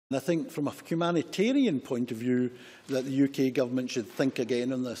I think from a humanitarian point of view that the UK Government should think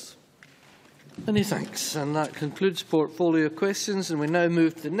again on this. Many thanks. And that concludes portfolio questions. And we now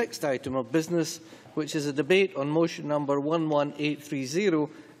move to the next item of business, which is a debate on motion number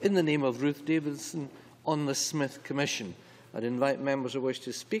 11830 in the name of Ruth Davidson on the Smith Commission. I'd invite members who wish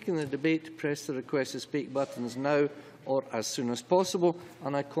to speak in the debate to press the request to speak buttons now or as soon as possible.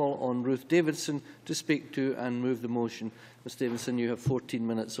 And I call on Ruth Davidson to speak to and move the motion. Ms Davidson, you have 14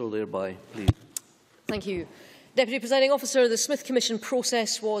 minutes or thereby, please. Thank you. Deputy Presiding Officer, the Smith Commission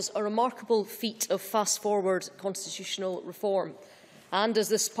process was a remarkable feat of fast-forward constitutional reform. And as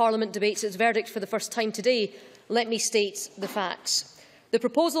this Parliament debates its verdict for the first time today, let me state the facts. The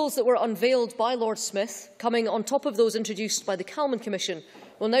proposals that were unveiled by Lord Smith, coming on top of those introduced by the Calman Commission,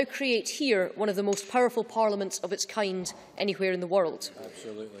 will now create here one of the most powerful parliaments of its kind anywhere in the world.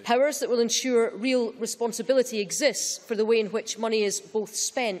 Absolutely. Powers that will ensure real responsibility exists for the way in which money is both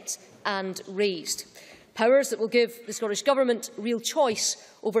spent and raised. Powers that will give the Scottish Government real choice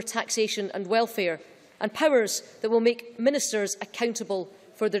over taxation and welfare, and powers that will make ministers accountable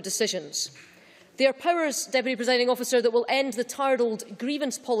for their decisions. They are powers, Deputy Presiding Officer, that will end the tired old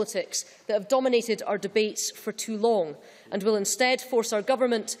grievance politics that have dominated our debates for too long, and will instead force our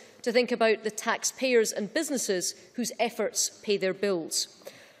government to think about the taxpayers and businesses whose efforts pay their bills.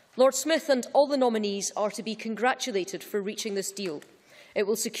 Lord Smith and all the nominees are to be congratulated for reaching this deal. It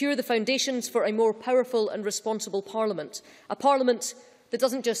will secure the foundations for a more powerful and responsible Parliament, a Parliament that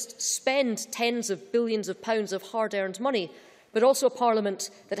doesn't just spend tens of billions of pounds of hard-earned money, but also a Parliament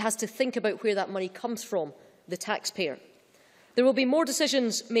that has to think about where that money comes from, the taxpayer. There will be more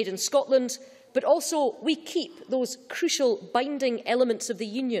decisions made in Scotland, but also we keep those crucial binding elements of the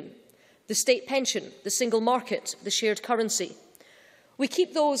Union, the state pension, the single market, the shared currency. We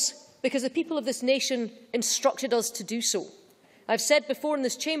keep those because the people of this nation instructed us to do so. I've said before in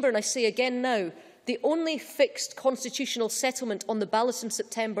this chamber, and I say again now, the only fixed constitutional settlement on the ballot in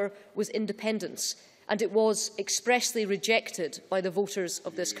September was independence, and it was expressly rejected by the voters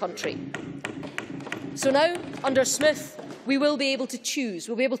of this country. So now, under Smith, we will be able to choose.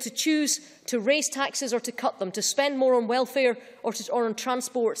 We'll be able to choose to raise taxes or to cut them, to spend more on welfare or on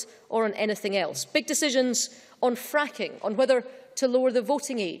transport or on anything else. Big decisions on fracking, on whether to lower the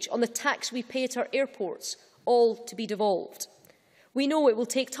voting age, on the tax we pay at our airports, all to be devolved. We know it will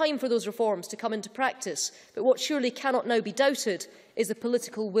take time for those reforms to come into practice, but what surely cannot now be doubted is the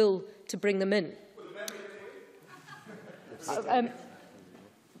political will to bring them in.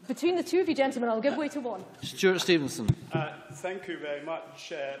 Between the two of you, gentlemen, I'll give way to one. Stuart Stevenson. Thank you very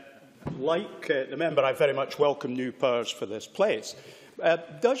much. Like the member, I very much welcome new powers for this place.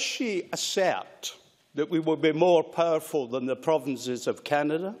 Does she assert that we will be more powerful than the provinces of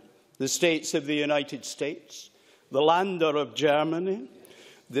Canada, the states of the United States, the Länder of Germany,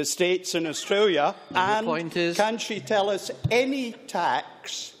 the states in Australia, and can she tell us any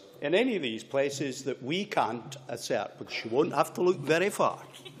tax in any of these places that we can't assert? Because she won't have to look very far.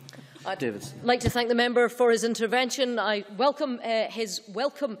 I'd like to thank the member for his intervention. I welcome his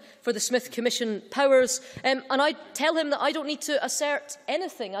welcome for the Smith Commission powers, and I tell him that I don't need to assert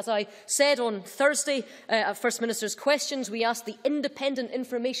anything. As I said on Thursday at First Minister's questions, we asked the Independent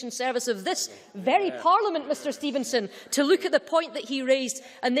Information Service of this very Parliament, Mr Stevenson, to look at the point that he raised,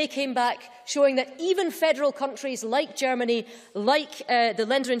 and they came back showing that even federal countries like Germany, like the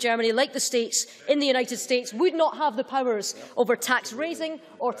Länder in Germany, like the states in the United States, would not have the powers over tax raising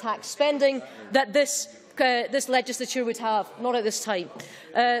or tax spending that this legislature would have, not at this time.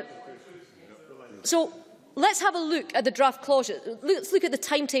 So let's have a look at the draft clauses. Let's look at the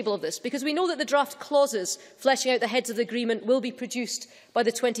timetable of this, because we know that the draft clauses fleshing out the heads of the agreement will be produced by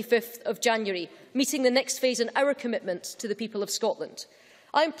the 25th of January, meeting the next phase in our commitment to the people of Scotland.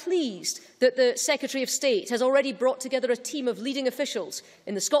 I am pleased that the Secretary of State has already brought together a team of leading officials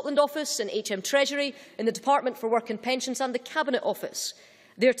in the Scotland Office, in HM Treasury, in the Department for Work and Pensions and the Cabinet Office.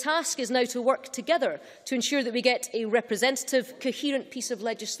 Their task is now to work together to ensure that we get a representative, coherent piece of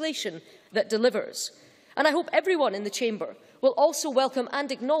legislation that delivers. And I hope everyone in the Chamber will also welcome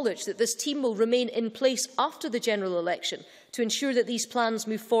and acknowledge that this team will remain in place after the general election to ensure that these plans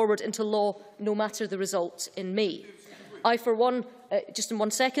move forward into law no matter the result in May. I, for one, just in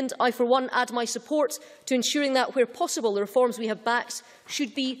 1 second, I, for one, add my support to ensuring that, where possible, the reforms we have backed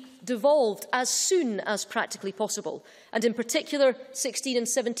should be devolved as soon as practically possible. And in particular, 16 and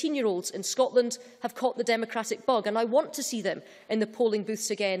 17-year-olds in Scotland have caught the democratic bug, and I want to see them in the polling booths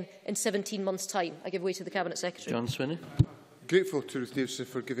again in 17 months' time. I give way to the Cabinet Secretary. John Swinney. Grateful to Ruth Davidson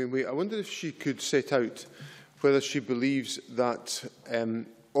for giving way. I wonder if she could set out whether she believes that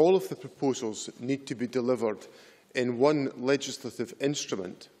all of the proposals need to be delivered in one legislative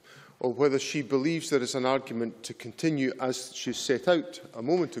instrument, or whether she believes there is an argument to continue, as she set out a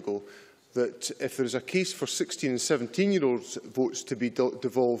moment ago, that if there is a case for 16 and 17-year-olds' votes to be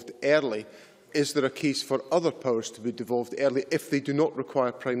devolved early, is there a case for other powers to be devolved early if they do not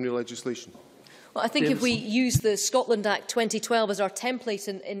require primary legislation? Well, I think if we use the Scotland Act 2012 as our template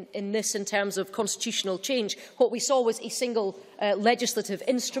in this in terms of constitutional change, what we saw was a single legislative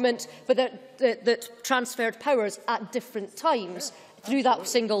instrument, but that transferred powers at different times through that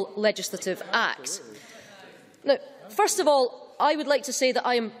single legislative act. Now, first of all, I would like to say that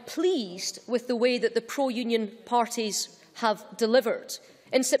I am pleased with the way that the pro-union parties have delivered.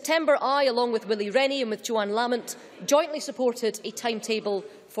 In September, I, along with Willie Rennie and with Joanne Lamont, jointly supported a timetable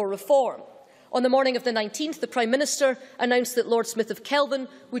for reform. On the morning of the 19th, the Prime Minister announced that Lord Smith of Kelvin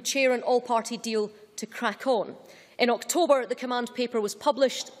would chair an all-party deal to crack on. In October, the command paper was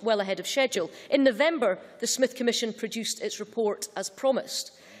published well ahead of schedule. In November, the Smith Commission produced its report as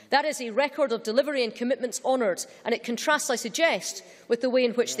promised. That is a record of delivery and commitments honoured, and it contrasts, I suggest, with the way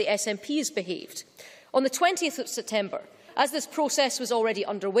in which the SNP has behaved. On the 20th of September, as this process was already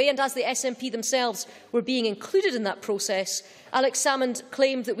underway and as the SNP themselves were being included in that process, Alex Salmond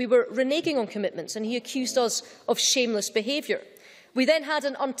claimed that we were reneging on commitments, and he accused us of shameless behaviour. We then had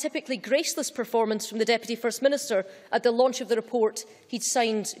an untypically graceless performance from the Deputy First Minister at the launch of the report he'd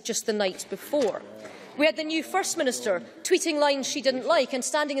signed just the night before. We had the new First Minister tweeting lines she didn't like and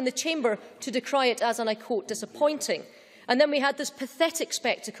standing in the chamber to decry it as, and I quote, disappointing. And then we had this pathetic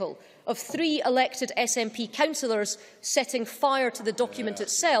spectacle of 3 elected SNP councillors setting fire to the document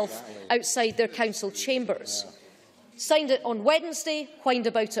itself outside their council chambers. Signed it on Wednesday, whined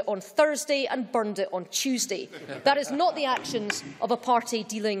about it on Thursday and burned it on Tuesday. That is not the actions of a party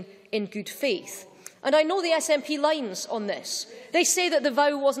dealing in good faith. And I know the SNP lines on this. They say that the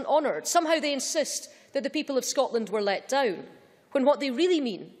vow wasn't honoured. Somehow they insist that the people of Scotland were let down, when what they really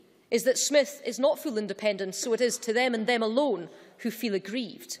mean is that Smith is not full independence, so it is to them and them alone who feel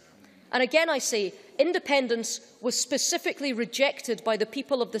aggrieved. And again I say, independence was specifically rejected by the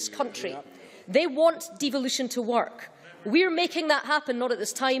people of this country. They want devolution to work. We're making that happen, not at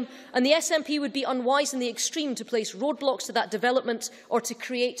this time, and the SNP would be unwise in the extreme to place roadblocks to that development or to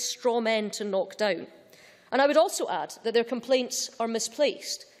create straw men to knock down. And I would also add that their complaints are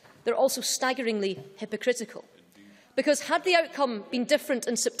misplaced. They're also staggeringly hypocritical. Because had the outcome been different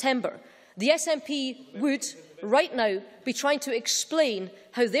in September, the SNP would, right now, be trying to explain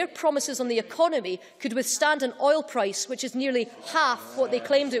how their promises on the economy could withstand an oil price which is nearly half what they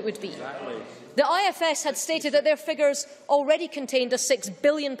claimed it would be. The IFS had stated that their figures already contained a £6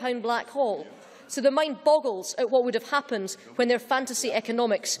 billion black hole, so the mind boggles at what would have happened when their fantasy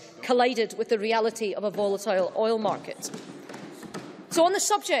economics collided with the reality of a volatile oil market. So on the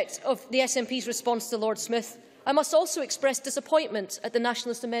subject of the SNP's response to Lord Smith, I must also express disappointment at the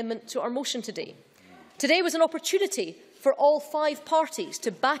Nationalist amendment to our motion today. Today was an opportunity for all 5 parties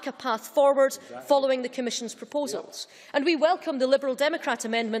to back a path forward following the Commission's proposals. And we welcome the Liberal Democrat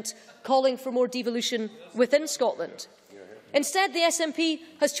amendment calling for more devolution within Scotland. Instead, the SNP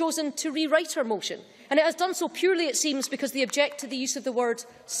has chosen to rewrite our motion, and it has done so purely, it seems, because they object to the use of the word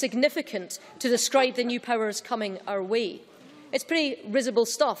significant to describe the new powers coming our way. It's pretty risible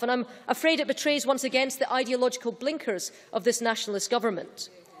stuff, and I'm afraid it betrays once again the ideological blinkers of this nationalist government.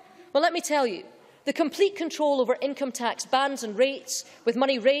 Well, let me tell you, the complete control over income tax bands and rates, with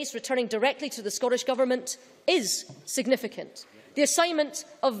money raised returning directly to the Scottish Government, is significant. The assignment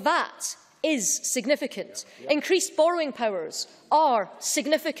of VAT is significant. Increased borrowing powers are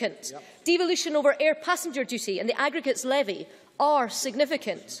significant. Devolution over air passenger duty and the aggregates levy are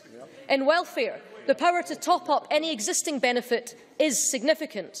significant. In welfare, the power to top up any existing benefit is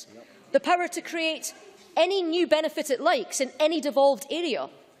significant. The power to create any new benefit it likes in any devolved area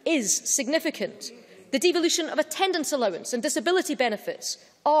is significant. The devolution of attendance allowance and disability benefits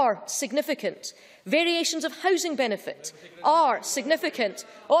are significant. Variations of housing benefit are significant.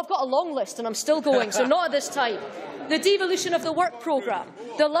 Oh, I've got a long list and I'm still going, so not at this time. The devolution of the work programme,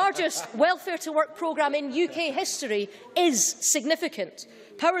 the largest welfare to work programme in UK history, is significant.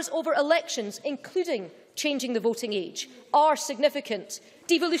 Powers over elections, including changing the voting age, are significant.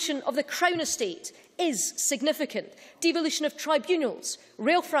 Devolution of the Crown estate is significant. Devolution of tribunals,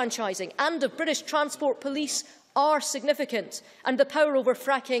 rail franchising and of British Transport Police are significant. And the power over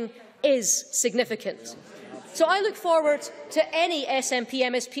fracking is significant. So I look forward to any SNP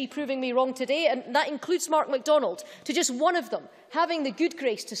MSP proving me wrong today, and that includes Mark MacDonald, to just one of them having the good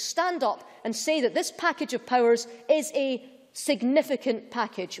grace to stand up and say that this package of powers is a significant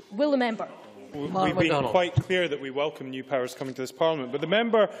package. Will the member? We've been quite clear that we welcome new powers coming to this Parliament, but the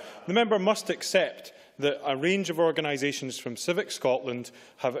member must accept that a range of organisations from Civic Scotland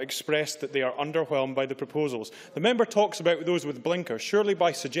have expressed that they are underwhelmed by the proposals. The member talks about those with blinkers. Surely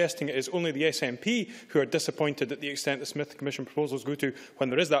by suggesting it is only the SNP who are disappointed at the extent the Smith Commission proposals go to, when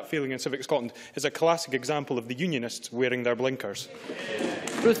there is that feeling in Civic Scotland, is a classic example of the Unionists wearing their blinkers.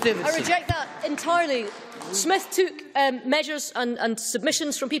 Ruth Davidson. I reject that entirely. Smith took measures and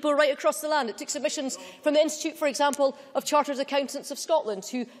submissions from people right across the land. It took submissions from the Institute, for example, of Chartered Accountants of Scotland,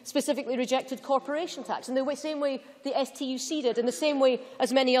 who specifically rejected corporation tax, in the same way the STUC did, in the same way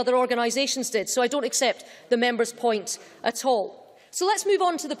as many other organisations did. So I don't accept the member's point at all. So let's move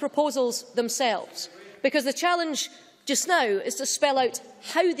on to the proposals themselves, because the challenge just now is to spell out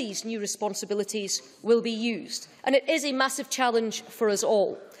how these new responsibilities will be used. And it is a massive challenge for us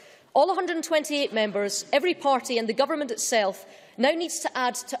all. All 128 members, every party and the government itself now needs to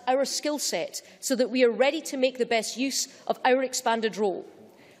add to our skill set so that we are ready to make the best use of our expanded role.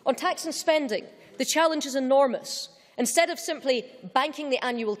 On tax and spending, the challenge is enormous. Instead of simply banking the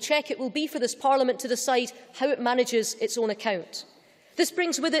annual cheque, it will be for this Parliament to decide how it manages its own account. This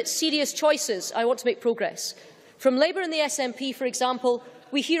brings with it serious choices. I want to make progress. From Labour and the SNP, for example,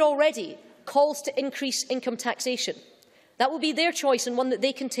 we hear already calls to increase income taxation. That will be their choice and one that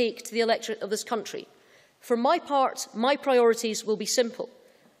they can take to the electorate of this country. For my part, my priorities will be simple.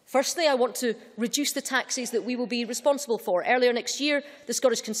 Firstly, I want to reduce the taxes that we will be responsible for. Earlier next year, the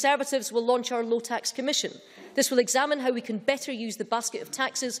Scottish Conservatives will launch our Low Tax Commission. This will examine how we can better use the basket of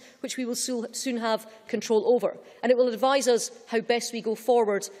taxes which we will soon have control over, and it will advise us how best we go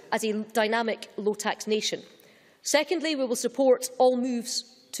forward as a dynamic low-tax nation. Secondly, we will support all moves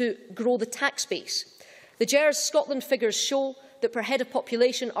to grow the tax base. The GERS Scotland figures show that per head of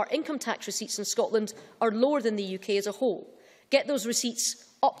population, our income tax receipts in Scotland are lower than the UK as a whole. Get those receipts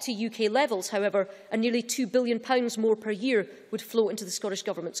up to UK levels, however, and nearly £2 billion more per year would flow into the Scottish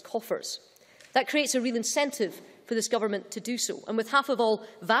Government's coffers. That creates a real incentive for this Government to do so. And with half of all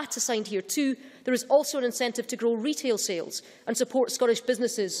VAT assigned here too, there is also an incentive to grow retail sales and support Scottish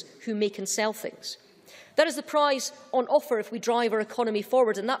businesses who make and sell things. That is the prize on offer if we drive our economy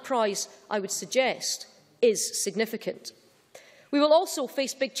forward, and that prize, I would suggest, is significant. We will also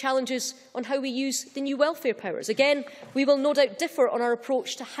face big challenges on how we use the new welfare powers. Again, we will no doubt differ on our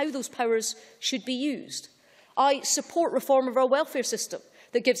approach to how those powers should be used. I support reform of our welfare system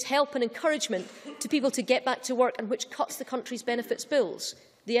that gives help and encouragement to people to get back to work and which cuts the country's benefits bills.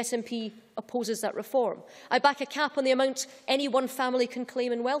 The SNP opposes that reform. I back a cap on the amount any one family can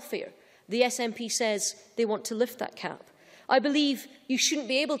claim in welfare. The SNP says they want to lift that cap. I believe you shouldn't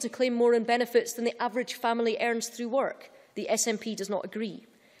be able to claim more in benefits than the average family earns through work. The SNP does not agree.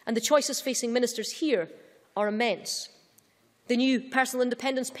 And the choices facing ministers here are immense. The new personal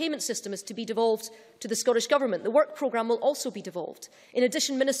independence payment system is to be devolved to the Scottish Government. The work programme will also be devolved. In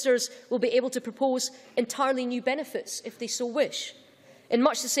addition, ministers will be able to propose entirely new benefits if they so wish. In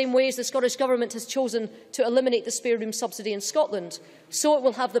much the same way as the Scottish Government has chosen to eliminate the spare room subsidy in Scotland, so it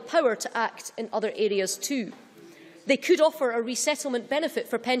will have the power to act in other areas too. They could offer a resettlement benefit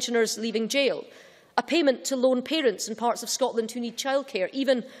for pensioners leaving jail, a payment to lone parents in parts of Scotland who need childcare,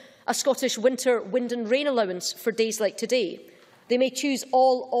 even a Scottish winter wind and rain allowance for days like today. They may choose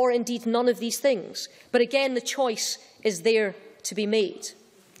all or indeed none of these things, but again the choice is there to be made.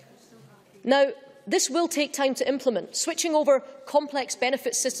 Now, this will take time to implement. Switching over complex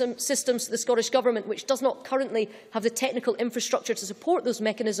benefit systems to the Scottish Government, which does not currently have the technical infrastructure to support those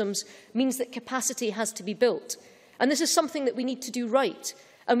mechanisms, means that capacity has to be built. And this is something that we need to do right.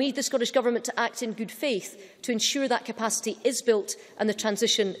 And we need the Scottish Government to act in good faith to ensure that capacity is built and the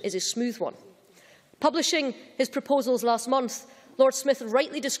transition is a smooth one. Publishing his proposals last month, Lord Smith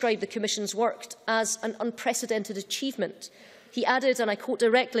rightly described the Commission's work as an unprecedented achievement. He added, and I quote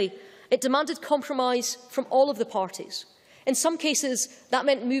directly, "It demanded compromise from all of the parties. In some cases, that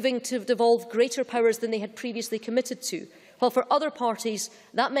meant moving to devolve greater powers than they had previously committed to, while for other parties,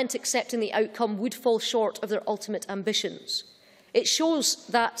 that meant accepting the outcome would fall short of their ultimate ambitions. It shows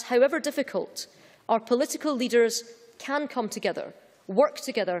that, however difficult, our political leaders can come together, work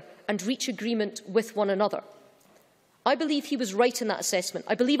together and reach agreement with one another." I believe he was right in that assessment.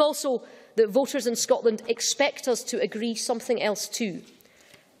 I believe also that voters in Scotland expect us to agree something else too.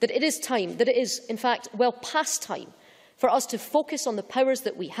 That it is time, that it is, in fact, well past time, for us to focus on the powers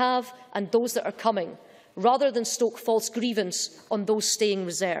that we have and those that are coming, rather than stoke false grievance on those staying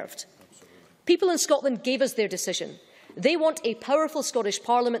reserved. People in Scotland gave us their decision. They want a powerful Scottish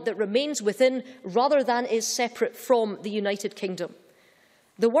Parliament that remains within rather than is separate from the United Kingdom.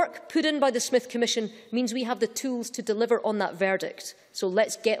 The work put in by the Smith Commission means we have the tools to deliver on that verdict. So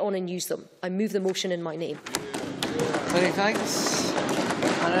let's get on and use them. I move the motion in my name. Many thanks.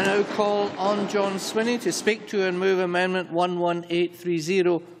 And I now call on John Swinney to speak to and move Amendment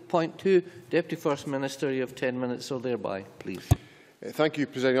 11830.2. Deputy First Minister, you have 10 minutes or thereby, please. Thank you,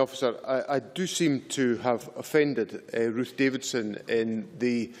 Presiding Officer. I do seem to have offended Ruth Davidson in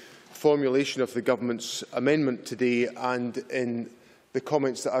the formulation of the Government's amendment today and in the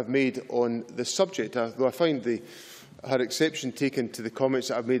comments that I've made on the subject, though I find her exception taken to the comments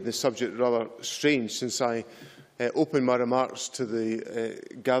that I've made on the subject rather strange, since I opened my remarks to the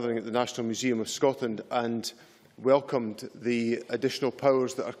gathering at the National Museum of Scotland and welcomed the additional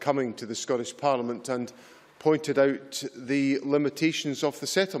powers that are coming to the Scottish Parliament and pointed out the limitations of the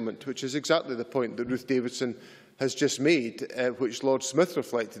settlement, which is exactly the point that Ruth Davidson has just made, which Lord Smith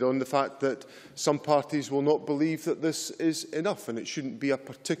reflected on, the fact that some parties will not believe that this is enough, and it shouldn't be a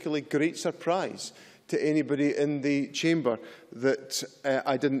particularly great surprise to anybody in the chamber that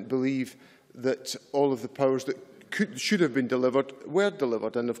I didn't believe that all of the powers that should have been delivered were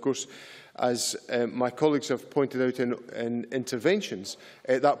delivered. And of course, as my colleagues have pointed out in interventions,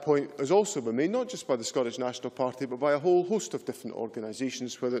 that point has also been made, not just by the Scottish National Party, but by a whole host of different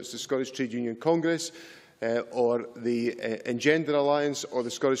organisations, whether it's the Scottish Trade Union Congress, or the Engender Alliance, or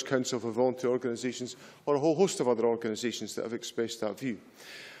the Scottish Council for Voluntary Organisations, or a whole host of other organisations that have expressed that view.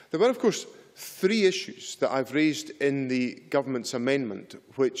 There were, of course, three issues that I've raised in the Government's amendment,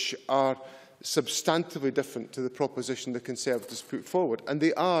 which are substantively different to the proposition the Conservatives put forward, and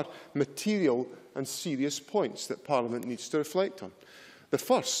they are material and serious points that Parliament needs to reflect on. The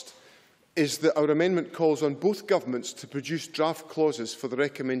first is that our amendment calls on both governments to produce draft clauses for the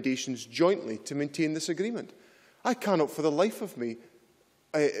recommendations jointly to maintain this agreement. I cannot for the life of me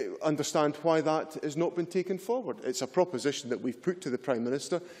understand why that has not been taken forward. It's a proposition that we've put to the Prime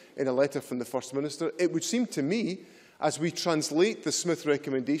Minister in a letter from the First Minister. It would seem to me, as we translate the Smith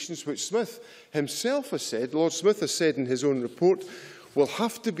recommendations, which Smith himself has said, Lord Smith has said in his own report, will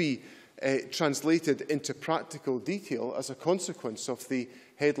have to be translated into practical detail as a consequence of the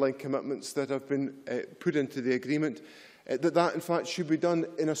headline commitments that have been put into the agreement, that in fact should be done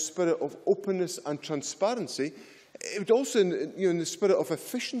in a spirit of openness and transparency. It would also, in the spirit of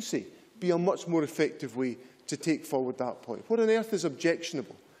efficiency, be a much more effective way to take forward that point. What on earth is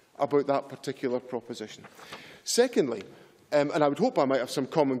objectionable about that particular proposition? Secondly, and I would hope I might have some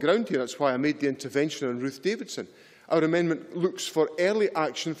common ground here, that's why I made the intervention on Ruth Davidson, our amendment looks for early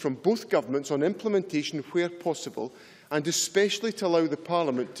action from both governments on implementation where possible, and especially to allow the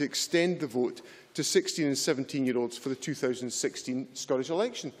Parliament to extend the vote to 16 and 17-year-olds for the 2016 Scottish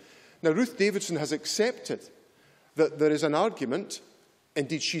election. Now, Ruth Davidson has accepted that there is an argument,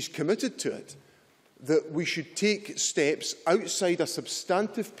 indeed she's committed to it, that we should take steps outside a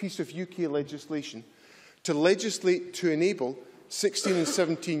substantive piece of UK legislation to legislate to enable 16 and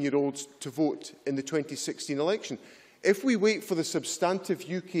 17-year-olds to vote in the 2016 election. If we wait for the substantive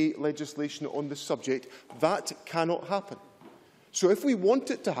UK legislation on this subject, that cannot happen. So if we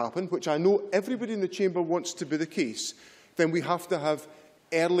want it to happen, which I know everybody in the chamber wants to be the case, then we have to have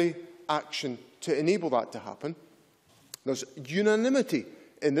early action to enable that to happen. There's unanimity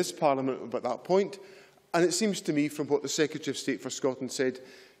in this Parliament about that point, and it seems to me, from what the Secretary of State for Scotland said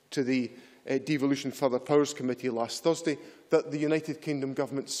to the Devolution Further Powers Committee last Thursday, that the United Kingdom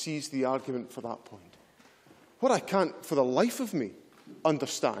Government sees the argument for that point. What I can't, for the life of me,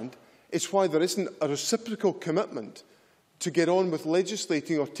 understand is why there isn't a reciprocal commitment to get on with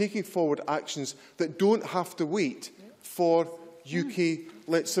legislating or taking forward actions that don't have to wait for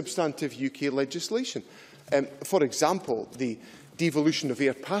substantive UK legislation. For example, the devolution of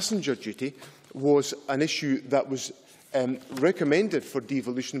air passenger duty was an issue that was recommended for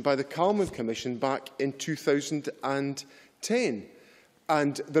devolution by the Calman Commission back in 2010.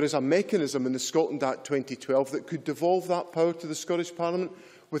 And there is a mechanism in the Scotland Act 2012 that could devolve that power to the Scottish Parliament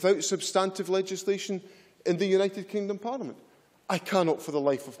without substantive legislation in the United Kingdom Parliament. I cannot for the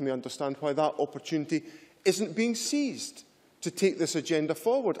life of me understand why that opportunity isn't being seized to take this agenda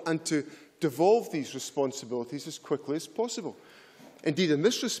forward and to devolve these responsibilities as quickly as possible. Indeed, in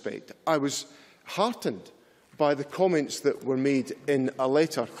this respect, I was heartened by the comments that were made in a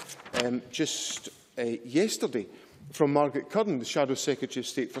letter just yesterday from Margaret Curran, the Shadow Secretary of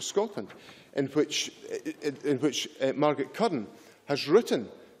State for Scotland, in which Margaret Curran has written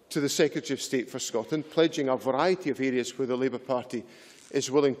to the Secretary of State for Scotland, pledging a variety of areas where the Labour Party is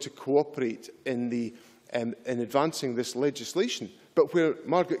willing to cooperate in advancing this legislation, but where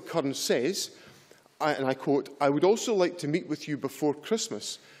Margaret Curran says, and I quote, "I would also like to meet with you before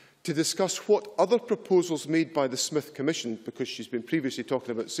Christmas to discuss what other proposals made by the Smith Commission, because she's been previously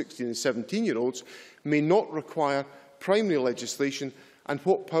talking about 16 and 17-year-olds, may not require primary legislation, and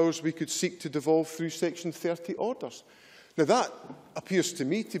what powers we could seek to devolve through Section 30 orders. Now, that appears to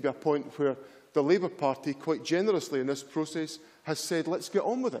me to be a point where the Labour Party, quite generously in this process, has said, let's get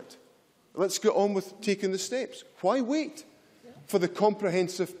on with it. Let's get on with taking the steps. Why wait for the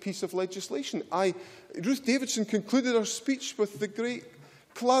comprehensive piece of legislation? Ruth Davidson concluded her speech with the great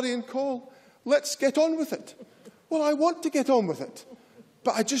clarion call, let's get on with it. Well, I want to get on with it,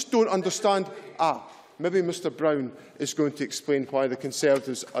 but I just don't understand. Maybe Mr Brown is going to explain why the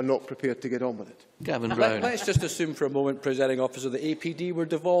Conservatives are not prepared to get on with it. Gavin Brown. Let's just assume for a moment, Presiding Officer, that APD were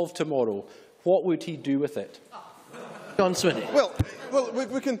devolved tomorrow. What would he do with it? John Swinney. Well,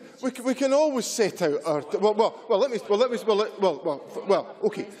 we can always set out our.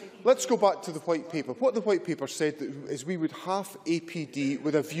 Okay. Let's go back to the White Paper. What the White Paper said is we would halve APD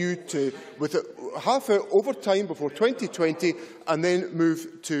with a view to half out over time before 2020, and then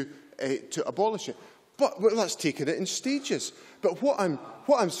move to abolish it. But that's taken it in stages. But what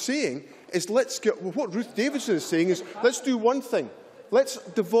I'm saying is what Ruth Davidson is saying is let's do one thing. Let's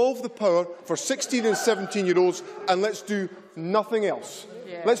devolve the power for 16 and 17-year-olds, and let's do nothing else.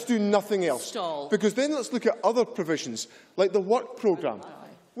 Yeah. Let's do nothing else. Stall. Because then let's look at other provisions, like the work programme.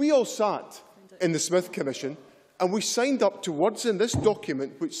 We all sat in the Smith Commission, and we signed up to words in this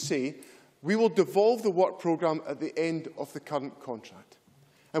document which say we will devolve the work programme at the end of the current contract.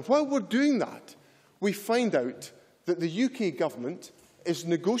 And while we're doing that, we find out that the UK government is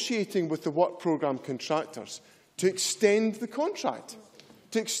negotiating with the work programme contractors to extend the contract,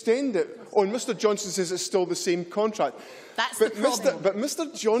 to extend it. Oh, and Mr Johnson says it's still the same contract. That's the problem. But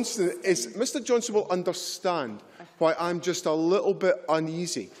Mr Johnson will understand why I'm just a little bit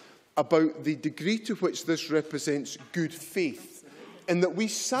uneasy about the degree to which this represents good faith, in that we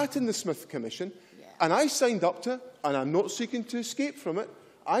sat in the Smith Commission, and I signed up to, and I'm not seeking to escape from it,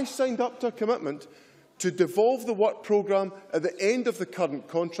 I signed up to a commitment to devolve the work programme at the end of the current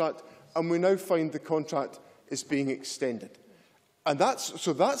contract, and we now find the contract is being extended. And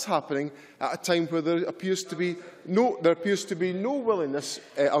that's happening at a time where there appears to be no willingness.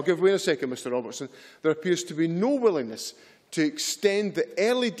 I'll give way in a second, Mr Robertson. There appears to be no willingness to extend the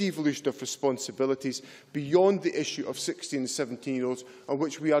early devolution of responsibilities beyond the issue of 16 and 17-year-olds, on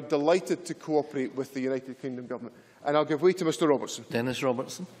which we are delighted to cooperate with the United Kingdom Government. And I'll give way to Mr Robertson. Dennis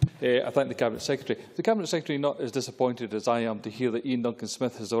Robertson. I thank the Cabinet Secretary. The Cabinet Secretary not as disappointed as I am to hear that Ian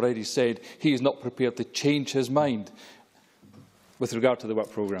Duncan-Smith has already said he is not prepared to change his mind with regard to the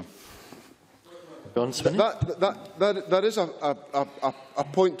work programme. John Swinney. That is a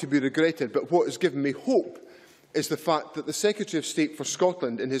point to be regretted, but what has given me hope is the fact that the Secretary of State for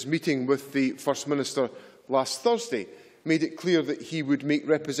Scotland, in his meeting with the First Minister last Thursday, made it clear that he would make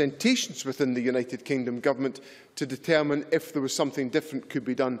representations within the United Kingdom Government to determine if there was something different could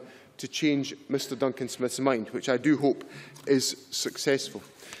be done to change Mr Duncan-Smith's mind, which I do hope is successful.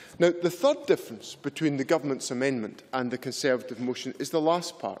 Now, the third difference between the Government's amendment and the Conservative motion is the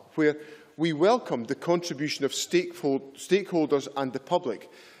last part, where we welcome the contribution of stakeholders and the public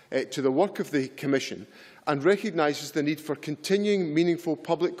to the work of the Commission, and recognises the need for continuing meaningful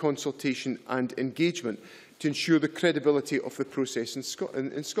public consultation and engagement to ensure the credibility of the process in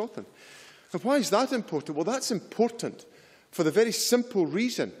Scotland. And why is that important? Well, that's important for the very simple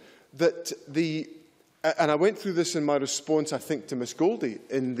reason that and I went through this in my response, I think, to Ms Goldie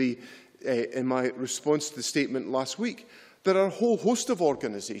in my response to the statement last week. There are a whole host of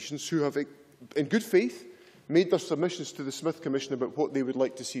organisations who have, in good faith, made their submissions to the Smith Commission about what they would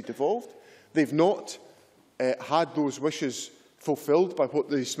like to see devolved. They've not had those wishes fulfilled by what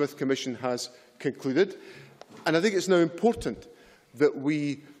the Smith Commission has concluded. And I think it's now important that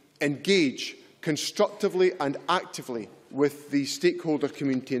we engage constructively and actively with the stakeholder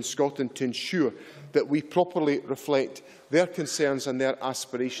community in Scotland to ensure that we properly reflect their concerns and their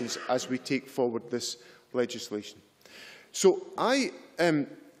aspirations as we take forward this legislation. So,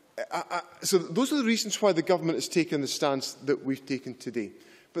 so those are the reasons why the Government has taken the stance that we've taken today.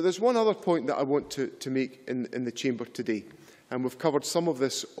 But there's one other point that I want to make in the Chamber today, and we've covered some of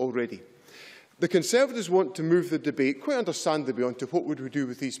this already. The Conservatives want to move the debate, quite understandably, onto what would we do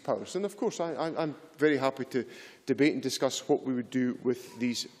with these powers. And of course, I'm very happy to debate and discuss what we would do with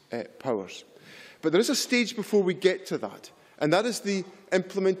these powers. But there is a stage before we get to that, and that is the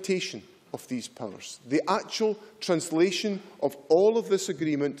implementation of these powers, the actual translation of all of this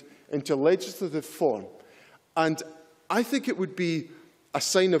agreement into legislative form. And I think it would be a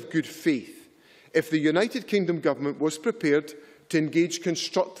sign of good faith if the United Kingdom Government was prepared to engage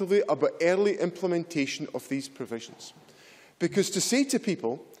constructively about early implementation of these provisions. Because to say to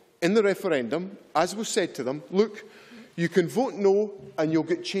people, in the referendum, as was said to them, look, you can vote no and you'll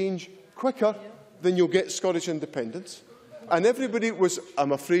get change quicker than you'll get Scottish independence. And everybody was,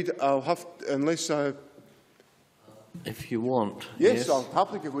 I'm afraid I'll have, unless I... If you want. Yes, I'll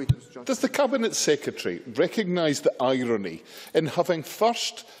happily give way to Mr Johnson. Does the Cabinet Secretary recognise the irony in having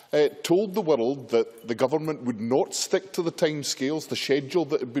first told the world that the government would not stick to the timescales, the schedule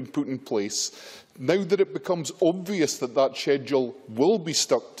that had been put in place, now that it becomes obvious that that schedule will be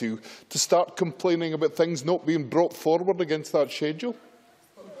stuck to start complaining about things not being brought forward against that schedule?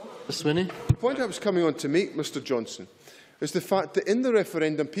 The point I was coming on to make, Mr Johnson, is the fact that in the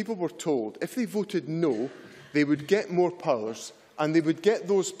referendum people were told if they voted no, they would get more powers, and they would get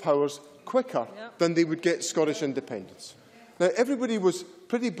those powers quicker than they would get Scottish independence. Now, everybody was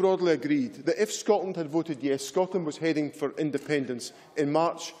pretty broadly agreed that if Scotland had voted yes, Scotland was heading for independence in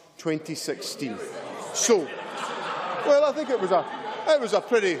March 2016. So, well, I think it was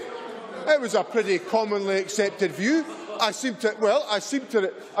a pretty commonly accepted view. Mr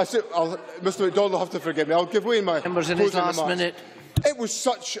MacDonald will have to forgive me. I'll give way in my members in his last minute. It was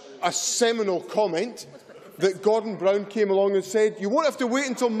such a seminal comment that Gordon Brown came along and said, you won't have to wait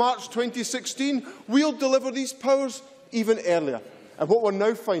until March 2016, we'll deliver these powers even earlier. And what we're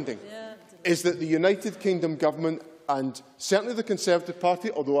now finding is that the United Kingdom government, and certainly the Conservative Party,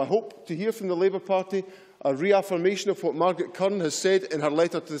 although I hope to hear from the Labour Party a reaffirmation of what Margaret Curran has said in her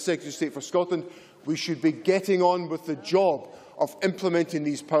letter to the Secretary of State for Scotland, we should be getting on with the job of implementing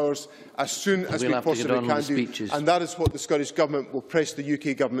these powers as soon as we possibly can do. And that is what the Scottish Government will press the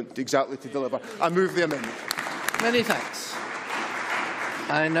UK Government exactly to deliver. I move the amendment. Many thanks.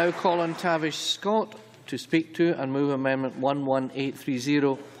 I now call on Tavish Scott to speak to and move Amendment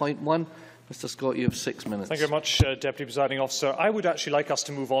 11830.1. Mr Scott, you have 6 minutes. Thank you very much, Deputy Presiding Officer. I would actually like us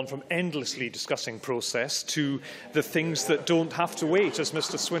to move on from endlessly discussing process to the things that don't have to wait, as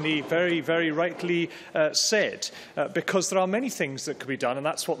Mr Swinney very, very rightly said, because there are many things that could be done, and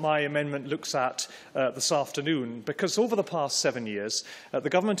that's what my amendment looks at this afternoon. Because over the past 7 years, the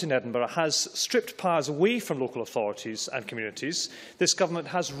government in Edinburgh has stripped powers away from local authorities and communities. This government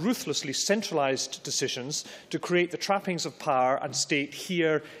has ruthlessly centralised decisions to create the trappings of power and state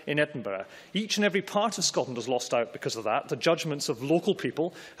here in Edinburgh. Each and every part of Scotland has lost out because of that. The judgments of local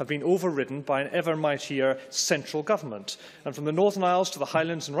people have been overridden by an ever mightier central government. And from the Northern Isles to the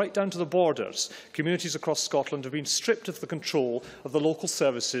Highlands and right down to the borders, communities across Scotland have been stripped of the control of the local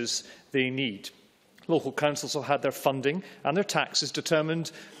services they need. Local councils have had their funding and their taxes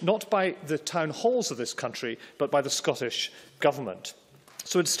determined not by the town halls of this country, but by the Scottish Government.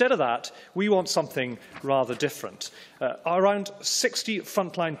 So instead of that, we want something rather different. Around 60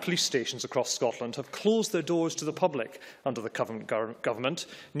 frontline police stations across Scotland have closed their doors to the public under the current government.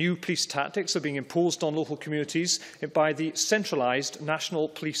 New police tactics are being imposed on local communities by the centralised National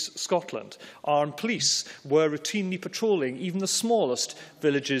Police Scotland. Armed police were routinely patrolling even the smallest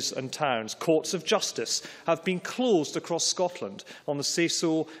villages and towns. Courts of justice have been closed across Scotland on the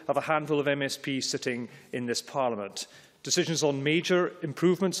say-so of a handful of MSPs sitting in this Parliament. Decisions on major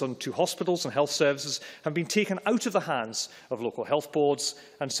improvements to hospitals and health services have been taken out of the hands of local health boards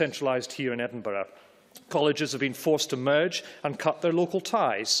and centralised here in Edinburgh. Colleges have been forced to merge and cut their local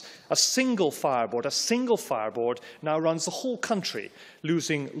ties. A single fire board now runs the whole country,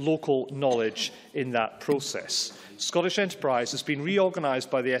 losing local knowledge in that process. Scottish Enterprise has been reorganised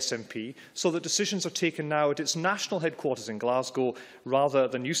by the SNP so that decisions are taken now at its national headquarters in Glasgow rather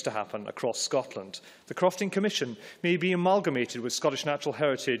than used to happen across Scotland. The Crofting Commission may be amalgamated with Scottish Natural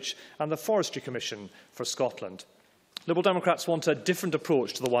Heritage and the Forestry Commission for Scotland. Liberal Democrats want a different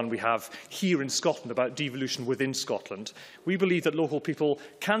approach to the one we have here in Scotland about devolution within Scotland. We believe that local people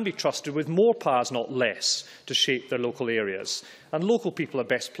can be trusted with more powers, not less, to shape their local areas. And local people are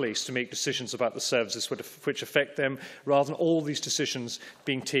best placed to make decisions about the services which affect them, rather than all these decisions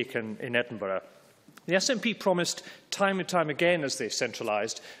being taken in Edinburgh. The SNP promised time and time again, as they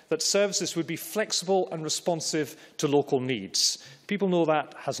centralised, that services would be flexible and responsive to local needs. People know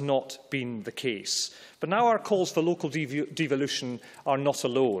that has not been the case. But now our calls for local devolution are not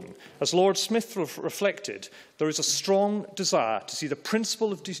alone. As Lord Smith reflected, there is a strong desire to see the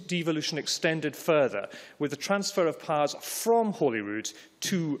principle of devolution extended further, with the transfer of powers from Holyrood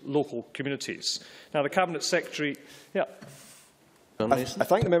to local communities. Now, the Cabinet Secretary... I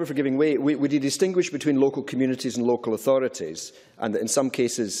thank the member for giving way. Would you distinguish between local communities and local authorities, and that in some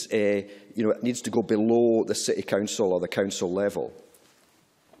cases it needs to go below the City Council or the Council level?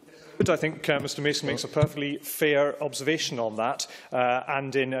 I think Mr Mason makes a perfectly fair observation on that,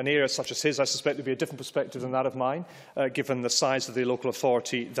 and in an area such as his, I suspect there will be a different perspective than that of mine, given the size of the local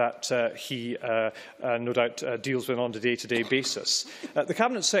authority that he no doubt deals with on a day-to-day basis. The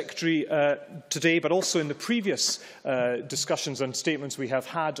Cabinet Secretary today, but also in the previous discussions and statements we have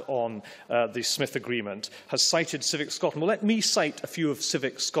had on the Smith Agreement, has cited Civic Scotland. Well, let me cite a few of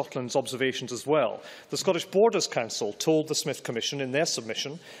Civic Scotland's observations as well. The Scottish Borders Council told the Smith Commission in their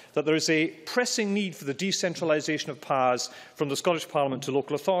submission that there is a pressing need for the decentralisation of powers from the Scottish Parliament to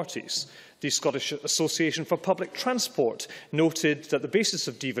local authorities. The Scottish Association for Public Transport noted that the basis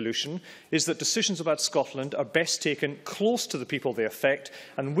of devolution is that decisions about Scotland are best taken close to the people they affect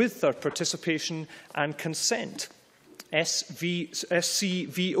and with their participation and consent. SCVO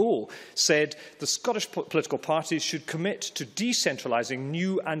said the Scottish political parties should commit to decentralising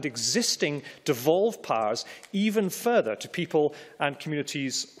new and existing devolved powers even further to people and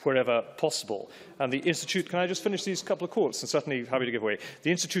communities wherever possible. And the Institute, can I just finish these couple of quotes, and certainly happy to give away. The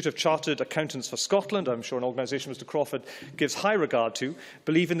Institute of Chartered Accountants for Scotland, I'm sure an organisation Mr Crawford gives high regard to,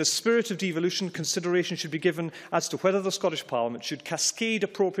 believe in the spirit of devolution consideration should be given as to whether the Scottish Parliament should cascade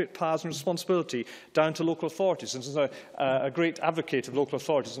appropriate powers and responsibility down to local authorities. And as a great advocate of local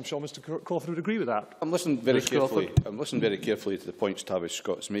authorities, I'm sure Mr Crawford would agree with that. I'm listening very carefully to the points Tavish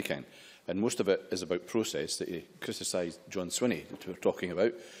Scott is making. And most of it is about process that he criticised John Swinney that we were talking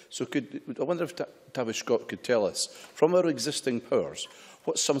about. So I wonder if Tavish Scott could tell us, from our existing powers,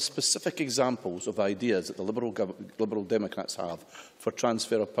 what some specific examples of ideas that the Liberal Democrats have for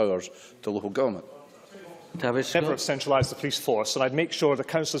transfer of powers to local government. Never have centralised the police force, and I'd make sure the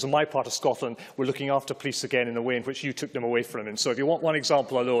councillors in my part of Scotland were looking after police again in the way in which you took them away from them. So if you want one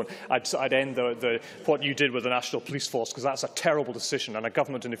example alone, I'd end what you did with the National Police Force, because that's a terrible decision, and a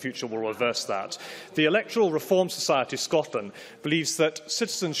government in the future will reverse that. The Electoral Reform Society Scotland believes that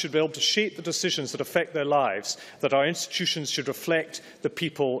citizens should be able to shape the decisions that affect their lives, that our institutions should reflect the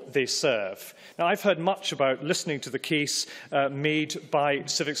people they serve. Now, I've heard much about listening to the case made by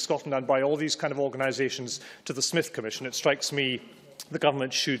Civic Scotland and by all these kind of organisations to the Smith Commission. It strikes me the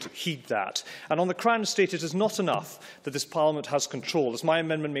government should heed that. And on the Crown Estate, it is not enough that this Parliament has control. As my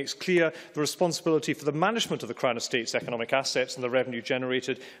amendment makes clear, the responsibility for the management of the Crown Estate's economic assets and the revenue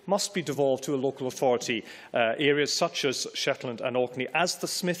generated must be devolved to a local authority, areas such as Shetland and Orkney, as the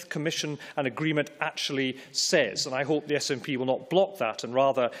Smith Commission and Agreement actually says. And I hope the SNP will not block that and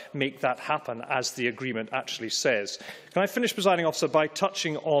rather make that happen as the Agreement actually says. Can I finish, Presiding Officer, by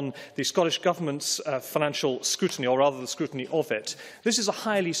touching on the Scottish Government's financial scrutiny, or rather the scrutiny of it? This is a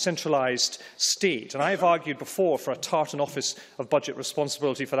highly centralised state, and I have argued before for a Tartan Office of Budget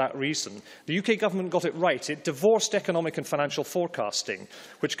Responsibility for that reason. The UK Government got it right. It divorced economic and financial forecasting,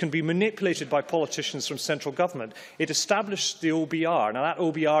 which can be manipulated by politicians from central government. It established the OBR. Now, that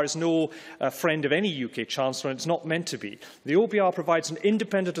OBR is no friend of any UK Chancellor, and it's not meant to be. The OBR provides an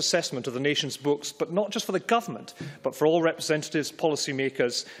independent assessment of the nation's books, but not just for the government, but for all representatives,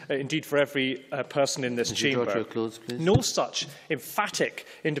 policymakers, indeed for every person in this chamber. No such emphatic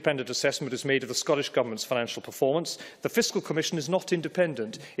independent assessment is made of the Scottish Government's financial performance. The Fiscal Commission is not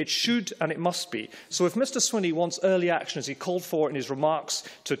independent. It should and it must be. So if Mr Swinney wants early action, as he called for in his remarks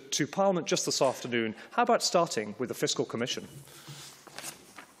to Parliament just this afternoon, how about starting with the Fiscal Commission?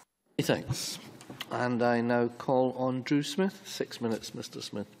 Thanks. And I now call on Drew Smith. 6 minutes, Mr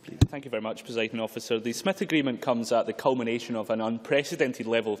Smith, please. Thank you very much, Presiding Officer. The Smith Agreement comes at the culmination of an unprecedented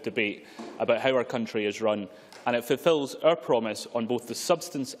level of debate about how our country is run, and it fulfils our promise on both the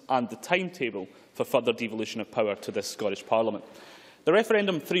substance and the timetable for further devolution of power to this Scottish Parliament. The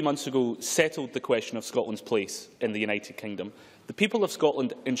referendum 3 months ago settled the question of Scotland's place in the United Kingdom. The people of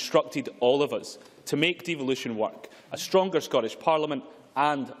Scotland instructed all of us to make devolution work, a stronger Scottish Parliament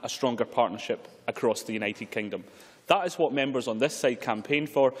and a stronger partnership across the United Kingdom. That is what members on this side campaigned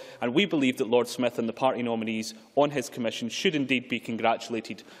for, and we believe that Lord Smith and the party nominees on his commission should indeed be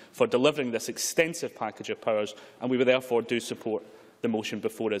congratulated for delivering this extensive package of powers, and we would therefore do support the motion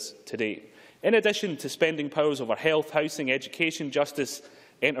before us today. In addition to spending powers over health, housing, education, justice,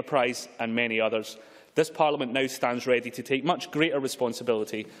 enterprise and many others, this Parliament now stands ready to take much greater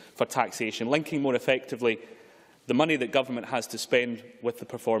responsibility for taxation, linking more effectively the money that government has to spend with the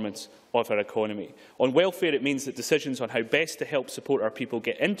performance of our economy. On welfare, it means that decisions on how best to help support our people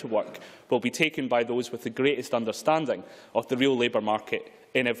get into work will be taken by those with the greatest understanding of the real labour market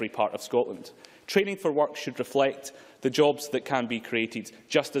in every part of Scotland. Training for work should reflect the jobs that can be created,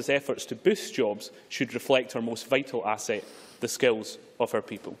 just as efforts to boost jobs should reflect our most vital asset, the skills of our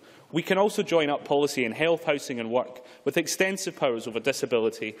people. We can also join up policy in health, housing and work with extensive powers over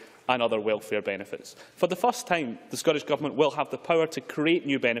disability and other welfare benefits. For the first time, the Scottish Government will have the power to create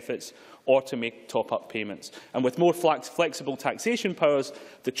new benefits or to make top-up payments. And with more flexible taxation powers,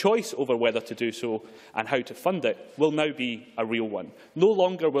 the choice over whether to do so and how to fund it will now be a real one. No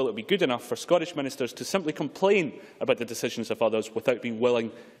longer will it be good enough for Scottish ministers to simply complain about the decisions of others without being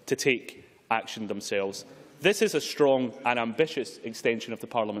willing to take action themselves. This is a strong and ambitious extension of the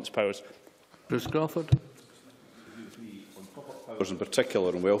Parliament's powers. Bruce Crawford. In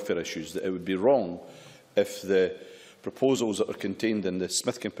particular on welfare issues, that it would be wrong if the proposals that are contained in the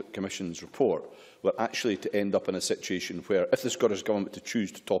Smith Commission's report were actually to end up in a situation where, if the Scottish Government to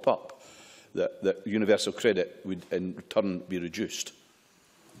choose to top up, that universal credit would in return be reduced.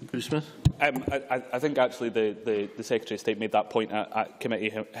 Bruce Smith. I think actually the Secretary of State made that point at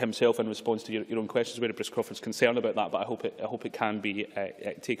committee himself in response to your own questions, where Bruce Crawford's concerned about that, but I hope it can be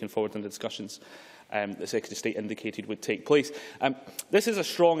taken forward in the discussions the Secretary of State indicated would take place. This is a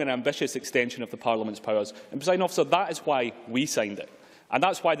strong and ambitious extension of the Parliament's powers, and, Presiding Officer, that is why we signed it. And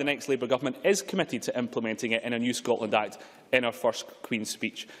that's why the next Labour Government is committed to implementing it in a new Scotland Act in our first Queen's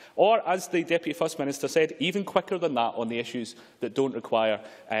speech. Or, as the Deputy First Minister said, even quicker than that on the issues that don't require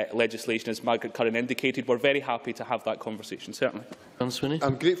legislation. As Margaret Curran indicated, we're very happy to have that conversation, certainly.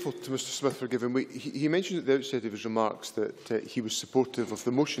 I'm grateful to Mr Smith for giving way. He mentioned at the outset of his remarks that he was supportive of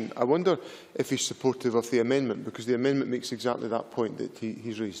the motion. I wonder if he's supportive of the amendment, because the amendment makes exactly that point that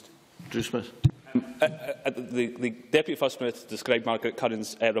he's raised. Drew Smith. The Deputy First Minister described Margaret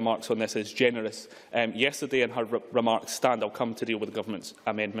Curran's remarks on this as generous yesterday, and her remarks stand. I'll come to deal with the Government's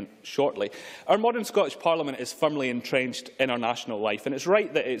amendment shortly. Our modern Scottish Parliament is firmly entrenched in our national life, and it's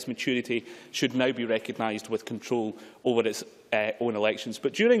right that its maturity should now be recognised with control over its own elections.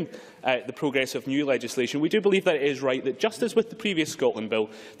 But during the progress of new legislation, we do believe that it is right that, just as with the previous Scotland Bill,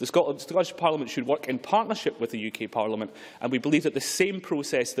 the Scottish Parliament should work in partnership with the UK Parliament, and we believe that the same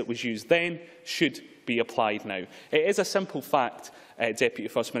process that was used then should be applied now. It is a simple fact, Deputy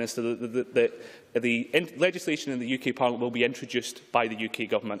First Minister, that the legislation in the UK Parliament will be introduced by the UK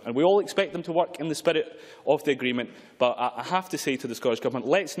Government, and we all expect them to work in the spirit of the agreement. But I have to say to the Scottish Government,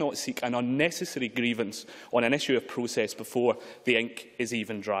 let's not seek an unnecessary grievance on an issue of process before the ink is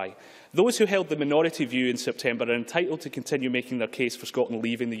even dry. Those who held the minority view in September are entitled to continue making their case for Scotland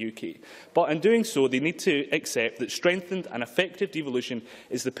leaving the UK. But in doing so, they need to accept that strengthened and effective devolution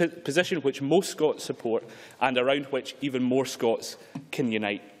is the position which most Scots support and around which even more Scots can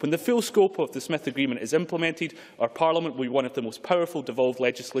unite. When the full scope of the Smith Agreement is implemented, our Parliament will be one of the most powerful devolved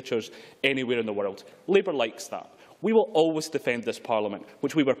legislatures anywhere in the world. Labour likes that. We will always defend this Parliament,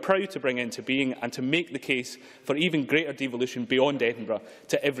 which we were proud to bring into being, and to make the case for even greater devolution beyond Edinburgh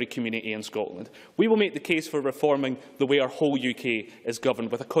to every community in Scotland. We will make the case for reforming the way our whole UK is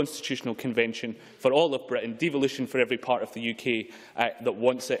governed, with a constitutional convention for all of Britain, devolution for every part of the UK that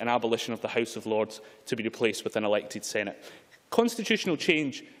wants it, and abolition of the House of Lords to be replaced with an elected Senate. Constitutional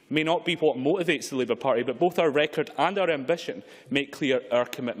change may not be what motivates the Labour Party, but both our record and our ambition make clear our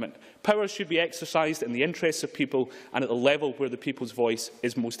commitment. Powers should be exercised in the interests of people and at the level where the people's voice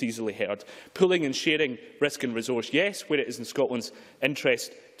is most easily heard. Pooling and sharing risk and resource, yes, where it is in Scotland's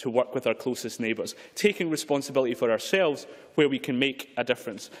interest to work with our closest neighbours. Taking responsibility for ourselves where we can make a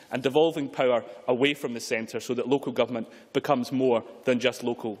difference, and devolving power away from the centre so that local government becomes more than just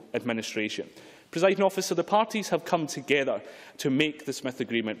local administration. Presiding Officer, the parties have come together to make the Smith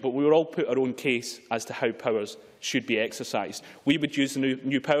Agreement, but we will all put our own case as to how powers should be exercised. We would use the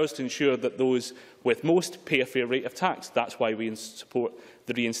new powers to ensure that those with most pay a fair rate of tax. That's why we support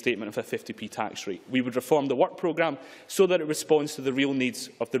the reinstatement of a 50p tax rate. We would reform the work programme so that it responds to the real needs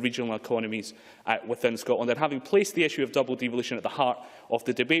of the regional economies within Scotland. And having placed the issue of double devolution at the heart of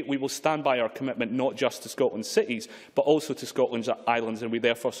the debate, we will stand by our commitment not just to Scotland's cities, but also to Scotland's islands, and we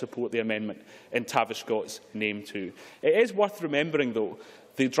therefore support the amendment in Tavish Scott's name too. It is worth remembering, though,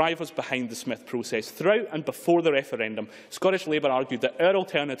 the drivers behind the Smith process. Throughout and before the referendum, Scottish Labour argued that our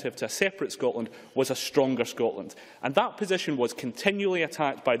alternative to a separate Scotland was a stronger Scotland, and that position was continually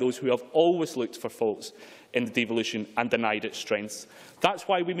attacked by those who have always looked for faults in the devolution and denied its strengths. That's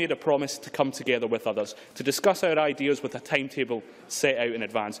why we made a promise to come together with others, to discuss our ideas with a timetable set out in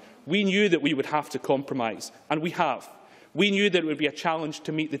advance. We knew that we would have to compromise, and we have. We knew that it would be a challenge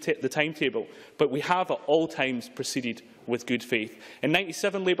to meet the timetable, but we have at all times proceeded with good faith. In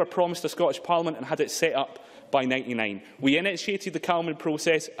 1997, Labour promised a Scottish Parliament and had it set up by 1999. We initiated the Calman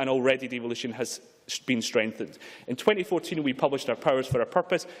process, and already devolution has been strengthened. In 2014, we published our Powers for a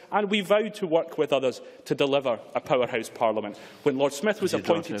Purpose, and we vowed to work with others to deliver a powerhouse Parliament. When Lord Smith was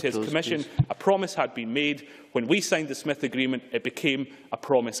appointed to his commission, a promise had been made. When we signed the Smith Agreement, it became a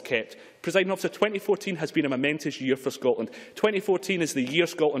promise kept. Presiding Officer, 2014 has been a momentous year for Scotland. 2014 is the year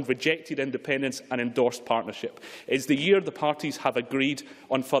Scotland rejected independence and endorsed partnership. It is the year the parties have agreed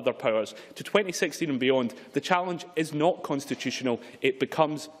on further powers. To 2016 and beyond, the challenge is not constitutional, it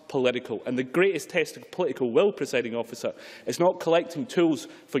becomes political. And the greatest test of political will, Presiding Officer, is not collecting tools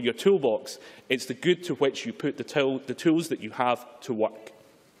for your toolbox, it's the good to which you put the tools that you have to work.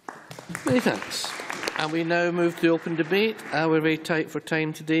 Many thanks. And we now move to the open debate. We're very tight for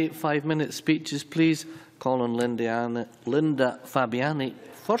time today. 5-minute speeches, please. Call on Linda Fabiani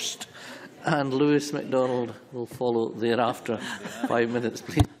first, and Lewis MacDonald will follow thereafter. 5 minutes,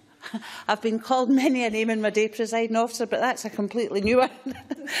 please. I've been called many a name in my day, Presiding Officer, but that's a completely new one.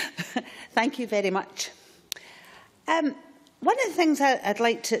 Thank you very much. One of the things I'd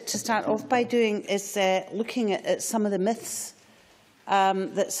like to start off by doing is looking at some of the myths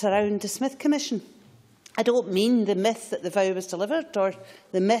that surround the Smith Commission. I don't mean the myth that the vow was delivered, or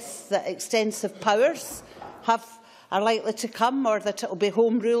the myth that extensive powers are likely to come, or that it will be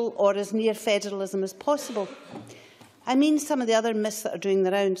home rule or as near federalism as possible. I mean some of the other myths that are doing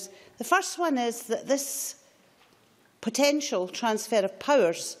the rounds. The first one is that this potential transfer of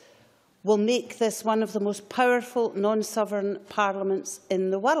powers will make this one of the most powerful non-sovereign parliaments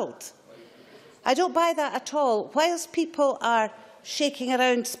in the world. I don't buy that at all. Whilst people are shaking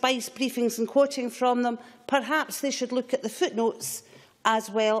around spice briefings and quoting from them, perhaps they should look at the footnotes as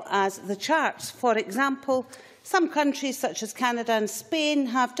well as the charts. For example, some countries such as Canada and Spain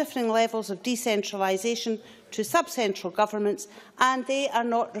have differing levels of decentralisation to sub-central governments, and they are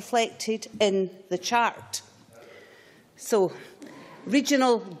not reflected in the chart. So,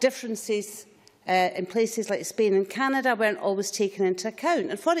 regional differences in places like Spain and Canada weren't always taken into account.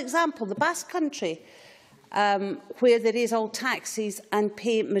 And for example, the Basque Country, where they raise all taxes and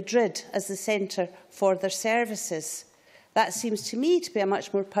pay Madrid as the centre for their services. That seems to me to be a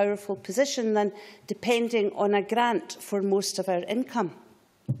much more powerful position than depending on a grant for most of our income.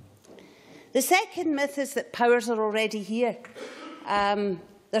 The second myth is that powers are already here.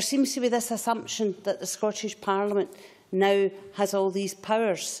 There seems to be this assumption that the Scottish Parliament now has all these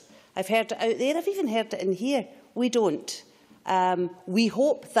powers. I've heard it out there, I've even heard it in here. We don't. We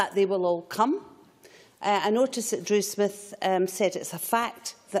hope that they will all come. I noticed that Drew Smith said it's a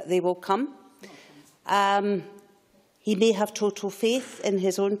fact that they will come. He may have total faith in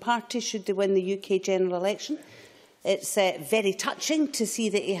his own party should they win the UK general election. It's very touching to see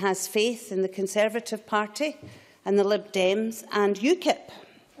that he has faith in the Conservative Party and the Lib Dems and UKIP.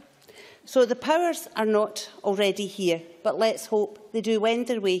 So the powers are not already here, but let's hope they do wend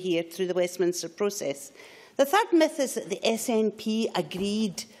their way here through the Westminster process. The third myth is that the SNP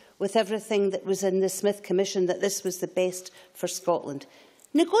agreed with everything that was in the Smith Commission, that this was the best for Scotland.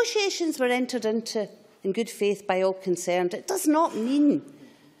 Negotiations were entered into in good faith by all concerned. It does not mean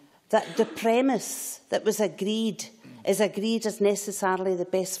that the premise that was agreed is agreed as necessarily the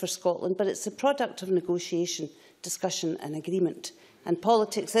best for Scotland, but it's the product of negotiation, discussion and agreement. And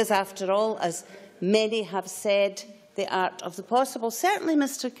politics is, after all, as many have said, the art of the possible. Certainly,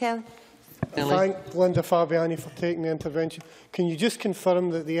 Mr Kelly. I thank Linda Fabiani for taking the intervention. Can you just confirm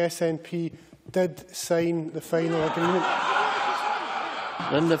that the SNP did sign the final agreement?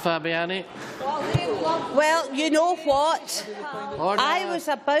 Linda Fabiani. Well, you know what? Order. I was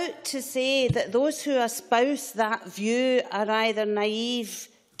about to say that those who espouse that view are either naive,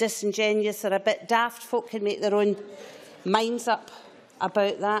 disingenuous or a bit daft. Folk can make their own minds up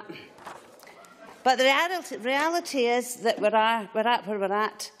about that. But the reality is that we're at where we're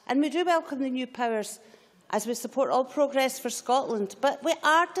at, and we do welcome the new powers as we support all progress for Scotland. But we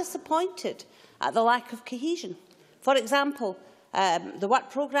are disappointed at the lack of cohesion. For example, the work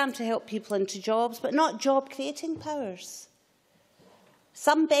programme to help people into jobs, but not job-creating powers.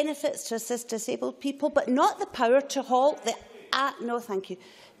 Some benefits to assist disabled people, but not the power to halt the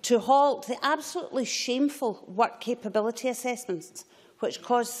to halt the absolutely shameful work capability assessments, which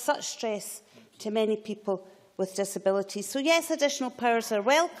cause such stress to many people with disabilities. So yes, additional powers are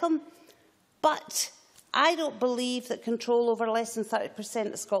welcome, but I don't believe that control over less than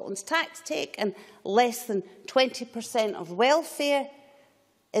 30% of Scotland's tax take and less than 20% of welfare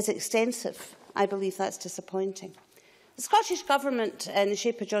is extensive. I believe that's disappointing. The Scottish Government, in the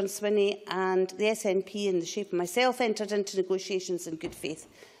shape of John Swinney, and the SNP, in the shape of myself, entered into negotiations in good faith.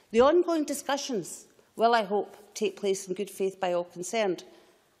 The ongoing discussions will, I hope, take place in good faith by all concerned.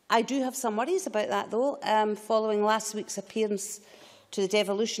 I do have some worries about that, though, following last week's appearance to the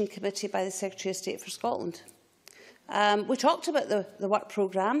Devolution Committee by the Secretary of State for Scotland. We talked about the work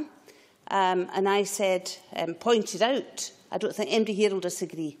programme, and I said, pointed out, I don't think MD here will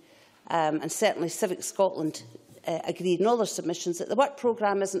disagree, and certainly Civic Scotland agreed in all their submissions, that the work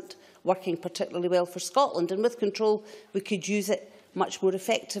programme isn't working particularly well for Scotland, and with control we could use it much more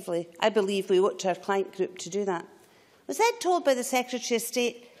effectively. I believe we owe it to our client group to do that. I was then told by the Secretary of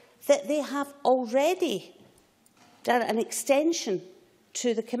State that they have already done an extension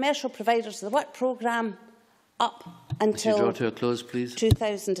to the commercial providers of the work programme up until draw to a close, please.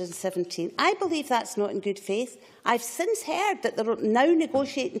 2017. I believe that's not in good faith. I've since heard that they're now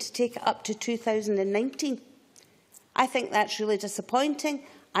negotiating to take it up to 2019. I think that's really disappointing.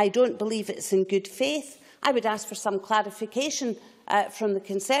 I don't believe it's in good faith. I would ask for some clarification from the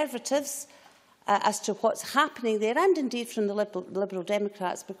Conservatives as to what's happening there, and indeed from the Liberal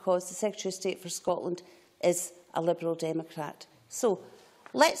Democrats, because the Secretary of State for Scotland is a Liberal Democrat. So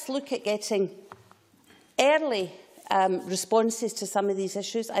let's look at getting early responses to some of these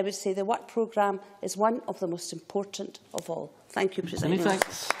issues. I would say the work programme is one of the most important of all. Thank you, President. Many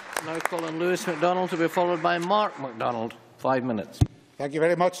thanks. Now call on Lewis MacDonald to be followed by Mark MacDonald. 5 minutes. Thank you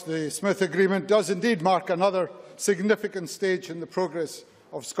very much. The Smith Agreement does indeed mark another significant stage in the progress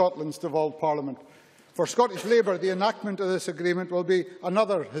of Scotland's devolved Parliament. For Scottish Labour, the enactment of this agreement will be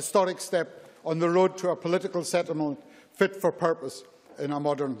another historic step on the road to a political settlement fit for purpose in a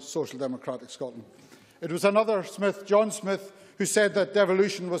modern social democratic Scotland. It was another Smith, John Smith, who said that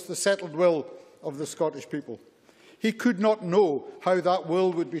devolution was the settled will of the Scottish people. He could not know how that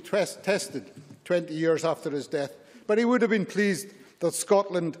will would be tested 20 years after his death, but he would have been pleased that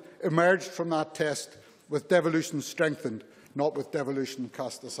Scotland emerged from that test with devolution strengthened, not with devolution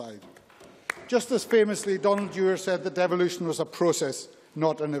cast aside. Just as famously, Donald Dewar said that devolution was a process,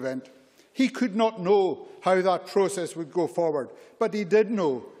 not an event. He could not know how that process would go forward, but he did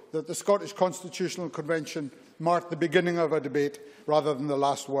know that the Scottish Constitutional Convention marked the beginning of a debate rather than the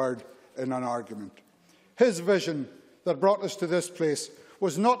last word in an argument. His vision that brought us to this place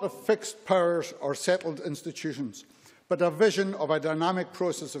was not of fixed powers or settled institutions, but a vision of a dynamic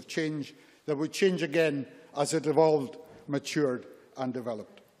process of change that would change again as it evolved, matured and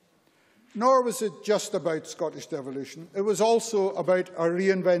developed. Nor was it just about Scottish devolution. It was also about a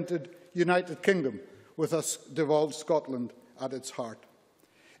reinvented United Kingdom with a devolved Scotland at its heart.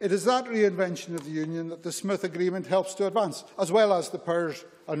 It is that reinvention of the Union that the Smith Agreement helps to advance, as well as the powers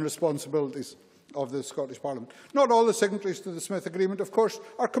and responsibilities of the Scottish Parliament. Not all the signatories to the Smith Agreement, of course,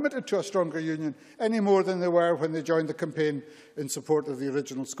 are committed to a stronger union, any more than they were when they joined the campaign in support of the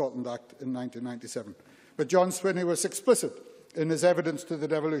original Scotland Act in 1997. But John Swinney was explicit in his evidence to the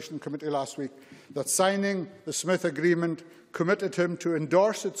Devolution Committee last week that signing the Smith Agreement committed him to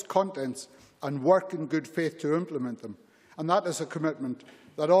endorse its contents and work in good faith to implement them. And that is a commitment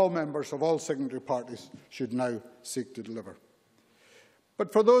that all members of all signatory parties should now seek to deliver.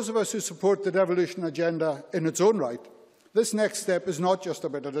 But for those of us who support the devolution agenda in its own right, this next step is not just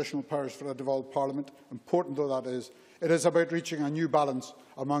about additional powers for a devolved Parliament, important though that is. It is about reaching a new balance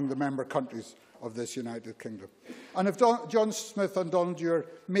among the member countries of this United Kingdom. And if John Smith and Donald Dewar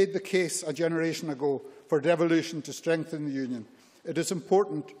made the case a generation ago for devolution to strengthen the Union, it is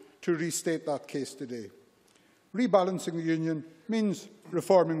important to restate that case today. Rebalancing the Union means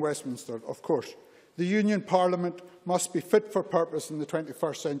reforming Westminster, of course. The Union Parliament must be fit for purpose in the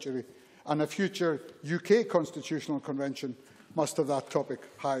 21st century, and a future UK Constitutional Convention must have that topic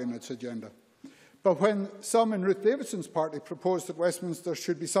high on its agenda. But when some in Ruth Davidson's party propose that Westminster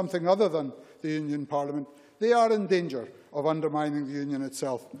should be something other than the Union Parliament, they are in danger of undermining the Union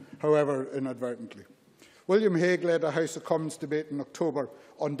itself, however inadvertently. William Hague led a House of Commons debate in October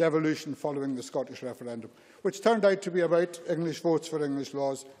on devolution following the Scottish referendum, which turned out to be about English votes for English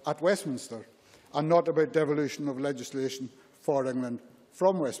laws at Westminster, and not about devolution of legislation for England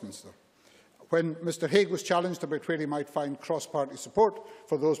from Westminster. When Mr Hague was challenged about where he might find cross-party support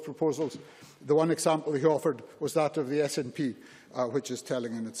for those proposals, the one example he offered was that of the SNP, which is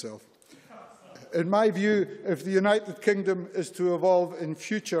telling in itself. In my view, if the United Kingdom is to evolve in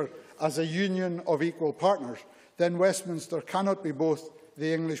future as a union of equal partners, then Westminster cannot be both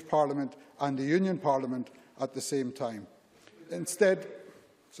the English Parliament and the Union Parliament at the same time. Instead,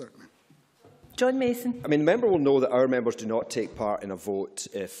 certainly. John Mason. I mean, the member will know that our members do not take part in a vote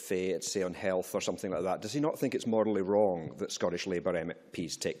if it's, say, on health or something like that. Does he not think it's morally wrong that Scottish Labour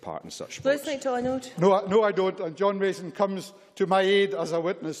MPs take part in such votes? Lewis MacDonald. No, I don't. And John Mason comes to my aid as a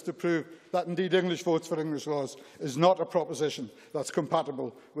witness to prove that indeed English votes for English laws is not a proposition that's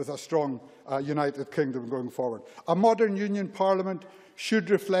compatible with a strong United Kingdom going forward. A modern Union Parliament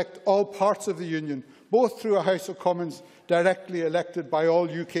should reflect all parts of the Union, both through a House of Commons directly elected by all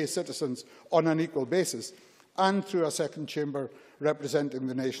UK citizens on an equal basis, and through a second chamber representing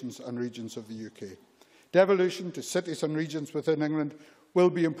the nations and regions of the UK. Devolution to cities and regions within England will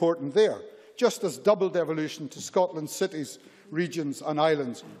be important there, just as double devolution to Scotland's cities, regions and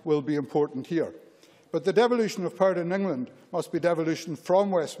islands will be important here. But the devolution of power in England must be devolution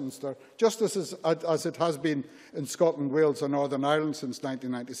from Westminster, just as it has been in Scotland, Wales and Northern Ireland since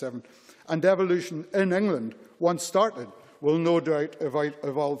 1997. And devolution in England, once started, will no doubt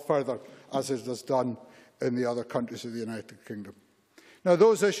evolve further, as it has done in the other countries of the United Kingdom. Now,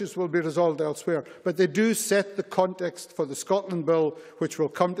 those issues will be resolved elsewhere, but they do set the context for the Scotland Bill, which will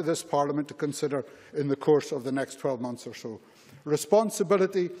come to this Parliament to consider in the course of the next 12 months or so.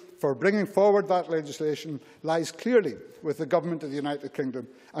 Responsibility for bringing forward that legislation lies clearly with the Government of the United Kingdom,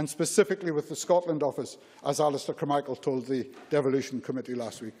 and specifically with the Scotland Office, as Alistair Carmichael told the Devolution Committee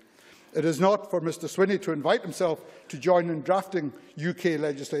last week. It is not for Mr Swinney to invite himself to join in drafting UK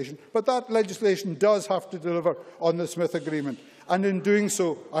legislation, but that legislation does have to deliver on the Smith Agreement, and in doing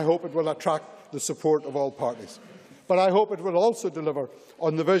so, I hope it will attract the support of all parties. But I hope it will also deliver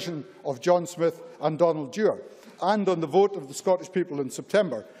on the vision of John Smith and Donald Dewar, and on the vote of the Scottish people in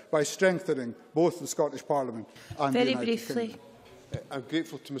September, by strengthening both the Scottish Parliament and the United Kingdom. I'm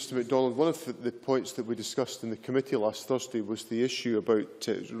grateful to Mr MacDonald. One of the points that we discussed in the committee last Thursday was the issue about,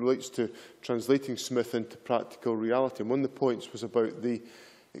 it relates to translating Smith into practical reality. And one of the points was about the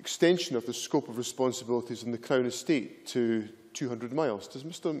extension of the scope of responsibilities in the Crown Estate to 200 miles. Does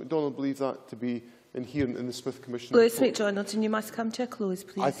Mr MacDonald believe that to be inherent in the Smith Commission Lewis MacDonald, and you must come to a close,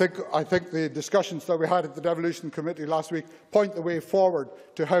 please. I think the discussions that we had at the Devolution Committee last week point the way forward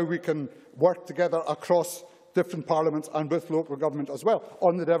to how we can work together across different parliaments and with local government as well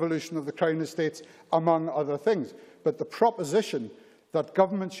on the devolution of the Crown Estates, among other things. But the proposition that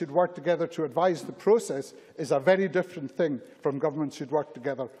governments should work together to advise the process is a very different thing from governments should work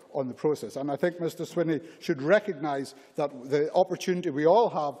together on the process. And I think Mr Swinney should recognise that the opportunity we all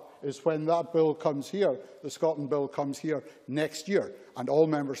have is when that bill comes here, the Scotland Bill comes here next year, and all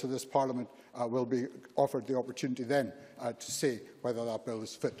members of this Parliament will be offered the opportunity then to say whether that bill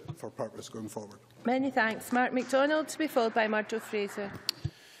is fit for purpose going forward. Many thanks. Mark MacDonald, to be followed by Murdo Fraser.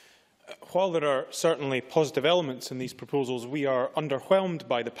 While there are certainly positive elements in these proposals, we are underwhelmed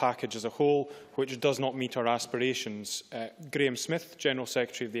by the package as a whole, which does not meet our aspirations. Graham Smith, General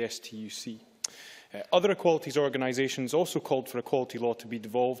Secretary of the STUC. Other equalities organisations also called for equality law to be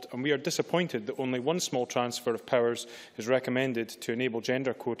devolved, and we are disappointed that only one small transfer of powers is recommended to enable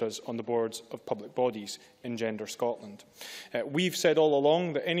gender quotas on the boards of public bodies in Gender Scotland. We've said all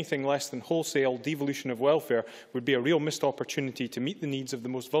along that anything less than wholesale devolution of welfare would be a real missed opportunity to meet the needs of the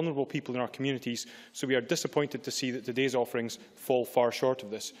most vulnerable people in our communities, so we are disappointed to see that today's offerings fall far short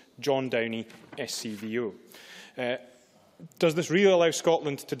of this. John Downey, SCVO. Does this really allow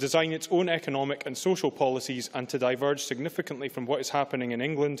Scotland to design its own economic and social policies and to diverge significantly from what is happening in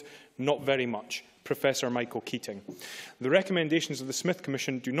England? Not very much. Professor Michael Keating. The recommendations of the Smith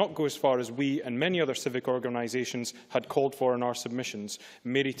Commission do not go as far as we and many other civic organisations had called for in our submissions.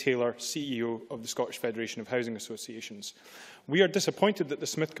 Mary Taylor, CEO of the Scottish Federation of Housing Associations. We are disappointed that the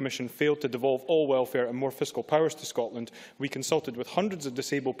Smith Commission failed to devolve all welfare and more fiscal powers to Scotland. We consulted with hundreds of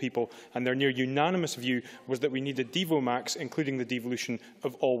disabled people, and their near unanimous view was that we needed Devomax, including the devolution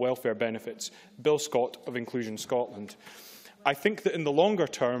of all welfare benefits. Bill Scott of Inclusion Scotland. I think that in the longer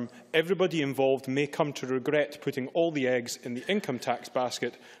term, everybody involved may come to regret putting all the eggs in the income tax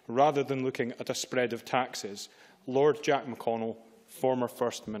basket rather than looking at a spread of taxes. Lord Jack McConnell, former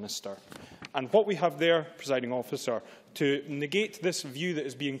First Minister. And what we have there, Presiding Officer, to negate this view that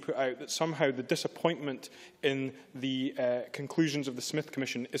is being put out, that somehow the disappointment in the conclusions of the Smith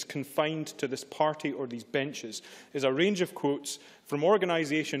Commission is confined to this party or these benches, is a range of quotes from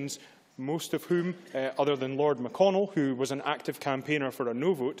organisations, most of whom, other than Lord McConnell, who was an active campaigner for a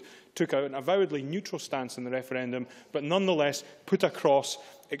no vote, took out an avowedly neutral stance in the referendum, but nonetheless put across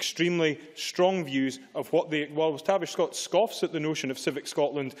extremely strong views of what the well-established Scots scoffs at the notion of Civic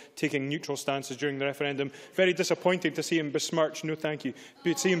Scotland taking neutral stances during the referendum. Very disappointing to see him besmirch. No, thank you.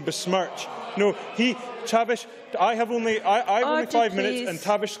 To see him besmirch. No, Tavish, I have only 5 minutes, and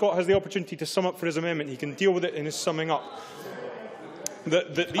Tavish Scott has the opportunity to sum up for his amendment. He can deal with it in his summing up.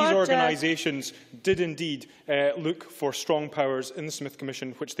 that these organisations did indeed look for strong powers in the Smith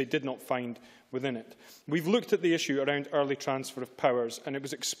Commission, which they did not find within it. We've looked at the issue around early transfer of powers, and it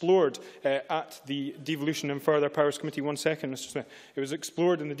was explored at the Devolution and Further Powers Committee. One second, Mr Smith. It was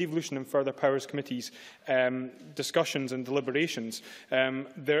explored in the Devolution and Further Powers Committee's discussions and deliberations.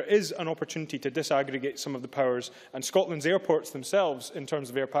 There is an opportunity to disaggregate some of the powers, and Scotland's airports themselves, in terms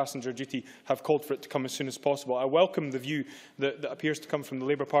of air passenger duty, have called for it to come as soon as possible. I welcome the view that appears to come from the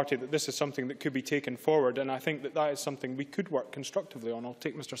Labour Party that this is something that could be taken forward, and I think that is something we could work constructively on. I'll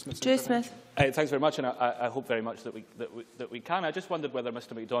take Mr Smith's intervention. Thanks very much, and I hope very much that we can. I just wondered whether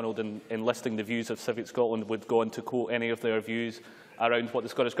Mr MacDonald, in listing the views of Civic Scotland, would go on to quote any of their views around what the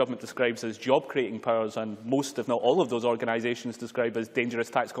Scottish Government describes as job-creating powers, and most, if not all, of those organisations describe as dangerous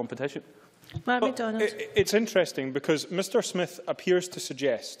tax competition. It's interesting because Mr Smith appears to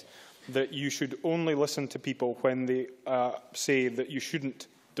suggest that you should only listen to people when they say that you shouldn't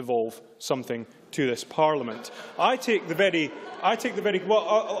devolve something to this Parliament. I'll come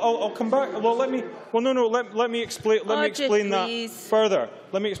back. Well, let me explain that further.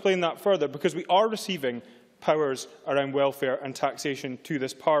 Let me explain that further, because we are receiving powers around welfare and taxation to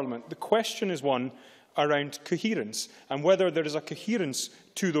this Parliament. The question is one around coherence, and whether there is a coherence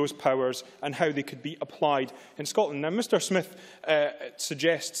to those powers and how they could be applied in Scotland. Now, Mr Smith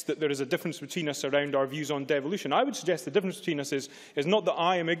suggests that there is a difference between us around our views on devolution. I would suggest the difference between us is not that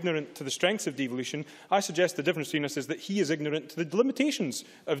I am ignorant to the strengths of devolution. I suggest the difference between us is that he is ignorant to the limitations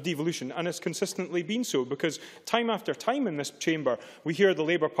of devolution, and has consistently been so, because time after time in this chamber we hear the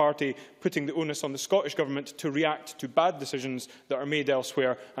Labour Party putting the onus on the Scottish Government to react to bad decisions that are made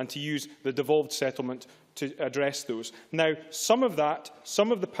elsewhere and to use the devolved settlement to address those. Now, some of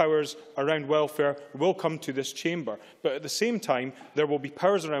the powers around welfare will come to this chamber, but at the same time there will be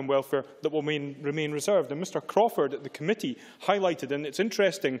powers around welfare that will remain reserved. And Mr Crawford at the committee highlighted, and it's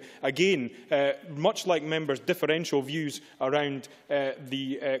interesting, again, much like members' differential views around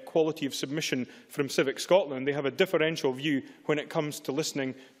the quality of submission from Civic Scotland, they have a differential view when it comes to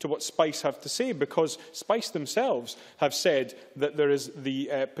listening to what Spice have to say, because Spice themselves have said that there is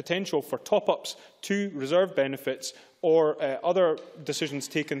the potential for top-ups to reserve benefits or other decisions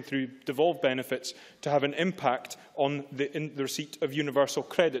taken through devolved benefits to have an impact on the receipt of universal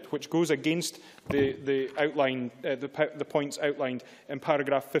credit, which goes against the points outlined in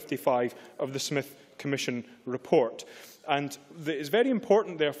paragraph 55 of the Smith Commission report. And it is very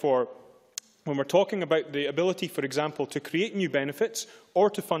important, therefore, when we're talking about the ability, for example, to create new benefits or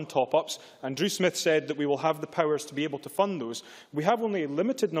to fund top-ups, and Drew Smith said that we will have the powers to be able to fund those, we have only a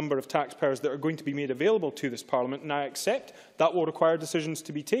limited number of taxpayers that are going to be made available to this Parliament, and I accept that will require decisions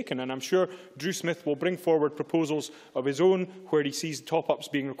to be taken, and I'm sure Drew Smith will bring forward proposals of his own where he sees top-ups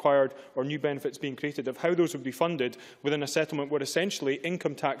being required or new benefits being created, of how those would be funded within a settlement where essentially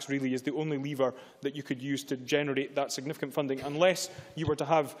income tax really is the only lever that you could use to generate that significant funding, unless you were to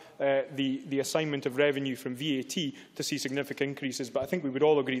have the assignment of revenue from VAT to see significant increases. But I think we would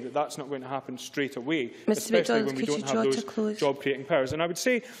all agree that that's not going to happen straight away, especially when we don't have those job-creating powers. And I would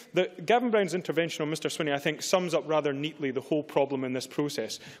say that Gavin Brown's intervention on Mr Swinney, I think, sums up rather neatly the whole problem in this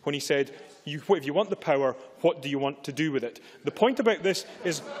process, when he said, if you want the power, what do you want to do with it? The point about this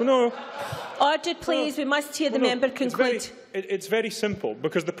is, Ordered, please. We must hear the member conclude. It's very simple,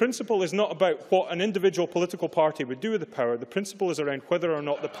 because the principle is not about what an individual political party would do with the power. The principle is around whether or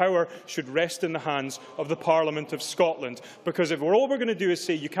not the power should rest in the hands of the Parliament of Scotland. Because if all we're going to do is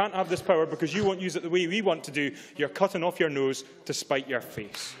say you can't have this power because you won't use it the way we want to do, you're cutting off your nose to spite your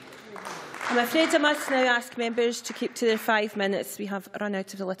face. I'm afraid I must now ask members to keep to their 5 minutes. We have run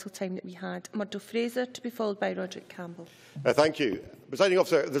out of the little time that we had. Murdo Fraser, to be followed by Roderick Campbell. Thank you. Presiding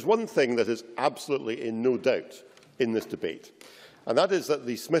Officer, there's one thing that is absolutely in no doubt in this debate, and that is that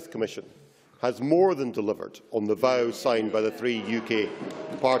the Smith Commission has more than delivered on the vows signed by the 3 UK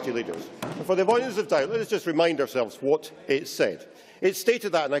party leaders. And for the avoidance of doubt, let us just remind ourselves what it said. It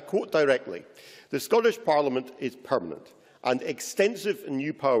stated that, and I quote directly, "The Scottish Parliament is permanent, and extensive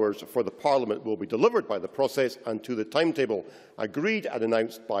new powers for the Parliament will be delivered by the process and to the timetable agreed and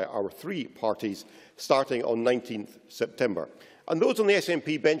announced by our 3 parties starting on 19th September. And those on the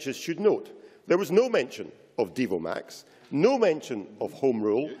SNP benches should note there was no mention of Devomax, no mention of Home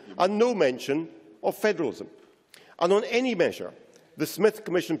Rule and no mention of federalism. And on any measure, the Smith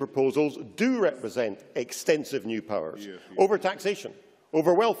Commission proposals do represent extensive new powers over taxation,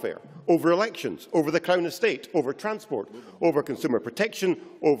 over welfare, over elections, over the Crown Estate, over transport, over consumer protection,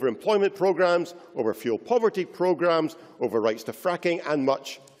 over employment programmes, over fuel poverty programmes, over rights to fracking and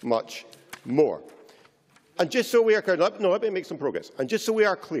much, much more. And just so we are clear, let me make some progress. And just so we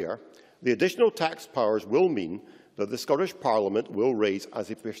are clear, the additional tax powers will mean that the Scottish Parliament will raise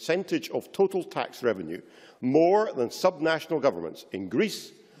as a percentage of total tax revenue more than subnational governments in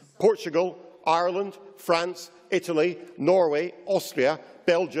Greece, Portugal, Ireland, France, Italy, Norway, Austria,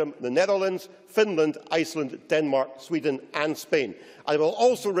 Belgium, the Netherlands, Finland, Iceland, Denmark, Sweden and Spain. And it will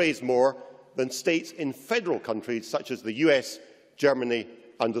also raise more than states in federal countries such as the US, Germany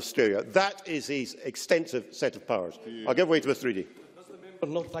and Australia. That is his extensive set of powers. I'll give way to Mr Reedy.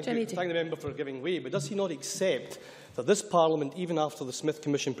 Thank the member for giving way, but does he not accept that this Parliament, even after the Smith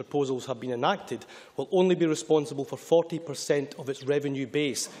Commission proposals have been enacted, will only be responsible for 40% of its revenue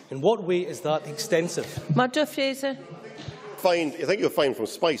base? In what way is that extensive? Murdo Fraser. I think you'll find from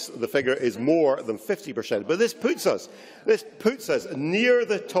Spice the figure is more than 50%. But this puts us near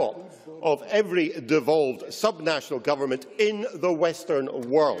the top of every devolved subnational government in the Western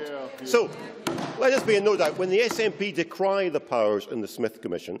world. So let us be in no doubt, when the SNP decry the powers in the Smith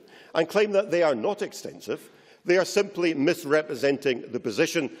Commission and claim that they are not extensive, they are simply misrepresenting the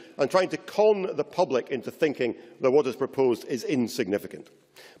position and trying to con the public into thinking that what is proposed is insignificant.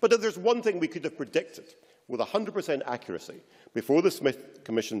 But if there's one thing we could have predicted with 100% accuracy before the Smith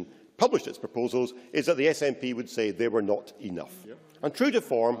Commission published its proposals, is that the SNP would say they were not enough. And true to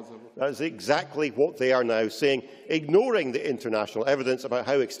form, that is exactly what they are now saying, ignoring the international evidence about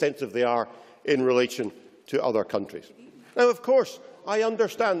how extensive they are in relation to other countries. Now, of course, I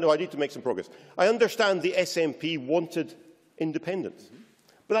understand. No, I need to make some progress. I understand the SNP wanted independence.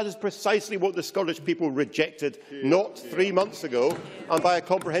 But that is precisely what the Scottish people rejected not 3 months ago, and by a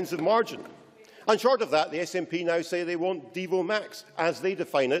comprehensive margin. And short of that, the SNP now say they want Devo Max, as they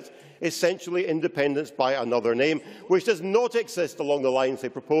define it, essentially independence by another name, which does not exist along the lines they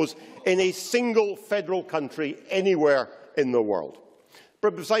propose in a single federal country anywhere in the world.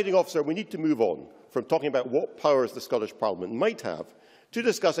 But, Presiding Officer, we need to move on from talking about what powers the Scottish Parliament might have to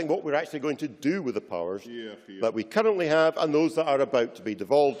discussing what we're actually going to do with the powers that we currently have and those that are about to be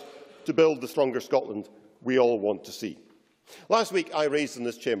devolved to build the stronger Scotland we all want to see. Last week, I raised in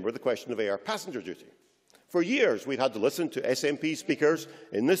this chamber the question of air passenger duty. For years, we've had to listen to SNP speakers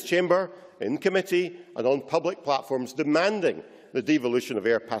in this chamber, in committee and on public platforms demanding the devolution of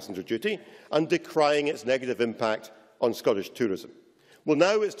air passenger duty and decrying its negative impact on Scottish tourism. Well,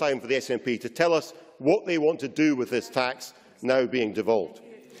 now it's time for the SNP to tell us what they want to do with this tax now being devolved.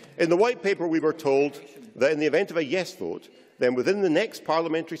 In the White Paper, we were told that in the event of a yes vote, then within the next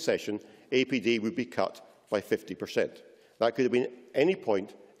parliamentary session, APD would be cut by 50%. That could have been any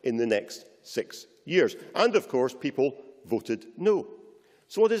point in the next 6 years. And, of course, people voted no.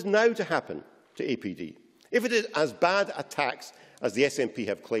 So what is now to happen to APD? If it is as bad a tax as the SNP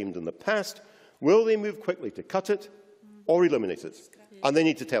have claimed in the past, will they move quickly to cut it or eliminate it? And they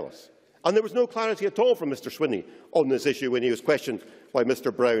need to tell us. And there was no clarity at all from Mr Swinney on this issue when he was questioned by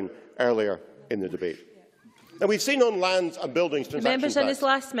Mr Brown earlier in the debate. Now, we've seen on lands and buildings transaction tax,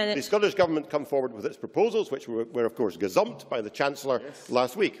 the Scottish Government come forward with its proposals, which were of course gazumped by the Chancellor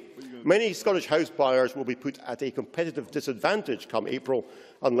last week. Many Scottish house buyers will be put at a competitive disadvantage come April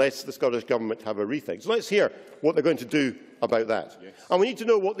unless the Scottish Government have a rethink. So let's hear what they're going to do about that. And we need to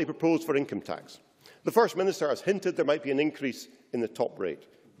know what they propose for income tax. The First Minister has hinted there might be an increase in the top rate.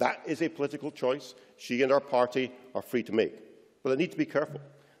 That is a political choice she and her party are free to make. But they need to be careful.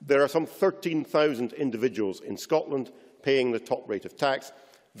 There are some 13,000 individuals in Scotland paying the top rate of tax.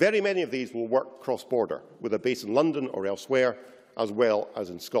 Very many of these will work cross-border, with a base in London or elsewhere, as well as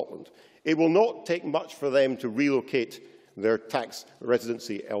in Scotland. It will not take much for them to relocate their tax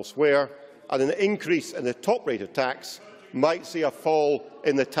residency elsewhere, and an increase in the top rate of tax might see a fall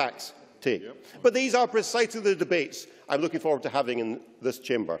in the tax take. But these are precisely the debates I'm looking forward to having in this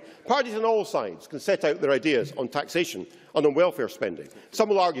chamber. Parties on all sides can set out their ideas on taxation and on welfare spending. Some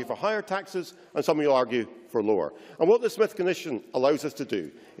will argue for higher taxes and some will argue for lower. And what the Smith Commission allows us to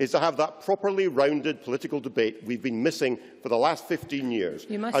do is to have that properly rounded political debate we've been missing for the last 15 years.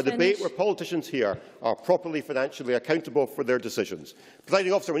 A debate where politicians here are properly financially accountable for their decisions.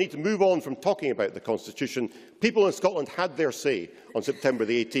 Presiding Officer, we need to move on from talking about the Constitution. People in Scotland had their say on September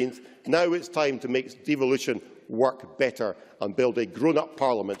the 18th. Now it's time to make devolution work better and build a grown-up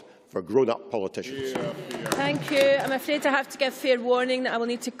parliament for grown-up politicians. Thank you. I'm afraid I have to give fair warning that I will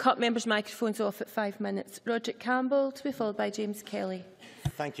need to cut members' microphones off at 5 minutes. Roderick Campbell, to be followed by James Kelly.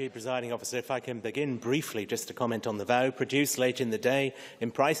 Thank you, Presiding Officer. If I can begin briefly just to comment on the vow produced late in the day,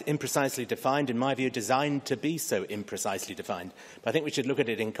 imprecisely defined, in my view, designed to be so imprecisely defined. But I think we should look at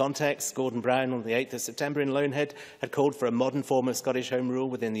it in context. Gordon Brown on the 8th of September in Loanhead had called for a modern form of Scottish Home Rule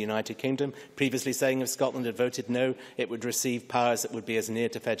within the United Kingdom, previously saying if Scotland had voted no, it would receive powers that would be as near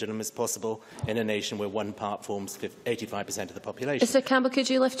to federalism as possible in a nation where one part forms 85% of the population. Mr Campbell, could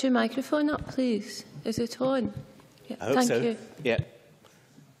you lift your microphone up, please? Is it on? I hope so. Yeah.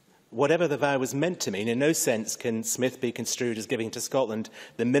 Whatever the vow was meant to mean, in no sense can Smith be construed as giving to Scotland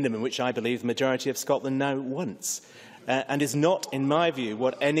the minimum which I believe the majority of Scotland now wants, and is not, in my view,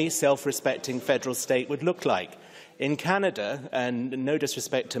 what any self-respecting federal state would look like. In Canada, and no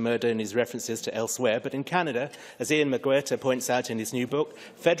disrespect to Murdo and his references to elsewhere, but in Canada, as Ian McGuirter points out in his new book,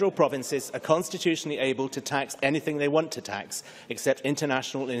 federal provinces are constitutionally able to tax anything they want to tax, except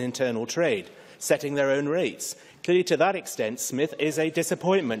international and internal trade, setting their own rates. Clearly, to that extent, Smith is a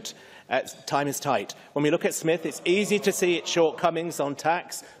disappointment. Time is tight. When we look at Smith, it's easy to see its shortcomings on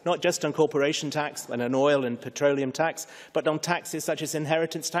tax, not just on corporation tax and on oil and petroleum tax, but on taxes such as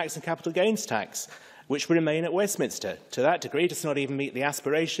inheritance tax and capital gains tax, which remain at Westminster. To that degree, it does not even meet the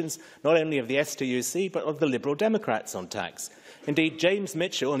aspirations not only of the STUC, but of the Liberal Democrats on tax. Indeed, James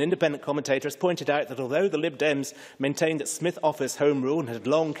Mitchell, an independent commentator, has pointed out that although the Lib Dems maintained that Smith offers Home Rule and had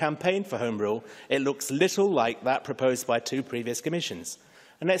long campaigned for Home Rule, it looks little like that proposed by two previous commissions.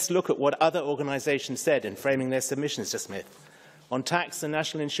 And let's look at what other organisations said in framing their submissions to Smith. On tax and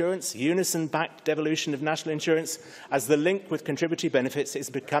national insurance, unison-backed devolution of national insurance as the link with contributory benefits is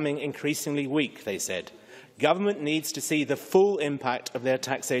becoming increasingly weak, they said. Government needs to see the full impact of their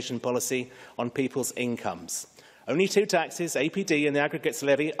taxation policy on people's incomes. Only two taxes, APD and the aggregates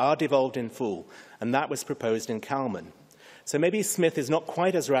levy, are devolved in full, and that was proposed in Calman. So maybe Smith is not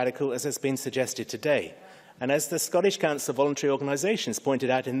quite as radical as has been suggested today. And as the Scottish Council of Voluntary Organisations pointed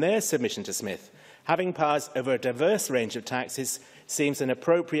out in their submission to Smith, having powers over a diverse range of taxes seems an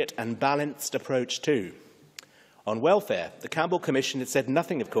appropriate and balanced approach too. On welfare, the Campbell Commission had said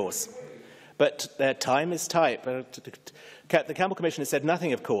nothing, of course, but their time is tight. The Campbell Commission has said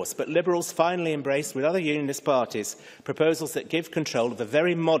nothing, of course, but Liberals finally embraced, with other Unionist parties, proposals that give control of the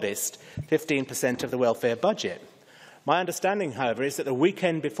very modest 15% of the welfare budget. My understanding, however, is that the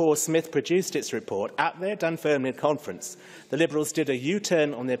weekend before Smith produced its report, at their Dunfermline conference, the Liberals did a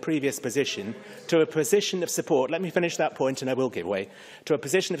U-turn on their previous position to a position of support, let me finish that point and I will give way, to a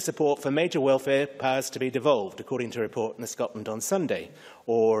position of support for major welfare powers to be devolved, according to a report in the Scotland on Sunday,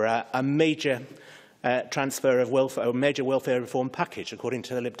 or a major transfer of welfare, or major welfare reform package, according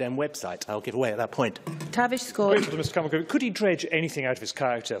to the Lib Dem website. I'll give away at that point. Tavish Scott. Mr Campbell, could he dredge anything out of his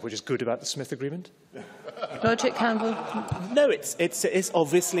character which is good about the Smith Agreement? Roderick Campbell. No, it's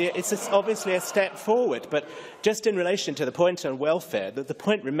obviously a step forward. But just in relation to the point on welfare, the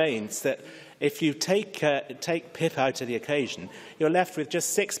point remains that if you take PIP out of the occasion, you're left with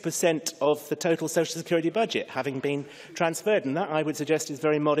just 6% of the total social security budget having been transferred, and that, I would suggest, is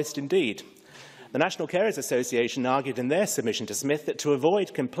very modest indeed. The National Carers Association argued in their submission to Smith that to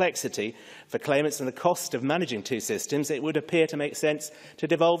avoid complexity for claimants and the cost of managing two systems, it would appear to make sense to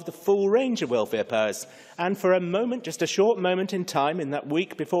devolve the full range of welfare powers. And for a moment, just a short moment in time, in that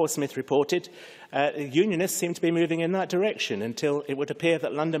week before Smith reported, Unionists seemed to be moving in that direction until it would appear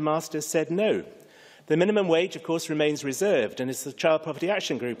that London Masters said no. The minimum wage, of course, remains reserved, and as the Child Poverty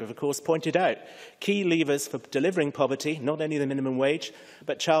Action Group have, of course, pointed out, key levers for delivering poverty, not only the minimum wage,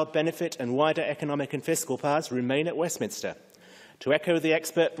 but child benefit and wider economic and fiscal powers remain at Westminster. To echo the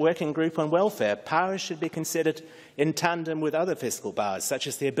expert working group on welfare, powers should be considered in tandem with other fiscal powers, such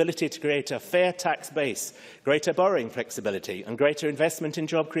as the ability to create a fair tax base, greater borrowing flexibility and greater investment in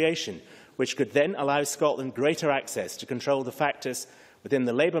job creation, which could then allow Scotland greater access to control the factors within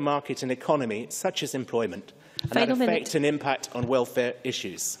the labour market and economy, such as employment, and that affect and impact on welfare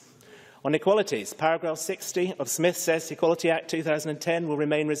issues. On equalities, paragraph 60 of Smith says the Equality Act 2010 will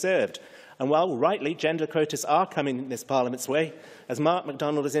remain reserved. And while rightly gender quotas are coming in this Parliament's way, as Mark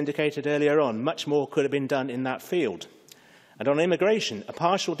MacDonald has indicated earlier on, much more could have been done in that field. And on immigration, a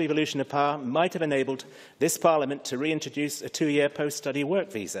partial devolution of power might have enabled this Parliament to reintroduce a 2-year post-study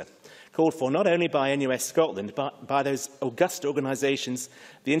work visa, called for not only by NUS Scotland, but by those august organisations,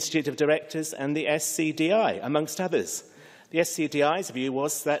 the Institute of Directors and the SCDI, amongst others. The SCDI's view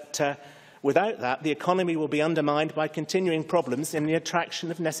was that without that, the economy will be undermined by continuing problems in the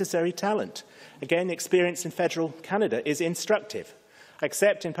attraction of necessary talent. Again, experience in federal Canada is instructive.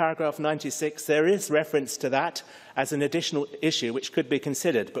 Except in paragraph 96, there is reference to that as an additional issue which could be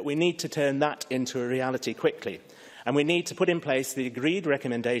considered, but we need to turn that into a reality quickly. And we need to put in place the agreed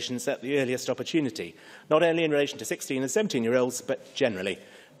recommendations at the earliest opportunity, not only in relation to 16- and 17-year-olds, but generally.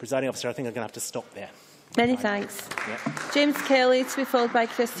 Presiding Officer, I think I'm going to have to stop there. Many thanks. Yeah. James Kelly, to be followed by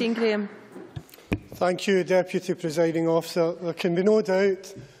Christine Graham. Thank you, Deputy Presiding Officer. There can be no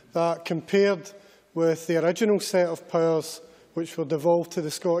doubt that compared with the original set of powers which were devolved to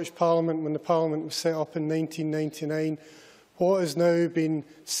the Scottish Parliament when the Parliament was set up in 1999, what has now been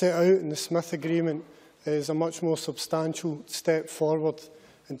set out in the Smith Agreement is a much more substantial step forward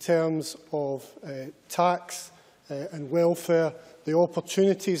in terms of tax and welfare, the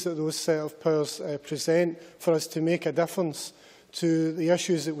opportunities that those set of powers present for us to make a difference to the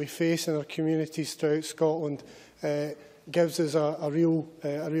issues that we face in our communities throughout Scotland gives us a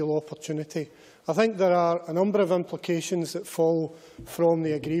real opportunity. I think there are a number of implications that follow from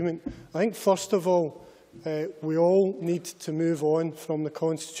the agreement. I think, first of all, we all need to move on from the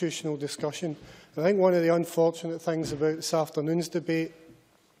constitutional discussion. I think one of the unfortunate things about this afternoon's debate,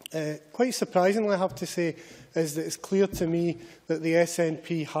 quite surprisingly I have to say, is that it's clear to me that the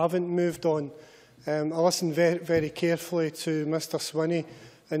SNP haven't moved on. I listened very carefully to Mr Swinney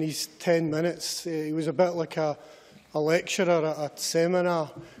in his 10 minutes. He was a bit like a lecturer at a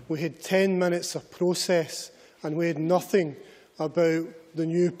seminar. We had 10 minutes of process and we had nothing about the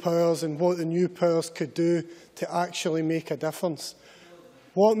new powers and what the new powers could do to actually make a difference.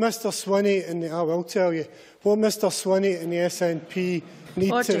 What Mr Swinney and I will tell you, what Mr Swinney and the SNP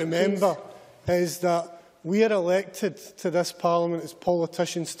need to remember is that we are elected to this Parliament as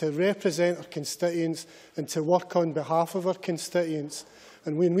politicians to represent our constituents and to work on behalf of our constituents.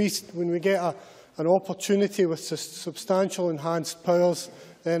 And when we get an opportunity with substantial enhanced powers,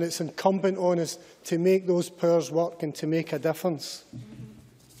 then it's incumbent on us to make those powers work and to make a difference.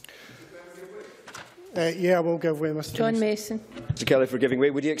 Yeah, I will give way, Mr John Mason. Mr Kelly, for giving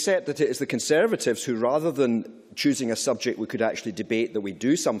way. Would you accept that it is the Conservatives who, rather than choosing a subject we could actually debate, that we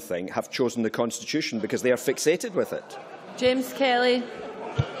do something, have chosen the Constitution because they are fixated with it? James Kelly.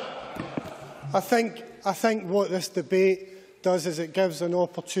 I think what this debate does is it gives an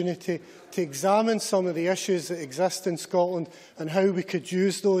opportunity to examine some of the issues that exist in Scotland and how we could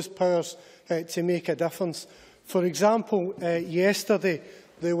use those powers to make a difference. For example, yesterday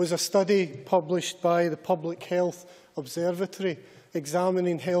there was a study published by the Public Health Observatory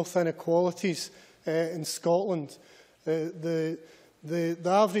examining health inequalities in Scotland. The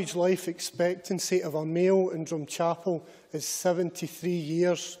average life expectancy of a male in Drumchapel is 73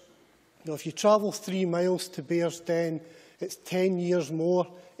 years. Now, if you travel 3 miles to Bearsden, it's 10 years more.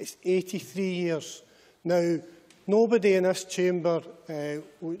 It's 83 years. Now, nobody in this chamber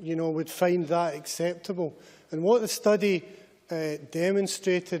would find that acceptable. And what the study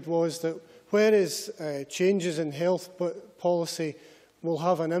demonstrated was that whereas changes in health policy will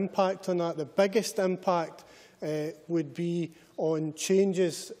have an impact on that, the biggest impact would be on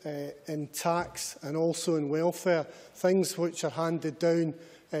changes in tax and also in welfare, things which are handed down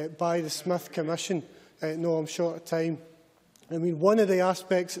by the Smith Commission. No, I'm short of time. I mean, one of the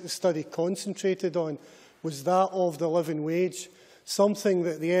aspects that the study concentrated on was that of the living wage, something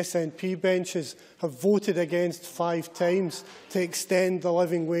that the SNP benches have voted against 5 times to extend the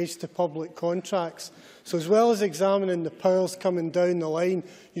living wage to public contracts. So as well as examining the powers coming down the line,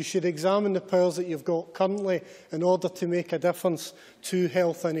 you should examine the powers that you've got currently in order to make a difference to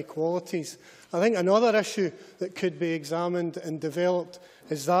health inequalities. I think another issue that could be examined and developed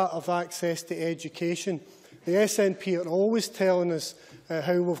is that of access to education. The SNP are always telling us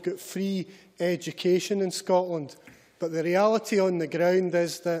how we've got free education in Scotland, but the reality on the ground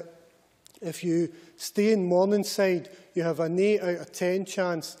is that if you stay in Morningside, you have an 8 out of 10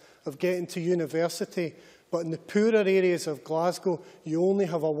 chance of getting to university, but in the poorer areas of Glasgow, you only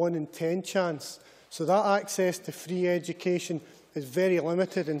have a 1 in 10 chance. So that access to free education is very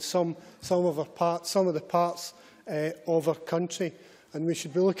limited in some of the parts of our country. And we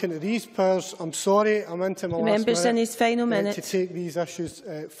should be looking at these powers. I'm sorry, I'm into my last minute, in his final minute to take these issues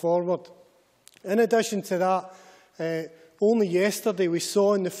forward. In addition to that, only yesterday we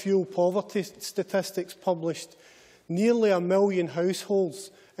saw in the fuel poverty statistics published nearly 1 million households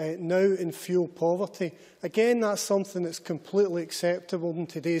now in fuel poverty. Again, that's something that's completely acceptable in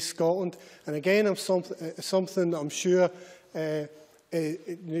today's Scotland. And again, something that I'm sure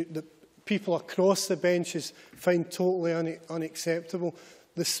that people across the benches find totally unacceptable.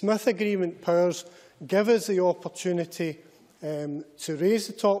 The Smith Agreement powers give us the opportunity to raise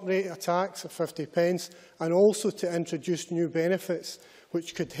the top rate of tax at 50p and also to introduce new benefits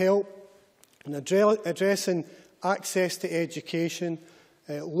which could help in addressing access to education,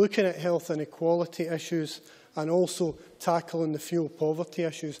 looking at health inequality issues and also tackling the fuel poverty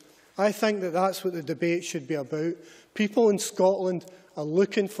issues. I think that that's what the debate should be about. People in Scotland are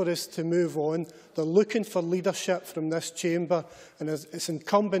looking for us to move on. They're looking for leadership from this chamber, and it's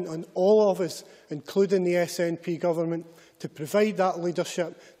incumbent on all of us, including the SNP government, to provide that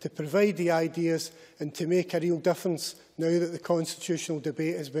leadership, to provide the ideas and to make a real difference now that the constitutional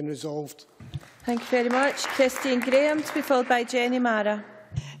debate has been resolved. Thank you very much. Christine Graham, to be followed by Jenny Mara.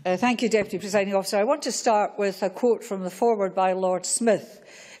 Thank you, Deputy Presiding Officer. I want to start with a quote from the foreword by Lord Smith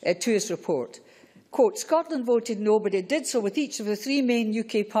to his report. Quote, Scotland voted no, but it did so with each of the three main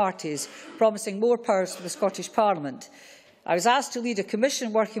UK parties, promising more powers for the Scottish Parliament. I was asked to lead a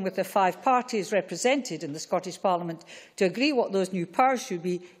commission working with the 5 parties represented in the Scottish Parliament to agree what those new powers should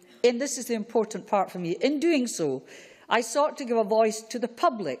be, and this is the important part for me. In doing so, I sought to give a voice to the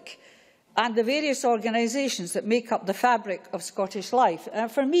public and the various organisations that make up the fabric of Scottish life.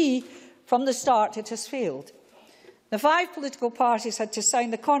 And for me, from the start, it has failed. The 5 political parties had to sign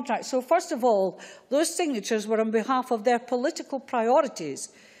the contract. So, first of all, those signatures were on behalf of their political priorities.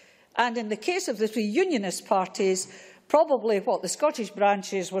 And in the case of the 3 Unionist parties, probably what the Scottish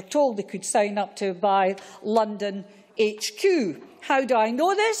branches were told they could sign up to by London HQ. How do I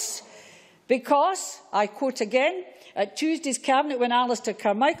know this? Because, I quote again, at Tuesday's Cabinet, when Alistair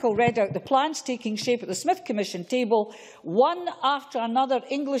Carmichael read out the plans taking shape at the Smith Commission table, one after another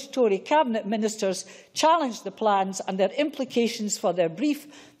English Tory Cabinet ministers challenged the plans and their implications for their brief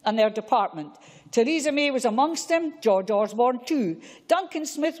and their department. Theresa May was amongst them, George Osborne too. Duncan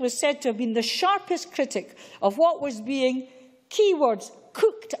Smith was said to have been the sharpest critic of what was being, keywords,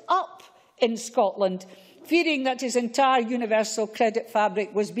 cooked up in Scotland, fearing that his entire universal credit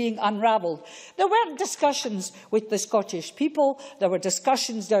fabric was being unravelled. There weren't discussions with the Scottish people. There were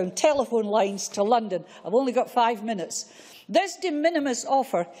discussions down telephone lines to London. I've only got 5 minutes. This de minimis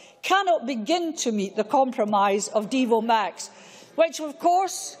offer cannot begin to meet the compromise of Devo Max, which, of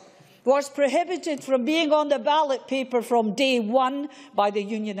course, was prohibited from being on the ballot paper from day one by the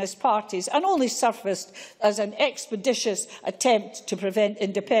Unionist parties and only surfaced as an expeditious attempt to prevent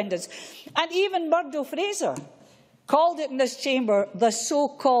independence. And even Murdo Fraser called it in this chamber the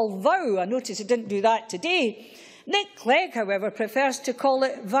so-called vow. I notice he didn't do that today. Nick Clegg, however, prefers to call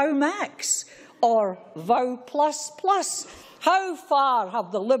it vow max or vow plus plus. How far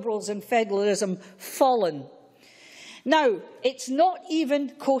have the Liberals in federalism fallen? Now, it's not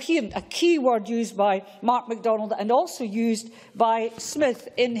even coherent, a key word used by Mark MacDonald and also used by Smith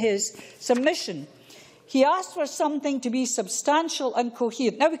in his submission. He asked for something to be substantial and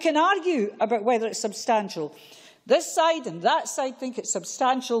coherent. Now, we can argue about whether it's substantial. This side and that side think it's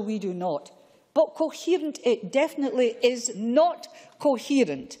substantial, we do not. But coherent it definitely is not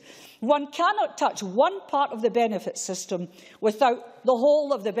coherent. One cannot touch one part of the benefit system without the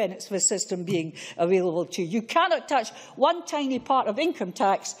whole of the benefit system being available to you. You cannot touch one tiny part of income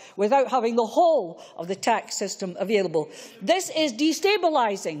tax without having the whole of the tax system available. This is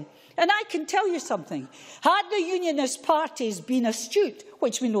destabilising. And I can tell you something. Had the Unionist parties been astute,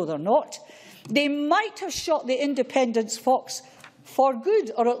 which we know they're not, they might have shot the independence fox for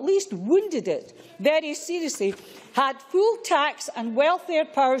good, or at least wounded it very seriously, had full tax and welfare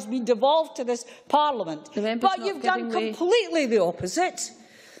powers been devolved to this Parliament. But you've done completely the opposite.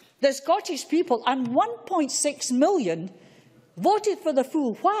 The Scottish people, and 1.6 million, voted for the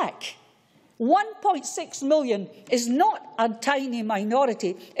full whack. 1.6 million is not a tiny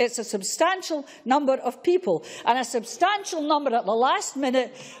minority. It's a substantial number of people. And a substantial number at the last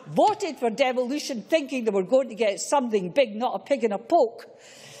minute voted for devolution thinking they were going to get something big, not a pig in a poke.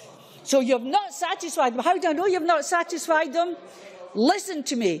 So you've not satisfied them. How do I know you've not satisfied them? Listen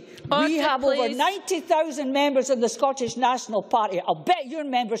to me. We have over 90,000 members in the Scottish National Party. I'll bet your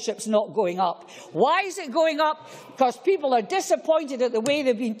membership's not going up. Why is it going up? Because people are disappointed at the way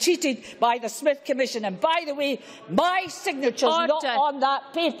they've been treated by the Smith Commission. And by the way, my signature's not on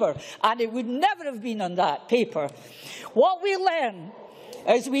that paper. And it would never have been on that paper. What we learn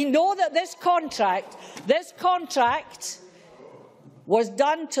is we know that this contract was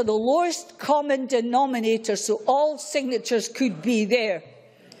done to the lowest common denominator, so all signatures could be there.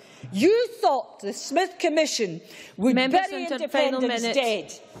 You thought the Smith Commission would bury independence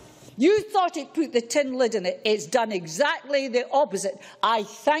dead. You thought it put the tin lid on it. It's done exactly the opposite. I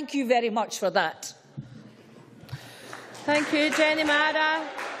thank you very much for that. Thank you, Jenny Mara.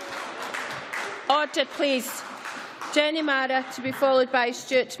 Order, please. Jenny Mara, to be followed by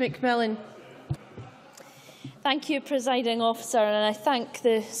Stuart McMillan. Thank you, Presiding Officer, and I thank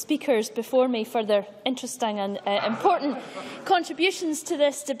the speakers before me for their interesting and important contributions to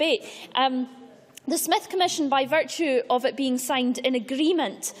this debate. The Smith Commission, by virtue of it being signed in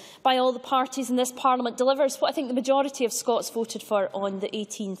agreement by all the parties in this Parliament, delivers what I think the majority of Scots voted for on the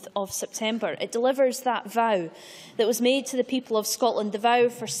 18th of September. It delivers that vow that was made to the people of Scotland, the vow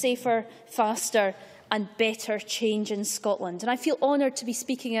for safer, faster and better change in Scotland. And I feel honoured to be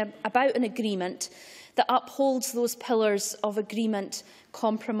speaking about an agreement that upholds those pillars of agreement,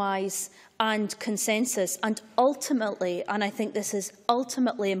 compromise and consensus, and ultimately, and I think this is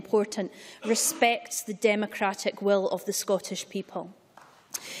ultimately important, respects the democratic will of the Scottish people.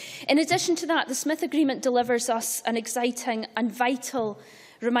 In addition to that, the Smith Agreement delivers us an exciting and vital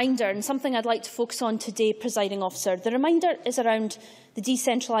reminder, and something I'd like to focus on today, Presiding Officer. The reminder is around the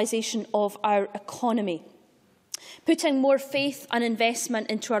decentralisation of our economy. Putting more faith and investment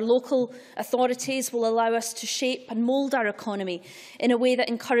into our local authorities will allow us to shape and mould our economy in a way that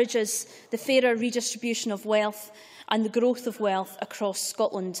encourages the fairer redistribution of wealth and the growth of wealth across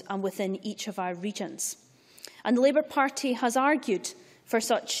Scotland and within each of our regions. And the Labour Party has argued for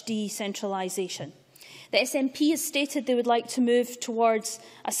such decentralisation. The SNP has stated they would like to move towards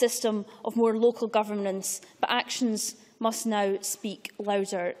a system of more local governance, but actions must now speak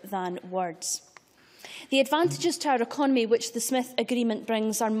louder than words. The advantages to our economy which the Smith Agreement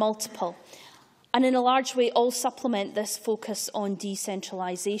brings are multiple, and in a large way all supplement this focus on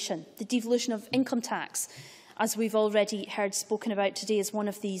decentralisation. The devolution of income tax, as we've already heard spoken about today, is one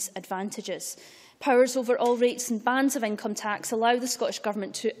of these advantages. Powers over all rates and bands of income tax allow the Scottish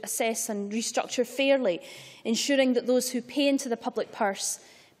Government to assess and restructure fairly, ensuring that those who pay into the public purse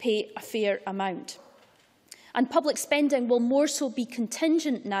pay a fair amount. And public spending will more so be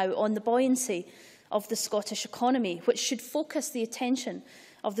contingent now on the buoyancy of the Scottish economy, which should focus the attention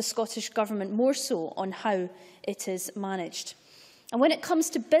of the Scottish Government more so on how it is managed. And when it comes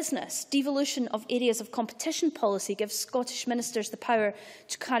to business, devolution of areas of competition policy gives Scottish ministers the power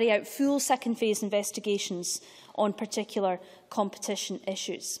to carry out full second-phase investigations on particular competition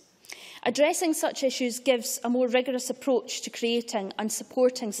issues. Addressing such issues gives a more rigorous approach to creating and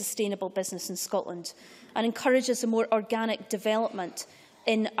supporting sustainable business in Scotland and encourages a more organic development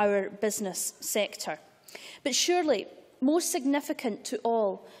in our business sector. But surely, most significant to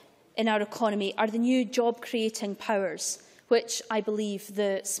all in our economy are the new job-creating powers which I believe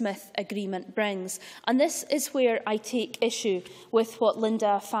the Smith Agreement brings. And this is where I take issue with what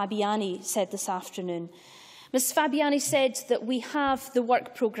Linda Fabiani said this afternoon. Ms Fabiani said that we have the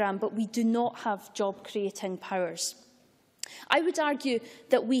work programme, but we do not have job-creating powers. I would argue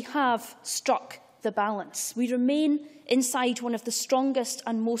that we have struck the balance. We remain inside one of the strongest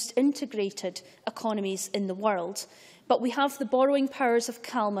and most integrated economies in the world, but we have the borrowing powers of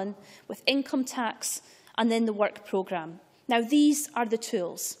Calman with income tax and then the work programme. Now, these are the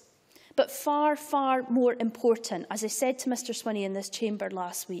tools, but far, far more important, as I said to Mr Swinney in this chamber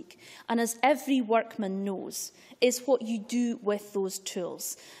last week, and as every workman knows, is what you do with those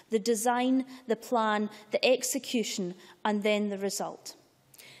tools. The design, the plan, the execution, and then the result.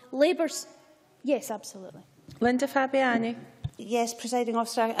 Labour's... Yes, absolutely. Linda Fabiani. Yes, Presiding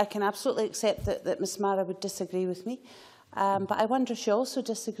Officer, I can absolutely accept that Ms Mara would disagree with me, but I wonder if she also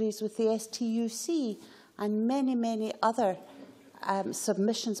disagrees with the STUC and many, many other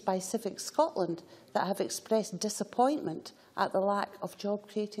submissions by Civic Scotland that have expressed disappointment at the lack of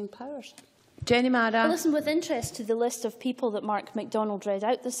job-creating powers. Jenny Mara. I listened with interest to the list of people that Mark MacDonald read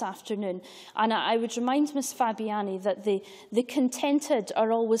out this afternoon, and I would remind Ms Fabiani that the contented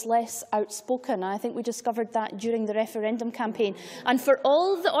are always less outspoken. I think we discovered that during the referendum campaign. And for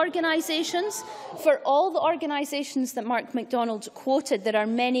all the organisations that Mark MacDonald quoted, there are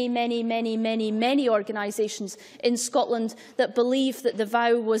many, many, many, many, many organisations in Scotland that believe that the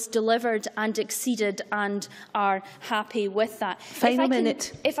vow was delivered and exceeded and are happy with that. Final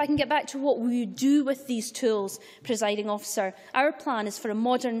minute. If I can get back to what we do with these tools, Presiding Officer, our plan is for a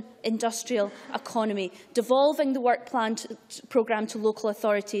modern industrial economy, devolving the work plan programme to local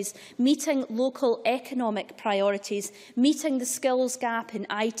authorities, meeting local economic priorities, meeting the skills gap in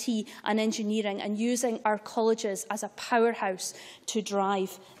IT and engineering, and using our colleges as a powerhouse to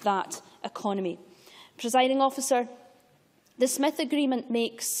drive that economy. Presiding Officer, the Smith Agreement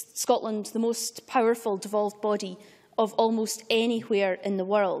makes Scotland the most powerful devolved body of almost anywhere in the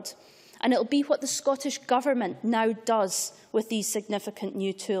world. And it will be what the Scottish Government now does with these significant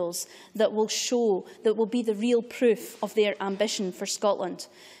new tools that will show, that will be the real proof of their ambition for Scotland.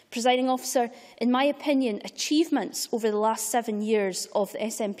 Presiding Officer, in my opinion, achievements over the last 7 years of the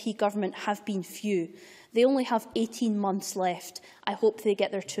SNP Government have been few. They only have 18 months left. I hope they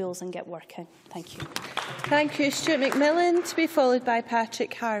get their tools and get working. Thank you. Thank you. Stuart McMillan, to be followed by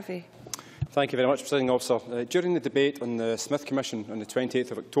Patrick Harvey. Thank you very much, Presiding Officer. During the debate on the Smith Commission on the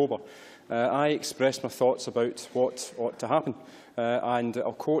 28th of October, I expressed my thoughts about what ought to happen. And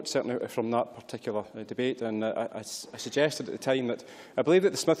I'll quote certainly from that particular debate. And I suggested at the time that I believe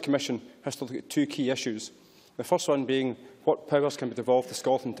that the Smith Commission has to look at two key issues. The first one being what powers can be devolved to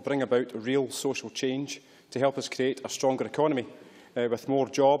Scotland to bring about real social change to help us create a stronger economy with more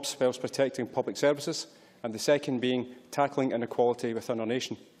jobs whilst protecting public services. And the second being tackling inequality within our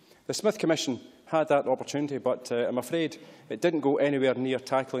nation. The Smith Commission had that opportunity, but I'm afraid it didn't go anywhere near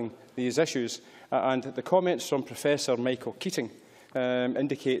tackling these issues. And the comments from Professor Michael Keating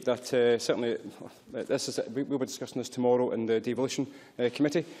indicate that certainly we will be discussing this tomorrow in the Devolution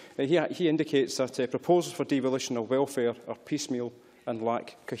Committee. He indicates that proposals for devolution of welfare are piecemeal and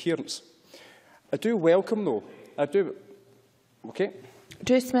lack coherence. I do welcome, though. Okay.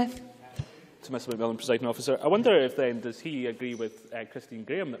 Drew Smith. To Mr Macmillan, Presiding Officer. I wonder if then does he agree with Christine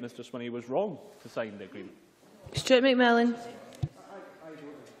Graham that Mr Swinney was wrong to sign the agreement? Stuart McMillan.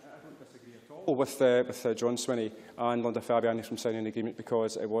 With John Swinney and Linda Fabiani from signing the agreement,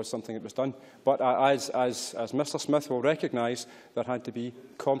 because it was something that was done. But as Mr Smith will recognise, there had to be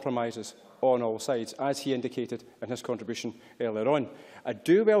compromises on all sides, as he indicated in his contribution earlier on. I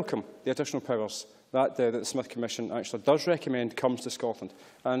do welcome the additional powers that the Smith Commission actually does recommend comes to Scotland.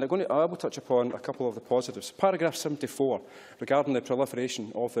 And I will touch upon a couple of the positives. Paragraph 74, regarding the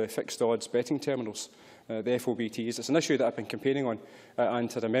proliferation of the fixed odds betting terminals, the FOBTs. It's an issue that I've been campaigning on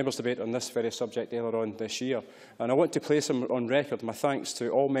and had a members' debate on this very subject earlier on this year. And I want to place on record my thanks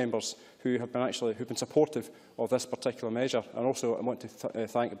to all members who have been supportive of this particular measure. And also I want to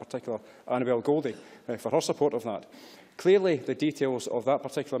thank in particular Annabel Goldie for her support of that. Clearly, the details of that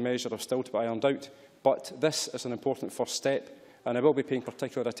particular measure are still to be ironed out, but this is an important first step, and I will be paying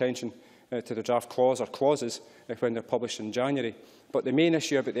particular attention to the draft clause or clauses when they're published in January. But the main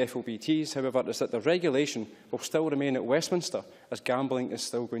issue about the FOBTs, however, is that the regulation will still remain at Westminster, as gambling is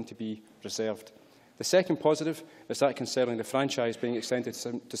still going to be reserved. The second positive is that concerning the franchise being extended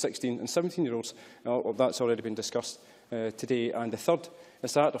to 16 and 17-year-olds. That's already been discussed today. And the third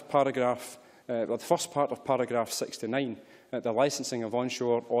is that of the first part of paragraph 69, the licensing of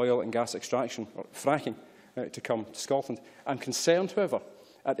onshore oil and gas extraction, or fracking, to come to Scotland. I'm concerned, however,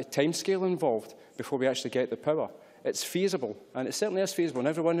 at the timescale involved before we actually get the power. It's feasible, and it certainly is feasible, and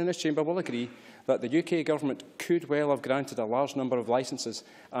everyone in this chamber will agree that the UK Government could well have granted a large number of licences,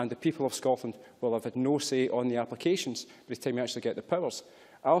 and the people of Scotland will have had no say on the applications by the time we actually get the powers.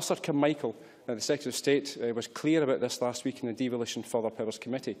 Alistair Carmichael, the Secretary of State, was clear about this last week in the Devolution Further Powers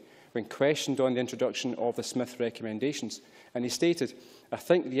Committee, when questioned on the introduction of the Smith recommendations. And he stated, "I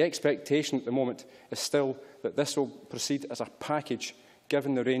think the expectation at the moment is still that this will proceed as a package,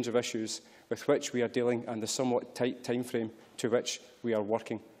 given the range of issues with which we are dealing and the somewhat tight timeframe to which we are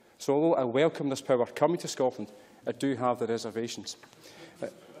working." So although I welcome this power coming to Scotland, I do have the reservations.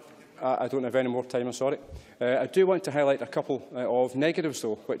 I don't have any more time, I'm sorry. I do want to highlight a couple of negatives,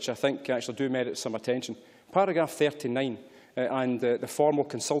 though, which I think actually do merit some attention. Paragraph 39 and the formal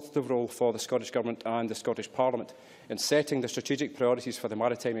consultative role for the Scottish Government and the Scottish Parliament in setting the strategic priorities for the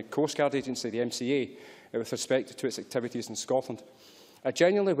Maritime and Coast Guard Agency, the MCA, with respect to its activities in Scotland. I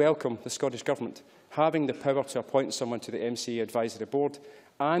genuinely welcome the Scottish Government having the power to appoint someone to the MCA Advisory Board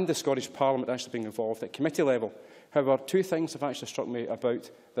and the Scottish Parliament actually being involved at committee level. However, two things have actually struck me about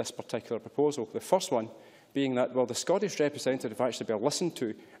this particular proposal. The first one being that, well, the Scottish representative actually be listened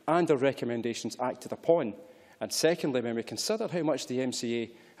to and their recommendations acted upon. And secondly, when we consider how much the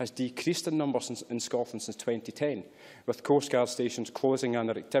MCA has decreased in numbers in Scotland since 2010, with Coast Guard stations closing and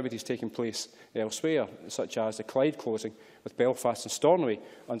their activities taking place elsewhere, such as the Clyde closing, with Belfast and Stornoway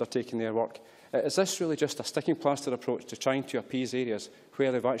undertaking their work, is this really just a sticking plaster approach to trying to appease areas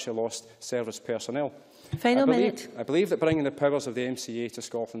where they've actually lost service personnel? I believe that bringing the powers of the MCA to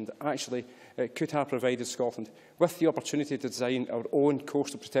Scotland actually could have provided Scotland with the opportunity to design our own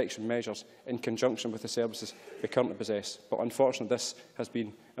coastal protection measures in conjunction with the services we currently possess. But unfortunately, this has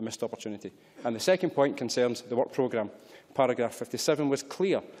been a missed opportunity. And the second point concerns the work programme. Paragraph 57 was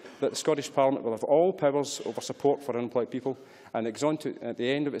clear that the Scottish Parliament will have all powers over support for unemployed people, and at the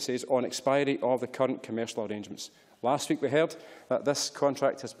end of it says, on expiry of the current commercial arrangements. Last week we heard that this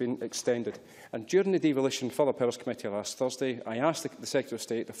contract has been extended. And during the Devolution Further Powers Committee last Thursday, I asked the Secretary of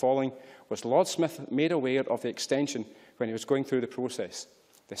State the following: was Lord Smith made aware of the extension when he was going through the process?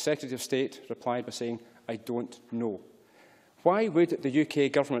 The Secretary of State replied by saying, "I don't know." Why would the UK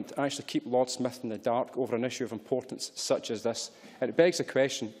Government actually keep Lord Smith in the dark over an issue of importance such as this? And it begs the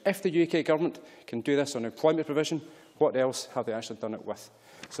question, if the UK Government can do this on employment provision, what else have they actually done it with?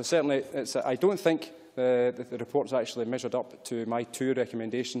 So certainly, I don't think the report is actually measured up to my two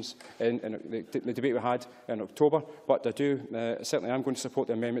recommendations in the debate we had in October, but I do certainly am going to support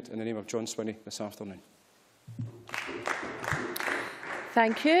the amendment in the name of John Swinney this afternoon.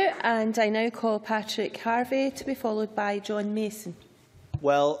 Thank you. And I now call Patrick Harvey to be followed by John Mason.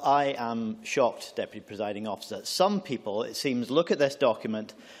 Well, I am shocked, Deputy Presiding Officer. Some people, it seems, look at this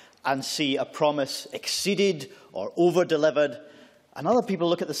document and see a promise exceeded or over-delivered, and other people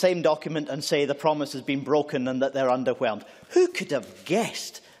look at the same document and say the promise has been broken and that they're underwhelmed. Who could have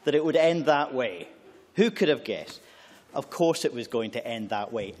guessed that it would end that way? Who could have guessed? Of course it was going to end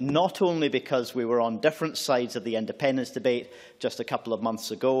that way, not only because we were on different sides of the independence debate just a couple of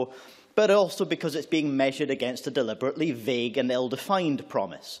months ago, but also because it's being measured against a deliberately vague and ill-defined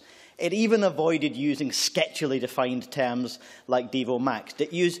promise. It even avoided using sketchily defined terms like Devo Max.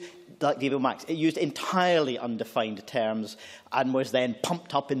 It used entirely undefined terms and was then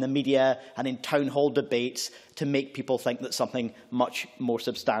pumped up in the media and in town hall debates to make people think that something much more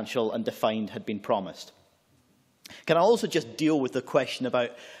substantial and defined had been promised. Can I also just deal with the question about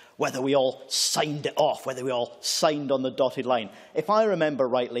whether we all signed it off, whether we all signed on the dotted line? If I remember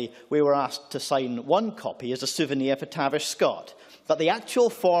rightly, we were asked to sign one copy as a souvenir for Tavish Scott, but the actual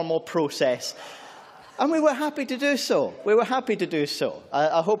formal process, and we were happy to do so. We were happy to do so.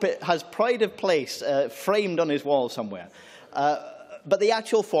 I hope it has pride of place framed on his wall somewhere. But the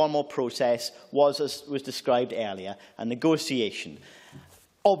actual formal process was, as was described earlier, a negotiation.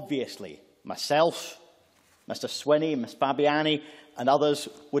 Obviously, myself, Mr Swinney, Ms Fabiani and others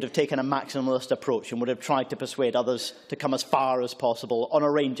would have taken a maximalist approach and would have tried to persuade others to come as far as possible on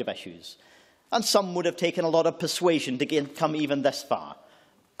a range of issues. And some would have taken a lot of persuasion to come even this far.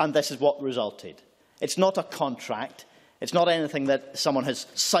 And this is what resulted. It's not a contract. It's not anything that someone has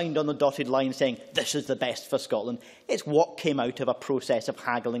signed on the dotted line saying, this is the best for Scotland. It's what came out of a process of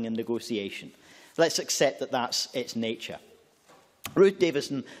haggling and negotiation. Let's accept that that's its nature. Ruth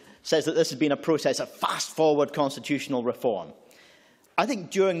Davison says that this has been a process of fast-forward constitutional reform. I think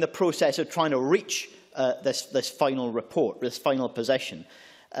during the process of trying to reach this final report, this final position,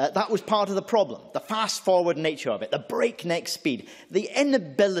 that was part of the problem, the fast-forward nature of it, the breakneck speed, the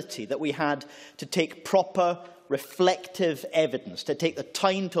inability that we had to take proper, reflective evidence, to take the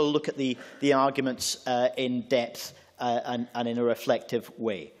time to look at the arguments in depth and in a reflective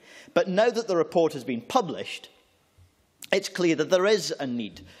way. But now that the report has been published, it's clear that there is a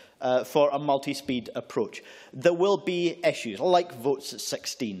need for a multi-speed approach. There will be issues, like votes at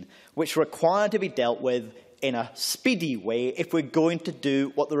 16, which require to be dealt with in a speedy way if we're going to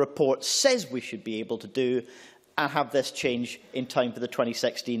do what the report says we should be able to do and have this change in time for the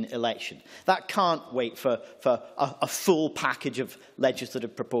 2016 election. That can't wait for a full package of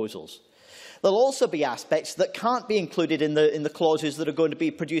legislative proposals. There will also be aspects that can't be included in the clauses that are going to be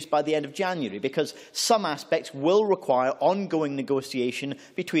produced by the end of January, because some aspects will require ongoing negotiation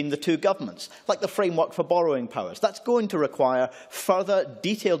between the two governments, like the framework for borrowing powers. That's going to require further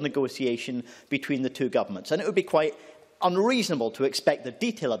detailed negotiation between the two governments, and it would be quite unreasonable to expect the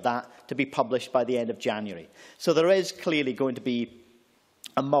detail of that to be published by the end of January. So there is clearly going to be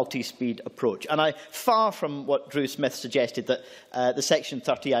a multi-speed approach. And I, far from what Drew Smith suggested, that the Section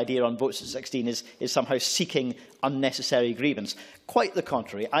 30 idea on votes at 16 is somehow seeking unnecessary grievance. Quite the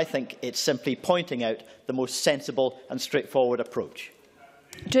contrary. I think it's simply pointing out the most sensible and straightforward approach.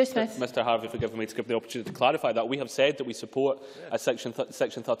 Drew Smith. Mr Harvey, for giving me the opportunity to clarify that. We have said that we support a Section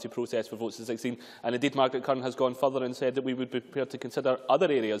 30 process for votes at 16, and indeed Margaret Curran has gone further and said that we would be prepared to consider other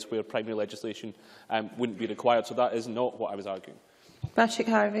areas where primary legislation wouldn't be required. So that is not what I was arguing. Patrick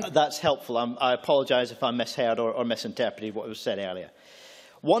Harvey. That's helpful. I apologise if I misheard or misinterpreted what was said earlier.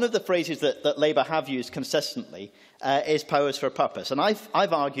 One of the phrases that Labour have used consistently is powers for a purpose, and I've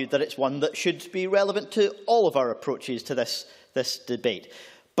argued that it's one that should be relevant to all of our approaches to this debate.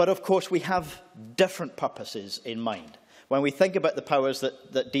 But of course we have different purposes in mind. When we think about the powers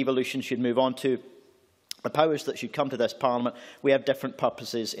that devolution should move on to, the powers that should come to this Parliament, we have different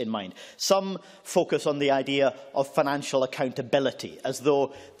purposes in mind. Some focus on the idea of financial accountability, as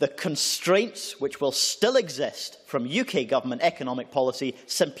though the constraints which will still exist from UK government economic policy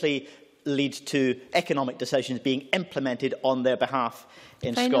simply lead to economic decisions being implemented on their behalf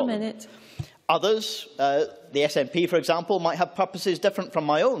in Scotland. Others, the SNP, for example, might have purposes different from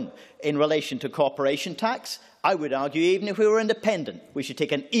my own in relation to corporation tax. I would argue, even if we were independent, we should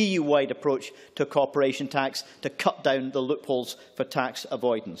take an EU-wide approach to corporation tax to cut down the loopholes for tax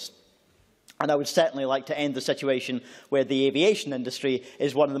avoidance. And I would certainly like to end the situation where the aviation industry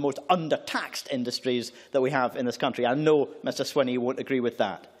is one of the most under-taxed industries that we have in this country. I know Mr Swinney won't agree with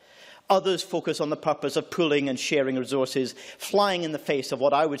that. Others focus on the purpose of pooling and sharing resources, flying in the face of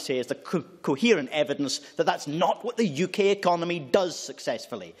what I would say is the coherent evidence that that's not what the UK economy does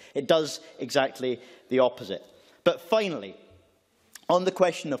successfully. It does exactly the opposite. But finally, on the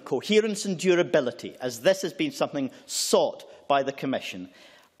question of coherence and durability, as this has been something sought by the Commission,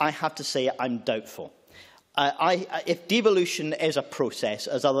 I have to say I'm doubtful. If devolution is a process,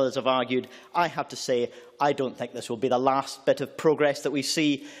 as others have argued, I have to say I don't think this will be the last bit of progress that we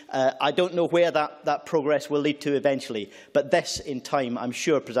see. I don't know where that progress will lead to eventually, but this, in time, I'm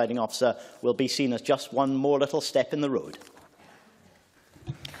sure, Presiding Officer, will be seen as just one more little step in the road.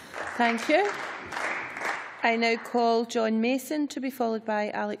 Thank you. I now call John Mason to be followed by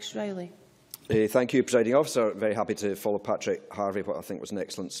Alex Rowley. Thank you, Presiding Officer. Very happy to follow Patrick Harvey, what I think was an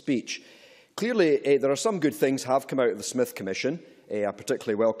excellent speech. Clearly, there are some good things have come out of the Smith Commission. I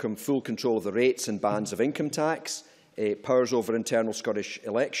particularly welcome full control of the rates and bands of income tax, powers over internal Scottish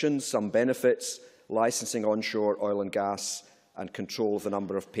elections, some benefits, licensing onshore oil and gas, and control of the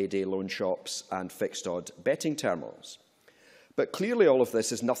number of payday loan shops and fixed odd betting terminals. But clearly all of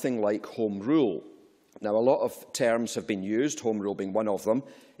this is nothing like Home Rule. Now, a lot of terms have been used, Home Rule being one of them.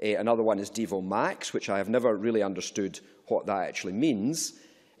 Another one is Devo Max, which I have never really understood what that actually means.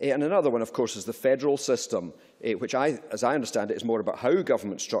 And another one, of course, is the federal system, which, as I understand it, is more about how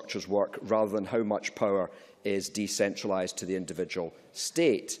government structures work rather than how much power is decentralised to the individual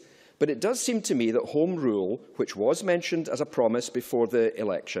state. But it does seem to me that Home Rule, which was mentioned as a promise before the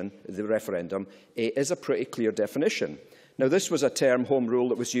election, the referendum, is a pretty clear definition. Now, this was a term, Home Rule,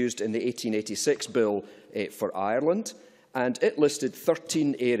 that was used in the 1886 Bill for Ireland, and it listed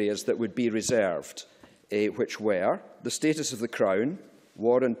 13 areas that would be reserved, which were the status of the Crown,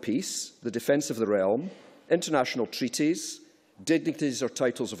 war and peace, the defence of the realm, international treaties, dignities or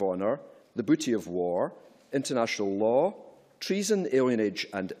titles of honour, the booty of war, international law, treason, alienage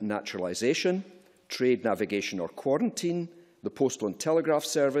and naturalisation, trade, navigation or quarantine, the postal and telegraph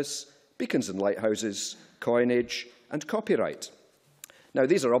service, beacons and lighthouses, coinage and copyright. Now,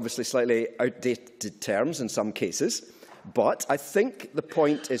 these are obviously slightly outdated terms in some cases, but I think the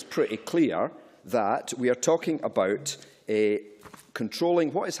point is pretty clear that we are talking about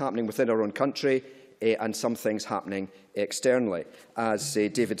controlling what is happening within our own country and some things happening externally. As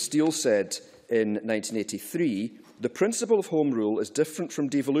David Steele said in 1983, the principle of Home Rule is different from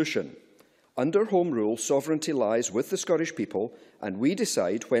devolution. Under Home Rule, sovereignty lies with the Scottish people, and we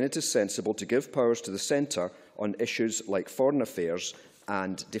decide when it is sensible to give powers to the centre on issues like foreign affairs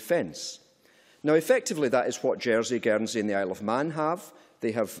and defence. Now, effectively, that is what Jersey, Guernsey and the Isle of Man have.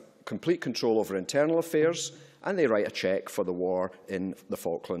 They have complete control over internal affairs, and they write a cheque for the war in the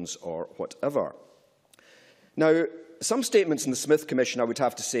Falklands or whatever. Now, some statements in the Smith Commission, I would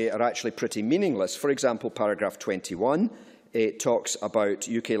have to say, are actually pretty meaningless. For example, paragraph 21 talks about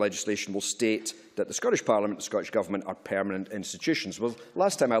UK legislation will state that the Scottish Parliament and the Scottish Government are permanent institutions. Well,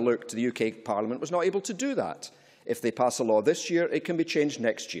 last time I looked, the UK Parliament was not able to do that. If they pass a law this year, it can be changed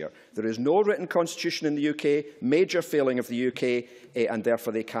next year. There is no written constitution in the UK, major failing of the UK, and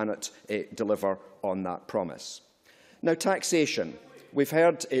therefore they cannot deliver on that promise. Now, taxation. We've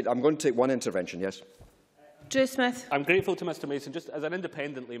heard... I'm going to take one intervention, yes? Drew Smith. I'm grateful to Mr Mason. Just as an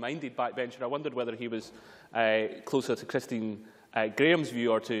independently minded backbencher, I wondered whether he was closer to Christine Graham's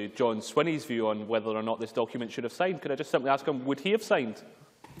view or to John Swinney's view on whether or not this document should have signed. Could I just simply ask him, would he have signed?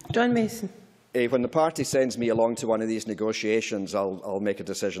 John Mason. When the party sends me along to one of these negotiations, I'll make a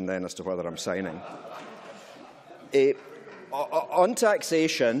decision then as to whether I'm signing. On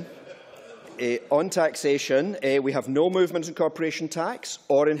taxation, we have no movement in corporation tax,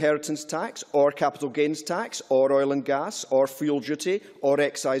 or inheritance tax, or capital gains tax, or oil and gas, or fuel duty, or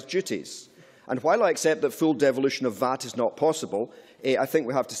excise duties. And while I accept that full devolution of VAT is not possible, I think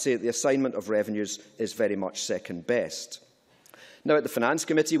we have to say that the assignment of revenues is very much second best. Now, at the Finance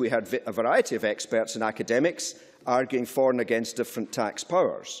Committee, we heard a variety of experts and academics arguing for and against different tax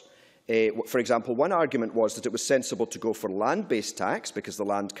powers. For example, one argument was that it was sensible to go for land-based tax because the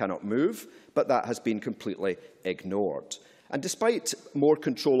land cannot move, but that has been completely ignored. And despite more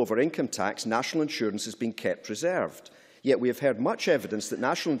control over income tax, national insurance has been kept reserved. Yet we have heard much evidence that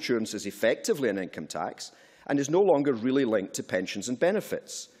national insurance is effectively an income tax and is no longer really linked to pensions and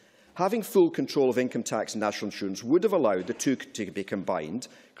benefits. Having full control of income tax and national insurance would have allowed the two to be combined,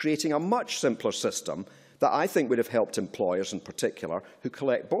 creating a much simpler system that I think would have helped employers in particular who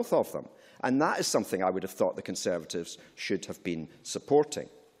collect both of them. And that is something I would have thought the Conservatives should have been supporting.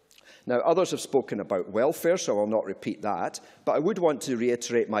 Now, others have spoken about welfare, so I will not repeat that, but I would want to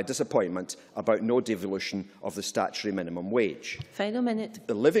reiterate my disappointment about no devolution of the statutory minimum wage. Final minute.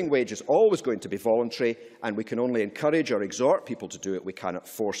 The living wage is always going to be voluntary, and we can only encourage or exhort people to do it. We cannot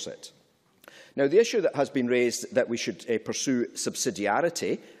force it. Now, the issue that has been raised that we should pursue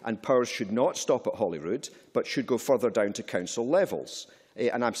subsidiarity and powers should not stop at Holyrood, but should go further down to council levels.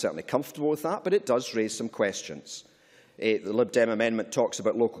 And I'm certainly comfortable with that, but it does raise some questions. The Lib Dem amendment talks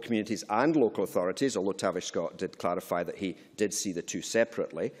about local communities and local authorities, although Tavish Scott did clarify that he did see the two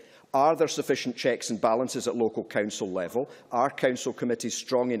separately. Are there sufficient checks and balances at local council level? Are council committees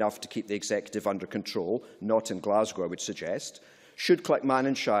strong enough to keep the executive under control? Not in Glasgow, I would suggest. Should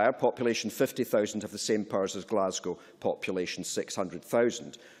Clackmannanshire, population 50,000, have the same powers as Glasgow, population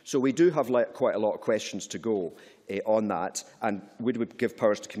 600,000? So we do have quite a lot of questions to go on that, and would we give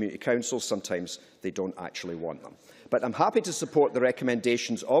powers to community councils? Sometimes they don't actually want them. But I'm happy to support the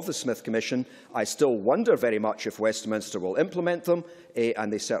recommendations of the Smith Commission. I still wonder very much if Westminster will implement them,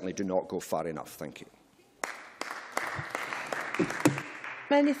 and they certainly do not go far enough. Thank you.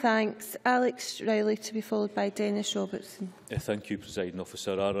 Many thanks. Alex Riley, to be followed by Dennis Robertson. Thank you, Presiding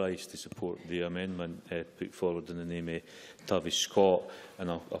Officer. I rise to support the amendment put forward in the name of Tavish Scott,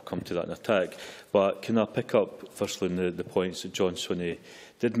 and I'll come to that in a tick. But can I pick up, firstly, on the points that John Swinney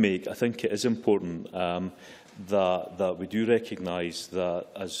did make? I think it is important that we do recognise that,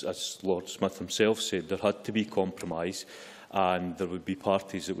 as Lord Smith himself said, there had to be compromise, and there would be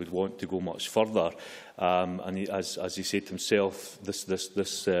parties that would want to go much further. And as he said himself, this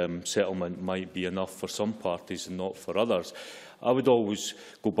settlement might be enough for some parties and not for others. I would always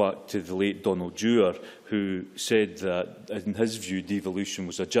go back to the late Donald Dewar, who said that, in his view, devolution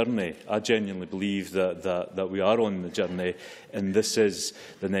was a journey. I genuinely believe that we are on the journey, and this is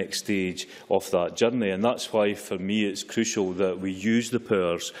the next stage of that journey. And that's why, for me, it's crucial that we use the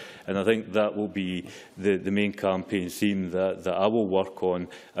powers, and I think that will be the main campaign theme that I will work on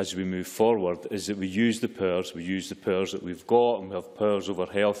as we move forward, is that we use the powers that we've got, and we have powers over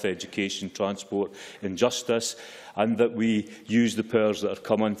health, education, transport and justice, and that we use the powers that are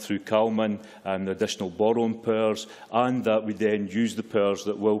coming through Calman and the additional borrowing powers, and that we then use the powers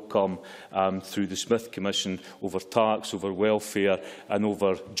that will come through the Smith Commission over tax, over welfare and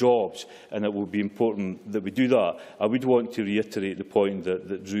over jobs. And it will be important that we do that. I would want to reiterate the point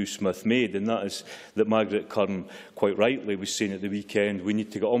that Drew Smith made, and that is that Margaret Curran quite rightly was saying at the weekend, we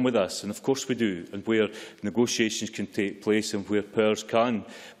need to get on with this, and of course we do. And where negotiations can take place and where powers can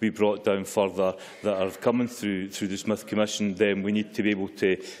be brought down further that are coming through the Smith Commission, then we need to be able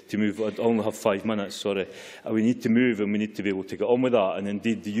to move. I only have 5 minutes, sorry. We need to move, and we need to be able to get on with that. And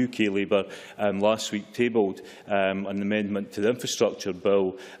indeed, the UK Labour last week tabled an amendment to the infrastructure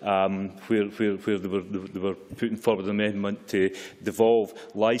bill where they were putting forward an amendment to devolve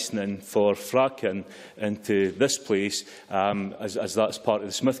licensing for fracking into this place, as that's part of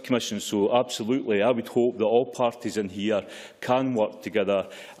the Smith Commission. So absolutely, I would hope that all parties in here can work together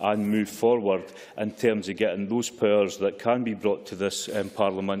and move forward in terms of getting those powers that can be brought to this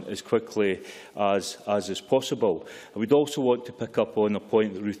Parliament as quickly as is possible. I would also want to pick up on a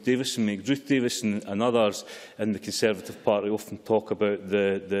point that Ruth Davison made. Ruth Davison and others in the Conservative Party often talk about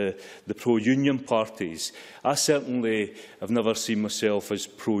the pro-union parties. I certainly have never seen myself as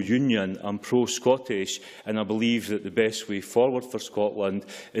pro-union. I'm pro-Scottish, and I believe that the best way forward for Scotland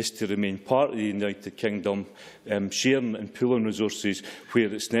is to remain part of the United Kingdom, sharing and pooling resources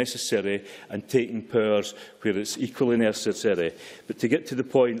where it's necessary and taking powers where it's equally necessary. But to get to the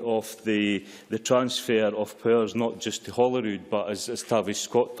point of the transfer of powers, not just to Holyrood, but as Tavish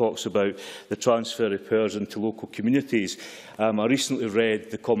Scott talks about, the transfer of powers into local communities. I recently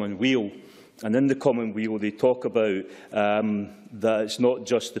read The Common Weal, and in The Common Weal they talk about that it's not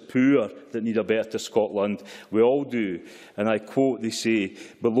just the poor that need a better Scotland, we all do. And I quote, they say,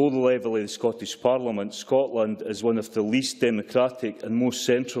 below the level of the Scottish Parliament, Scotland is one of the least democratic and most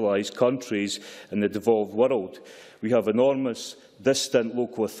centralised countries in the devolved world. We have enormous, distant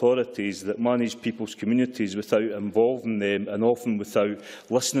local authorities that manage people's communities without involving them and often without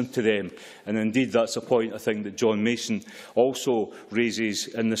listening to them. And indeed, that's a point I think that John Mason also raises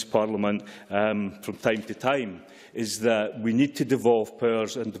in this Parliament from time to time, is that we need to devolve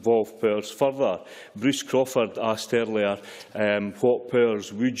powers and devolve powers further. Bruce Crawford asked earlier, what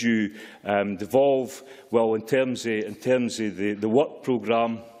powers would you devolve? Well, in terms of the work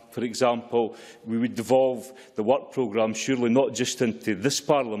programme, for example, we would devolve the work programme surely not just into this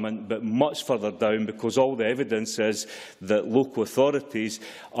Parliament, but much further down, because all the evidence is that local authorities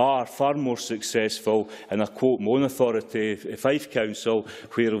are far more successful. And I quote my own authority, Fife Council,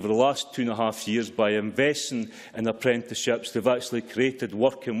 where over the last 2.5 years, by investing in apprenticeships, they've actually created,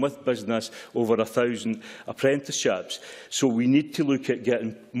 working with business, over 1,000 apprenticeships. So we need to look at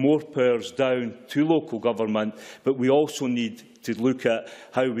getting more powers down to local government, but we also need to look at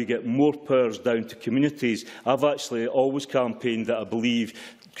how we get more powers down to communities. I've actually always campaigned that I believe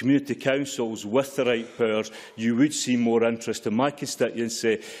community councils with the right powers, you would see more interest. In my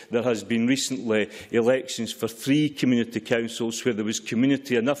constituency, there has been recently elections for 3 community councils where there was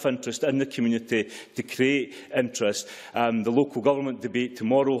enough interest in the community to create interest. The local government debate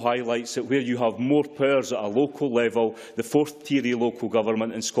tomorrow highlights that where you have more powers at a local level, the 4th tier local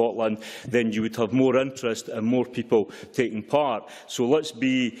government in Scotland, then you would have more interest and more people taking part. So let's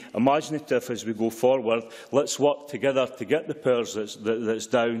be imaginative as we go forward. Let's work together to get the powers that's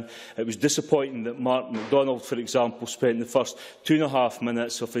down. It was disappointing that Mark MacDonald, for example, spent the first 2.5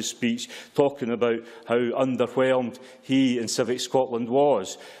 minutes of his speech talking about how underwhelmed he and Civic Scotland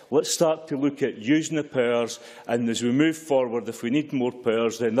was. Let's start to look at using the powers, and as we move forward, if we need more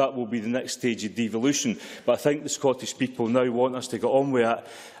powers, then that will be the next stage of devolution. But I think the Scottish people now want us to get on with it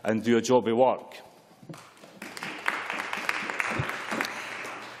and do a job of work.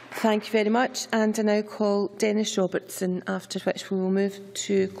 Thank you very much. And I now call Dennis Robertson, after which we will move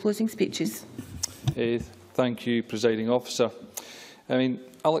to closing speeches. Thank you, Presiding Officer.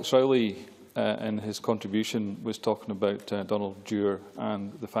 Alex Rowley in his contribution was talking about Donald Dewar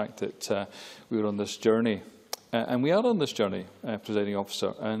and the fact that we were on this journey. And we are on this journey, Presiding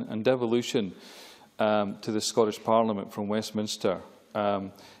Officer, and devolution to the Scottish Parliament from Westminster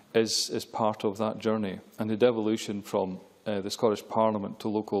is part of that journey. And the devolution from the Scottish Parliament to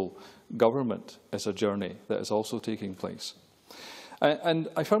local government is a journey that is also taking place. And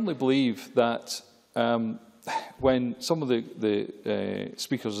I firmly believe that when some of the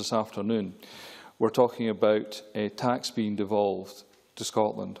speakers this afternoon were talking about tax being devolved to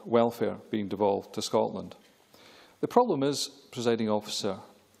Scotland, welfare being devolved to Scotland, the problem is, Presiding Officer,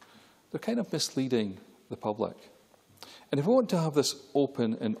 they're kind of misleading the public. And if we want to have this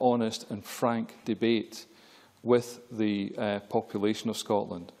open and honest and frank debate with the population of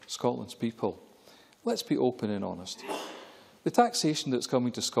Scotland, Scotland's people, let's be open and honest. The taxation that's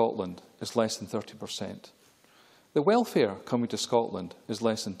coming to Scotland is less than 30%. The welfare coming to Scotland is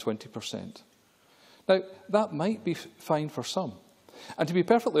less than 20%. Now, that might be fine for some. And to be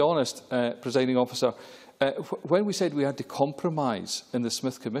perfectly honest, Presiding Officer, when we said we had to compromise in the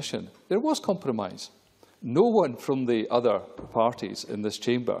Smith Commission, there was compromise. No one from the other parties in this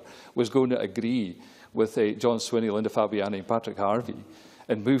chamber was going to agree with John Swinney, Linda Fabiani and Patrick Harvey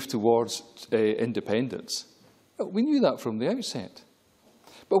and move towards independence. We knew that from the outset.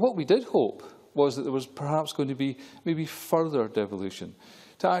 But what we did hope was that there was perhaps going to be maybe further devolution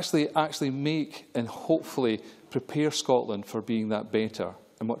to actually make and hopefully prepare Scotland for being that better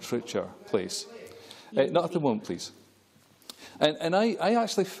and much richer place. Not at the moment, please. And I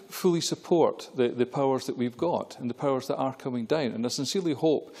actually fully support the powers that we've got and the powers that are coming down. And I sincerely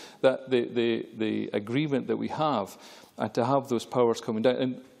hope that the agreement that we have to have those powers coming down,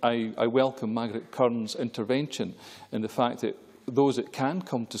 and I welcome Margaret Curran's intervention in the fact that those that can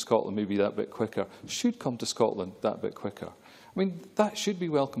come to Scotland maybe that bit quicker should come to Scotland that bit quicker. I mean, that should be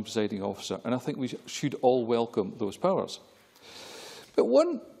welcome, Presiding Officer, and I think we should all welcome those powers. But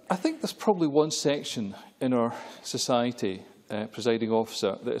I think there's probably one section in our society, Presiding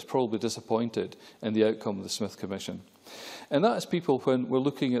Officer, that is probably disappointed in the outcome of the Smith Commission. And that is people when we're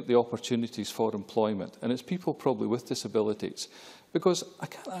looking at the opportunities for employment. And it's people probably with disabilities. Because I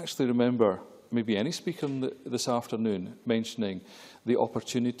can't actually remember maybe any speaker this afternoon mentioning the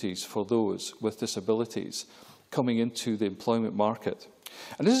opportunities for those with disabilities coming into the employment market.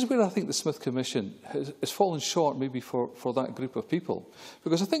 And this is where I think the Smith Commission has fallen short maybe for that group of people.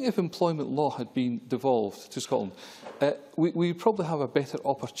 Because I think if employment law had been devolved to Scotland, we probably have a better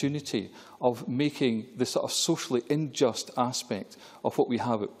opportunity of making the sort of socially unjust aspect of what we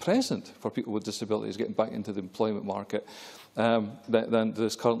have at present for people with disabilities getting back into the employment market than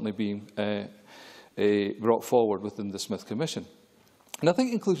is currently being brought forward within the Smith Commission. And I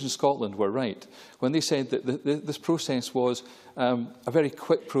think Inclusion Scotland were right when they said that this process was a very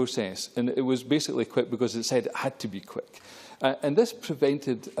quick process, and it was basically quick because it said it had to be quick. And this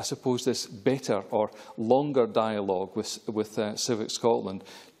prevented, I suppose, this better or longer dialogue with Civic Scotland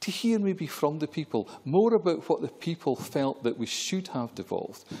to hear maybe from the people more about what the people felt that we should have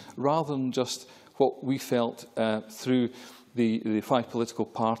devolved, rather than just what we felt through the 5 political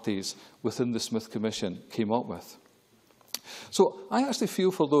parties within the Smith Commission came up with. So I actually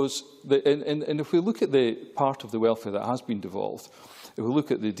feel for those, and if we look at the part of the welfare that has been devolved, if we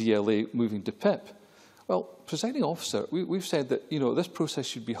look at the DLA moving to PIP, well, Presiding Officer, we've said that this process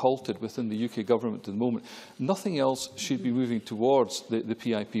should be halted within the UK government at the moment. Nothing else should be moving towards the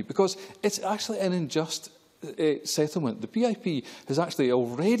PIP because it's actually an unjust settlement. The PIP has actually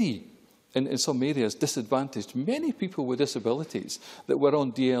already, in some areas, disadvantaged many people with disabilities that were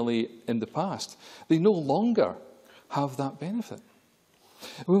on DLA in the past. They no longer have that benefit.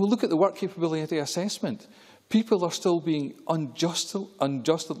 When we look at the work capability assessment, people are still being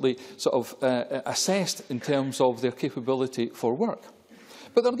unjustly sort of assessed in terms of their capability for work.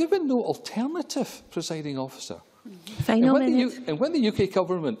 But they're given no alternative, presiding officer. And when the UK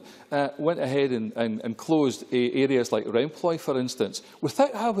government went ahead and closed areas like Remploy, for instance,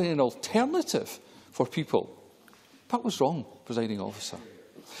 without having an alternative for people, that was wrong, presiding officer.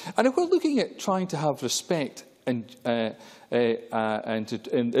 And if we're looking at trying to have respect and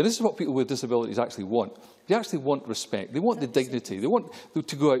this is what people with disabilities actually want. They actually want respect. They want the dignity. They want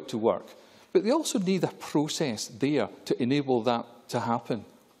to go out to work. But they also need a process there to enable that to happen.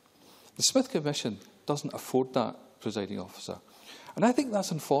 The Smith Commission doesn't afford that, presiding officer. And I think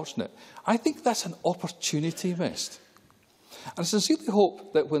that's unfortunate. I think that's an opportunity missed. And I sincerely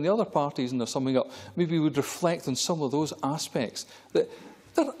hope that when the other parties, and they're summing up, maybe would reflect on some of those aspects, that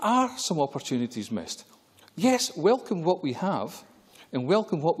there are some opportunities missed. Yes, welcome what we have, and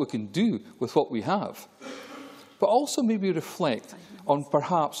welcome what we can do with what we have. But also maybe reflect on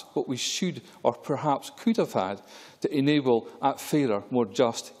perhaps what we should or perhaps could have had to enable a fairer, more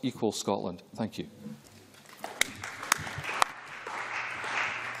just, equal Scotland. Thank you.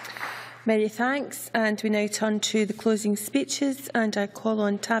 Many thanks. And we now turn to the closing speeches. And I call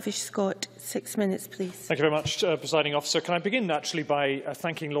on Tavish Scott. 6 minutes, please. Thank you very much, Presiding Officer. Can I begin actually by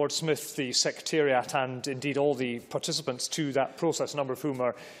thanking Lord Smith, the Secretariat and indeed all the participants to that process, a number of whom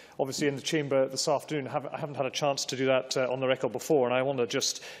are obviously in the chamber this afternoon. I haven't had a chance to do that on the record before, and I want to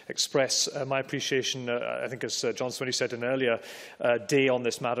just express my appreciation, I think as John Swinney said in an earlier day on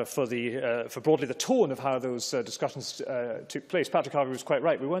this matter, for broadly the tone of how those discussions took place. Patrick Harvey was quite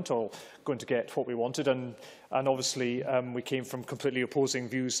right. We weren't all going to get what we wanted, and obviously we came from completely opposing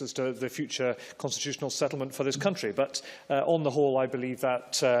views as to the future constitutional settlement for this country. But on the whole, I believe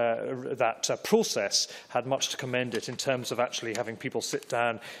that that process had much to commend it in terms of actually having people sit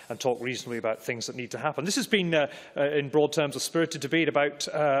down and talk reasonably about things that need to happen. This has been, in broad terms, a spirited debate about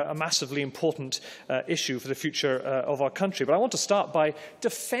a massively important issue for the future of our country. But I want to start by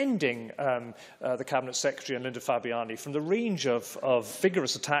defending the Cabinet Secretary and Linda Fabiani from the range of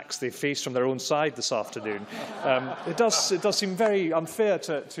vigorous attacks they faced from their own side this afternoon. It does seem very unfair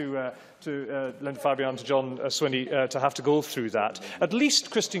to Linda Fabiani and to John Swinney to have to go through that. At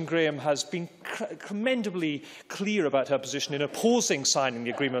least Christine Graham has been commendably clear about her position in opposing signing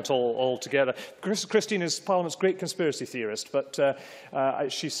the agreement altogether. Christine is Parliament's great conspiracy theorist, but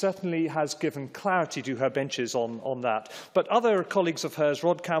she certainly has given clarity to her benches on that. But other colleagues of hers,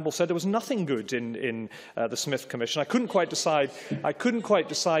 Rod Campbell, said there was nothing good in the Smith Commission. I couldn't quite decide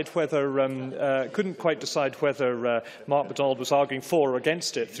whether Mark MacDonald was arguing for or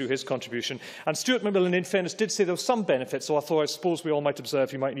against it through his contribution. And Stuart McMillan, in fairness, did say there was some benefit, so I suppose we all might observe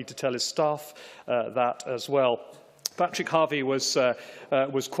he might need to tell his staff that as well. Patrick Harvey was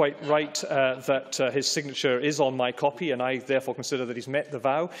quite right that his signature is on my copy, and I therefore consider that he's met the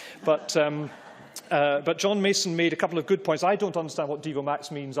vow. But John Mason made a couple of good points. I don't understand what Devo Max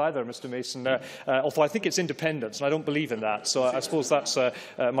means either, Mr Mason, although I think it's independence, and I don't believe in that. So I suppose that's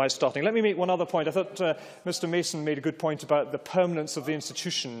my starting. Let me make one other point. I thought Mr Mason made a good point about the permanence of the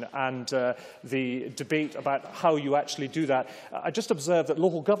institution and the debate about how you actually do that. I just observed that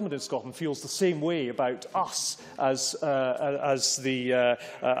local government in Scotland feels the same way about us as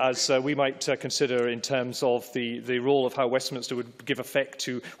we might consider in terms of the role of how Westminster would give effect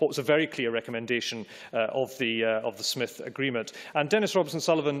to what was a very clear recommendation of the Smith Agreement. And Dennis Robertson,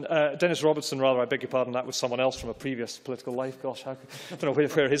 I beg your pardon, that was someone else from a previous political life. Gosh, I don't know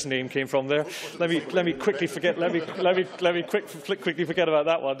where his name came from there. Let me quickly forget. Let me quickly forget about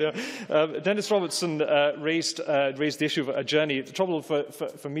that one. Yeah. Dennis Robertson raised the issue of a journey. The trouble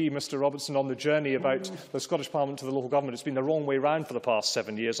for me, Mr Robertson, on the journey about the Scottish Parliament to the local government, it's been the wrong way round for the past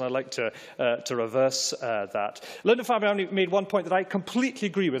 7 years, and I'd like to reverse that. Linda Fabiani made one point that I completely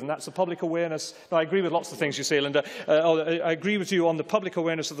agree with, and that's the public awareness. No, I agree with lots of things you say, Linda. I agree with you on the public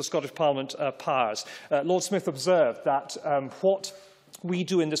awareness of the Scottish Parliament powers. Lord Smith observed that what we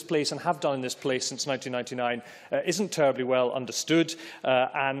do in this place and have done in this place since 1999 isn't terribly well understood,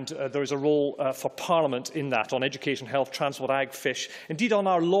 and there is a role for Parliament in that, on education, health, transport, ag, fish, indeed on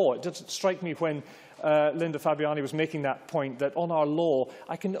our law. It did strike me when Linda Fabiani was making that point that on our law,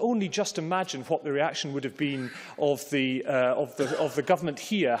 I can only just imagine what the reaction would have been of the government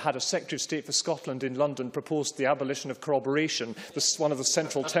here had a Secretary of State for Scotland in London proposed the abolition of corroboration, one of the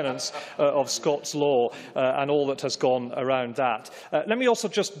central tenets of Scots law, and all that has gone around that. Let me also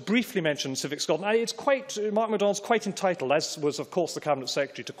just briefly mention Civic Scotland. Mark MacDonald's quite entitled, as was of course the Cabinet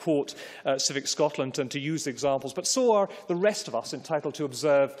Secretary, to quote Civic Scotland and to use the examples, but so are the rest of us entitled to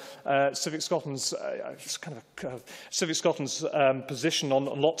observe Civic Scotland's it's kind of Civic Scotland's position on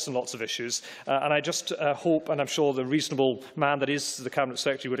lots and lots of issues, and I just hope, and I'm sure the reasonable man that is the Cabinet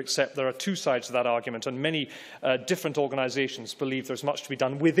Secretary would accept, there are two sides to that argument, and many different organisations believe there's much to be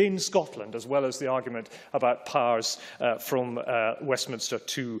done within Scotland, as well as the argument about powers from Westminster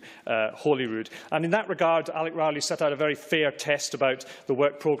to Holyrood. And in that regard, Alec Rowley set out a very fair test about the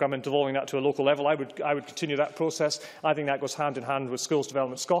work programme and devolving that to a local level. I would continue that process. I think that goes hand in hand with Skills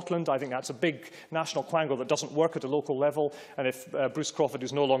Development Scotland. I think that's a big national quangle that doesn't work at a local level. And if Bruce Crawford,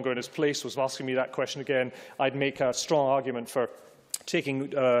 who's no longer in his place, was asking me that question again, I'd make a strong argument for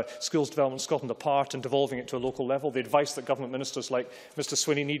taking Skills Development Scotland apart and devolving it to a local level. The advice that government ministers like Mr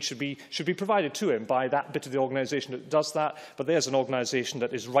Swinney need should be provided to him by that bit of the organisation that does that. But there's an organisation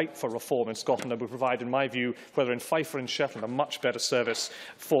that is ripe for reform in Scotland and will provide, in my view, whether in Fife or in Shetland, a much better service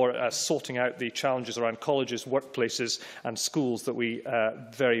for sorting out the challenges around colleges, workplaces and schools that we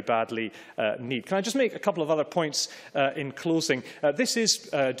very badly need. Can I just make a couple of other points in closing? This is,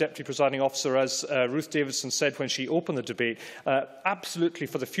 Deputy Presiding Officer, as Ruth Davidson said when she opened the debate, absolutely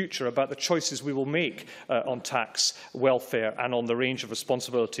for the future about the choices we will make on tax, welfare and on the range of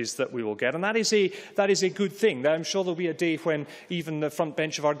responsibilities that we will get. And that is a good thing. I'm sure there will be a day when even the front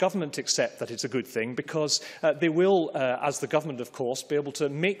bench of our government accept that it's a good thing, because they will, as the government of course, be able to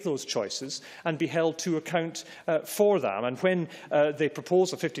make those choices and be held to account for them. And when they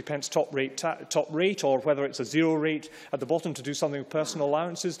propose a 50p top rate, or whether it's a zero rate at the bottom to do something with personal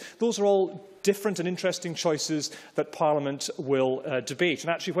allowances, those are all different and interesting choices that Parliament will debate. And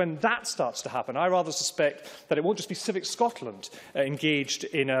actually, when that starts to happen, I rather suspect that it won't just be Civic Scotland engaged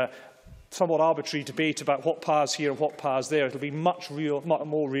in a somewhat arbitrary debate about what powers here and what powers there. It will be much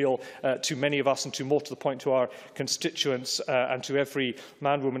more real to many of us, and to more to the point to our constituents and to every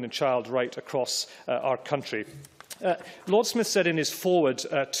man, woman and child right across our country. Lord Smith said in his foreword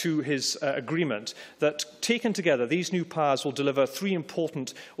to his agreement that, taken together, these new powers will deliver three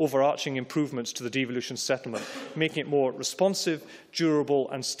important overarching improvements to the devolution settlement, making it more responsive, durable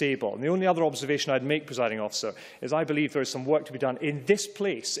and stable. And the only other observation I'd make, Presiding Officer, is I believe there is some work to be done in this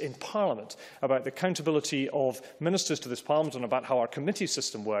place, in Parliament, about the accountability of ministers to this Parliament and about how our committee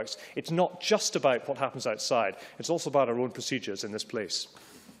system works. It's not just about what happens outside. It's also about our own procedures in this place.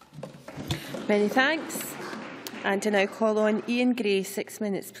 Many thanks. And I now call on Ian Gray. 6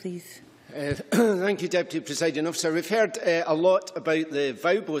 minutes, please. Thank you, Deputy Presiding Officer. We've heard a lot about the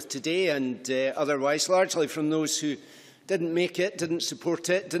vow, both today and otherwise, largely from those who didn't make it, didn't support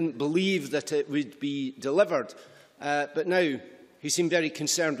it, didn't believe that it would be delivered. But now he seemed very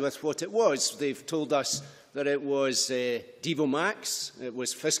concerned with what it was. They've told us that it was Devo Max, it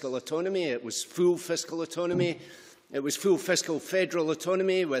was fiscal autonomy, it was full fiscal autonomy, it was full fiscal federal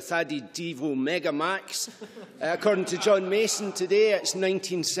autonomy with added Devo Mega Max. According to John Mason today, it's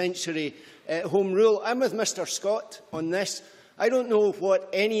 19th century Home Rule. I'm with Mr Scott on this. I don't know what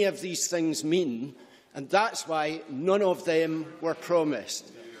any of these things mean, and that's why none of them were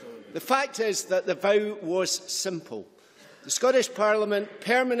promised. The fact is that the vow was simple. The Scottish Parliament,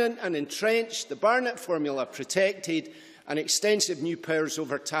 permanent and entrenched, the Barnett formula protected, and extensive new powers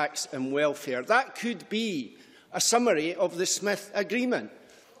over tax and welfare. That could be a summary of the Smith Agreement.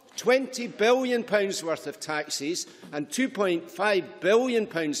 £20 billion worth of taxes and £2.5 billion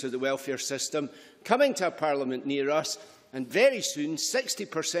of the welfare system coming to a Parliament near us, and very soon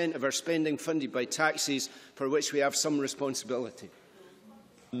 60% of our spending funded by taxes for which we have some responsibility.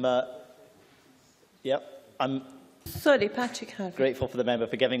 I'm sorry, Patrick Harvey. Grateful for the member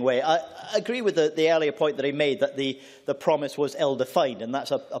for giving way. I agree with the earlier point that he made, that the promise was ill-defined, and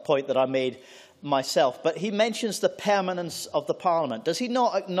that's a point that I made myself. But he mentions the permanence of the Parliament. Does he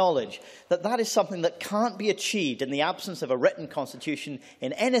not acknowledge that that is something that can't be achieved in the absence of a written constitution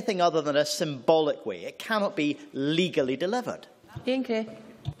in anything other than a symbolic way? It cannot be legally delivered. Ian Gray.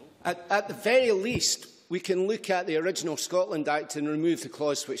 At the very least, we can look at the original Scotland Act and remove the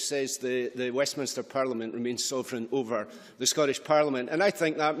clause which says the Westminster Parliament remains sovereign over the Scottish Parliament. And I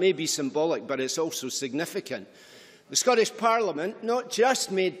think that may be symbolic, but it's also significant. The Scottish Parliament not just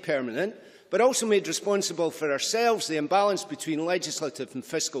made permanent, but also made responsible for ourselves the imbalance between legislative and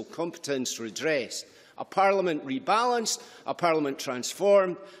fiscal competence redressed. A Parliament rebalanced, a Parliament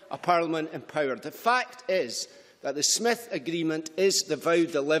transformed, a Parliament empowered. The fact is that the Smith Agreement is the vow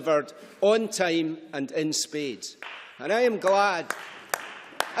delivered on time and in spades. And I am glad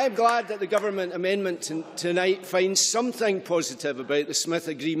that the government amendment tonight finds something positive about the Smith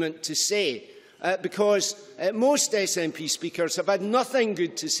Agreement to say, because most SNP speakers have had nothing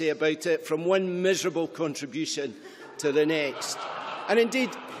good to say about it, from one miserable contribution to the next. And indeed,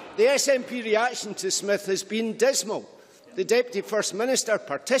 the SNP reaction to Smith has been dismal. The Deputy First Minister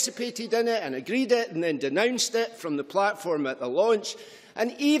participated in it and agreed it and then denounced it from the platform at the launch.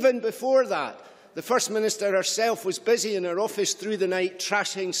 And even before that, the First Minister herself was busy in her office through the night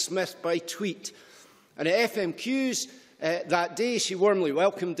trashing Smith by tweet. And at FMQs that day, she warmly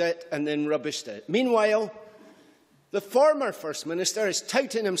welcomed it and then rubbished it. Meanwhile, the former First Minister is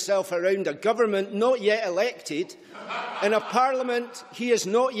touting himself around a government not yet elected in a parliament he is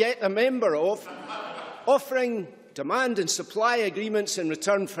not yet a member of, offering demand and supply agreements in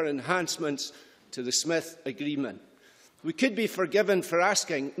return for enhancements to the Smith Agreement. We could be forgiven for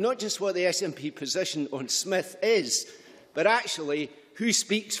asking not just what the SNP position on Smith is, but actually who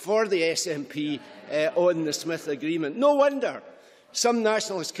speaks for the SNP on the Smith Agreement. No wonder some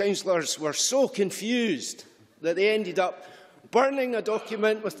Nationalist councillors were so confused that they ended up burning a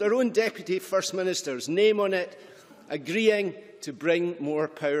document with their own Deputy First Minister's name on it, agreeing to bring more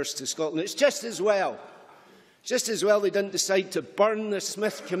powers to Scotland. It's just as well they didn't decide to burn the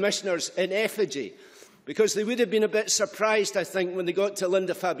Smith Commissioners in effigy, because they would have been a bit surprised, I think, when they got to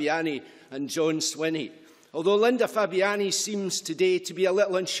Linda Fabiani and John Swinney. Although Linda Fabiani seems today to be a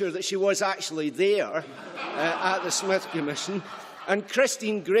little unsure that she was actually there at the Smith Commission, and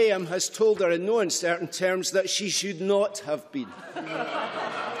Christine Graham has told her in no uncertain terms that she should not have been.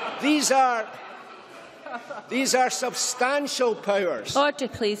 These are substantial powers. Order,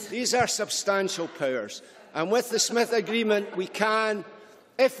 please. These are substantial powers. And with the Smith Agreement, we can,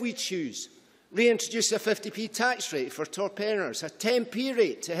 if we choose, reintroduce a 50p tax rate for top earners, a 10p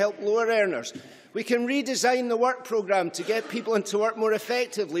rate to help lower earners. We can redesign the work programme to get people into work more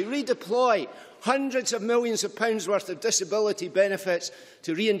effectively, redeploy hundreds of millions of pounds worth of disability benefits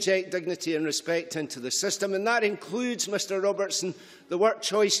to re-inject dignity and respect into the system. And that includes, Mr Robertson, the Work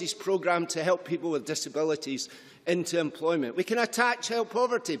Choices programme to help people with disabilities into employment. We can attack child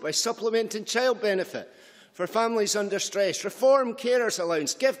poverty by supplementing child benefit for families under stress, reform carers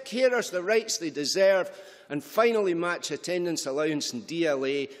allowance, give carers the rights they deserve, and finally match attendance allowance and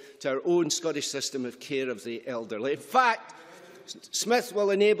DLA to our own Scottish system of care of the elderly. In fact, Smith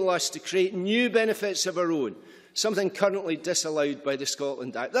will enable us to create new benefits of our own, something currently disallowed by the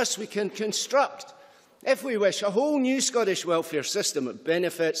Scotland Act. Thus, we can construct, if we wish, a whole new Scottish welfare system of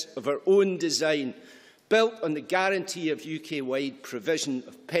benefits of our own design, built on the guarantee of UK-wide provision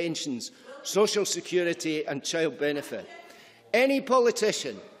of pensions, social security and child benefit. Any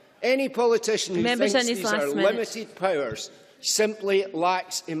politician who thinks these are limited powers simply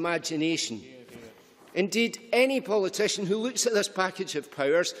lacks imagination. Indeed, any politician who looks at this package of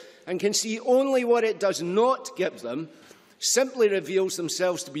powers and can see only what it does not give them simply reveals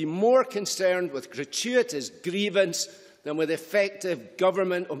themselves to be more concerned with gratuitous grievance than with effective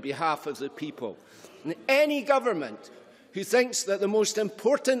government on behalf of the people. And any government who thinks that the most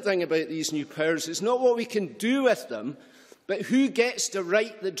important thing about these new powers is not what we can do with them, but who gets to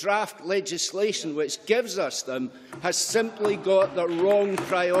write the draft legislation which gives us them, has simply got the wrong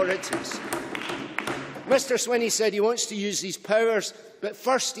priorities. Mr Swinney said he wants to use these powers, but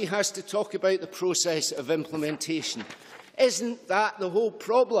first he has to talk about the process of implementation. Isn't that the whole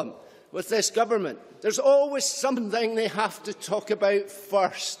problem with this government? There's always something they have to talk about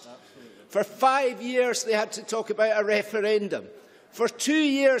first. For 5 years they had to talk about a referendum. For 2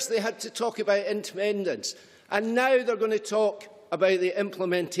 years they had to talk about independence. And now they're going to talk about the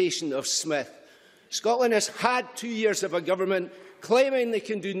implementation of Smith. Scotland has had 2 years of a government claiming they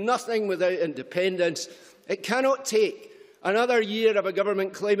can do nothing without independence. It cannot take another year of a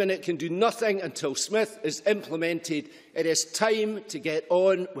government claiming it can do nothing until Smith is implemented. It is time to get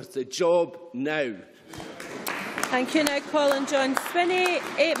on with the job now. Thank you. Now call on John Swinney.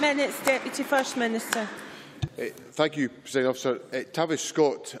 8 minutes, Deputy First Minister. Thank you, President Officer. Tavish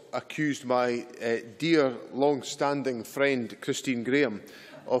Scott accused my dear, long-standing friend Christine Graham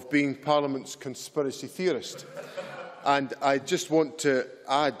of being Parliament's conspiracy theorist. And I just want to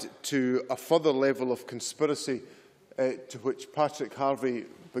add to a further level of conspiracy to which Patrick Harvie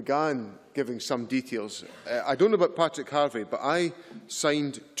began giving some details. I don't know about Patrick Harvie, but I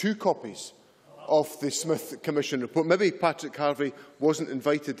signed 2 copies of the Smith Commission report. Maybe Patrick Harvie wasn't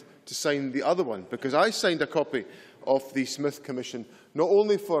invited to sign the other one, because I signed a copy of the Smith Commission, not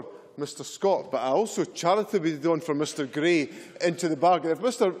only for Mr Scott, but I also charitably did one for Mr Gray into the bargain. If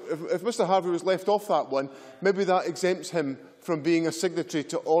Mr Harvie was left off that one, maybe that exempts him from being a signatory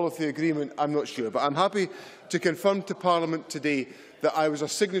to all of the agreement. I'm not sure. But I'm happy to confirm to Parliament today that I was a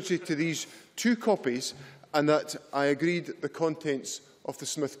signatory to these 2 copies and that I agreed the contents of the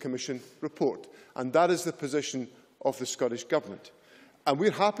Smith Commission report. And that is the position of the Scottish Government. And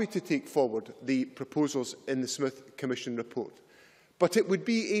we're happy to take forward the proposals in the Smith Commission report. But it would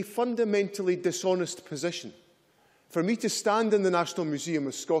be a fundamentally dishonest position for me to stand in the National Museum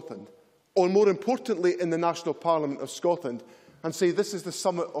of Scotland, or more importantly in the National Parliament of Scotland, and say this is the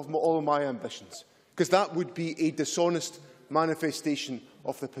summit of all of my ambitions, because that would be a dishonest manifestation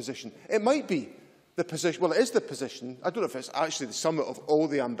of the position. It might be the position, well, it is the position, I don't know if it's actually the summit of all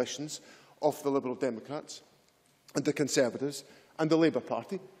the ambitions of the Liberal Democrats and the Conservatives and the Labour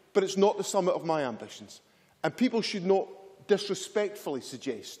Party, but it's not the summit of my ambitions. And people should not disrespectfully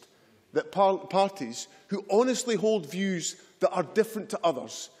suggest that parties who honestly hold views that are different to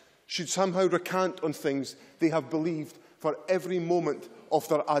others should somehow recant on things they have believed for every moment of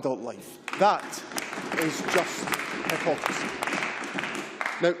their adult life. That is just hypocrisy.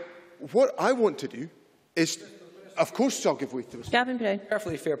 Now, what I want to do is, of course, I'll give way to this. Gavin Brown.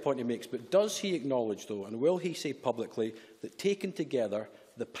 Perfectly fair point he makes, but does he acknowledge, though, and will he say publicly, that taken together,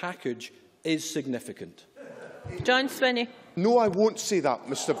 the package is significant? John Swinney. No, I won't say that,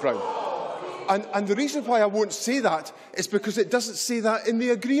 Mr Brown. And the reason why I won't say that is because it doesn't say that in the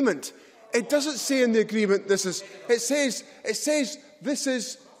agreement. It doesn't say in the agreement this is. It says this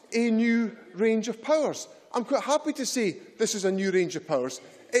is a new range of powers. I'm quite happy to say this is a new range of powers.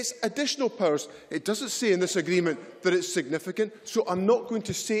 It's additional powers. It doesn't say in this agreement that it's significant, so I'm not going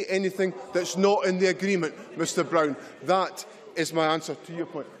to say anything that's not in the agreement, Mr Brown. That is my answer to your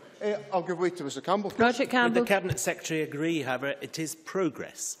point. I'll give way to Mr Campbell. Roger Campbell. Would the Cabinet Secretary agree, however, it is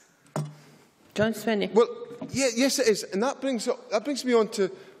progress? John Swinney. Well, yes, it is, and that brings me on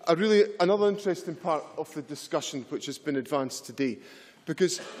to another interesting part of the discussion which has been advanced today,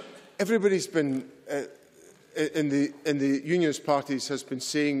 because everybody's been in the Unionist parties has been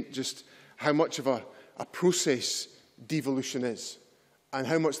saying just how much of a process devolution is, and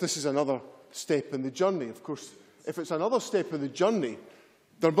how much this is another step in the journey. Of course, if it's another step in the journey,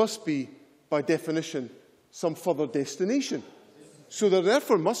 there must be, by definition, some further destination. So there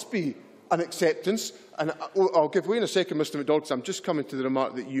therefore must be an acceptance, and I'll give way in a second, Mr MacDonald, because I'm just coming to the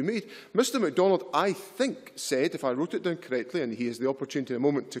remark that you made. Mr MacDonald, I think, said, if I wrote it down correctly, and he has the opportunity in a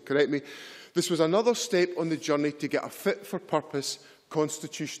moment to correct me, this was another step on the journey to get a fit-for-purpose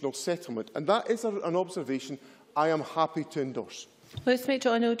constitutional settlement. And that is an observation I am happy to endorse. Lewis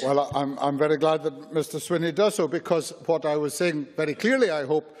MacDonald. Well, I'm very glad that Mr Swinney does so, because what I was saying very clearly, I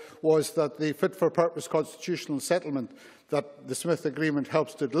hope, was that the fit-for-purpose constitutional settlement that the Smith Agreement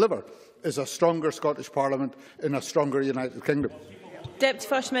helps to deliver is a stronger Scottish Parliament in a stronger United Kingdom. Deputy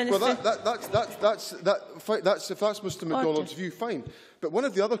First Minister. Well, if that's Mr MacDonald's view, fine. But one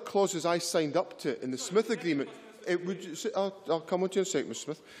of the other clauses I signed up to in the Smith Agreement, I'll come on to you in a second, Mr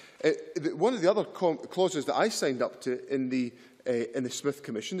Smith. One of the other clauses that I signed up to in the Smith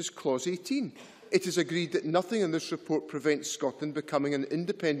Commission is Clause 18. It is agreed that nothing in this report prevents Scotland becoming an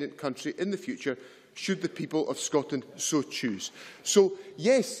independent country in the future, should the people of Scotland so choose. So,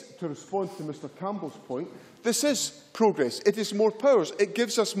 yes, to respond to Mr Campbell's point, this is progress. It is more powers. It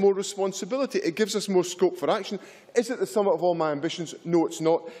gives us more responsibility. It gives us more scope for action. Is it the summit of all my ambitions? No, it's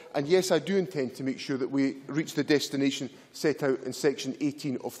not. And yes, I do intend to make sure that we reach the destination set out in section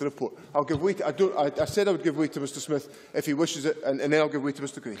 18 of the report. I'll give way to, I said I would give way to Mr Smith if he wishes it, and then I'll give way to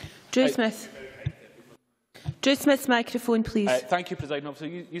Mr Gray. Drew Smith. Drew Smith's microphone, please. Thank you, President Officer.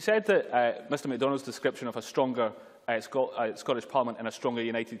 You said that Mr MacDonald's description of a stronger Scottish Parliament and a stronger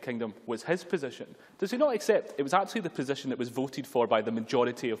United Kingdom was his position. Does he not accept it was actually the position that was voted for by the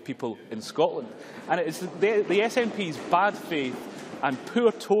majority of people in Scotland? And it is the SNP's bad faith and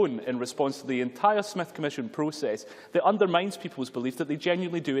poor tone in response to the entire Smith Commission process that undermines people's belief that they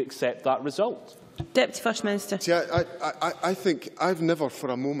genuinely do accept that result. Deputy First Minister. See, I think I've never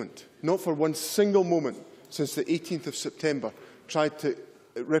for a moment, not for one single moment, since the 18th of September, tried to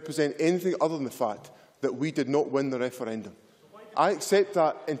represent anything other than the fact that we did not win the referendum. I accept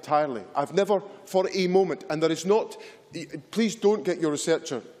that entirely. I've never, for a moment, and there is not, please don't get your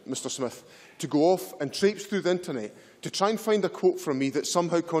researcher, Mr Smith, to go off and traipse through the internet to try and find a quote from me that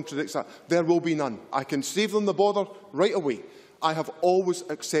somehow contradicts that. There will be none. I can save them the bother right away. I have always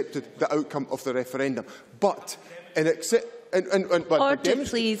accepted the outcome of the referendum. But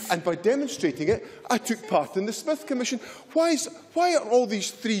by demonstrating it, I took part in the Smith Commission. Why are all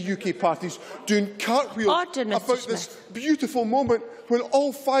these three UK parties doing cartwheels about this beautiful moment when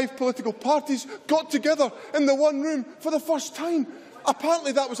all 5 political parties got together in the one room for the first time?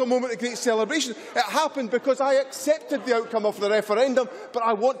 Apparently that was a moment of great celebration. It happened because I accepted the outcome of the referendum, but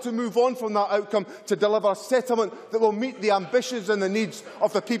I want to move on from that outcome to deliver a settlement that will meet the ambitions and the needs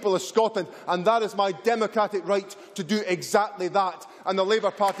of the people of Scotland. And that is my democratic right to do exactly that. And the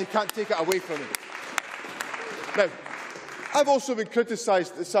Labour Party can't take it away from me. Now, I've also been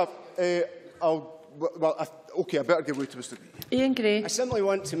criticised this afternoon. I better give way to Mr Gray. Ian Gray. I simply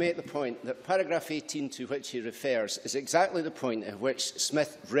want to make the point that paragraph 18 to which he refers is exactly the point at which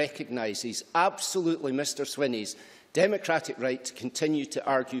Smith recognises absolutely Mr Swinney's democratic right to continue to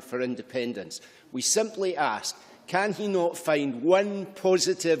argue for independence. We simply ask, can he not find one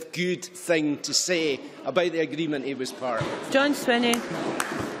positive, good thing to say about the agreement he was part of? John Swinney.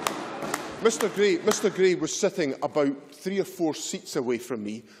 Mr Gray was sitting about 3 or 4 seats away from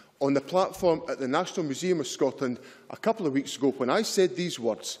me on the platform at the National Museum of Scotland a couple of weeks ago when I said these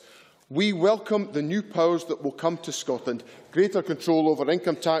words: "We welcome the new powers that will come to Scotland, greater control over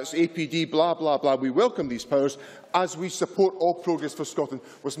income tax, APD, blah, blah, blah. We welcome these powers as we support all progress for Scotland."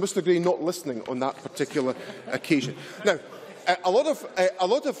 Was Mr Gray not listening on that particular occasion? Now, a lot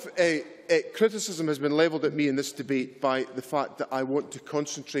of criticism has been levelled at me in this debate by the fact that I want to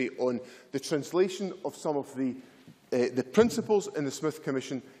concentrate on the translation of some of the principles in the Smith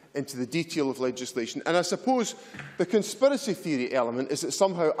Commission into the detail of legislation. And I suppose the conspiracy theory element is that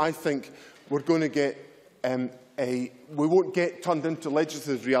somehow I think we're going to get we won't get turned into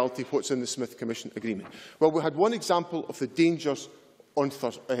legislative reality what's in the Smith Commission agreement. Well, we had one example of the dangers on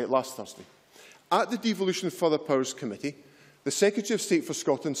last Thursday. At the Devolution of Further Powers Committee, the Secretary of State for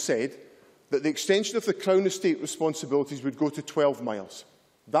Scotland said that the extension of the Crown Estate responsibilities would go to 12 miles.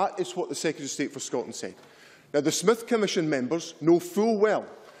 That is what the Secretary of State for Scotland said. Now, the Smith Commission members know full well,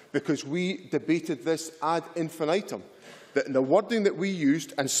 because we debated this ad infinitum, that in the wording that we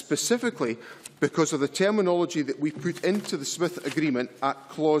used, and specifically because of the terminology that we put into the Smith Agreement at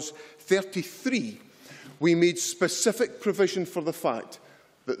clause 33, we made specific provision for the fact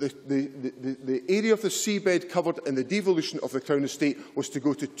that the area of the seabed covered in the devolution of the Crown Estate was to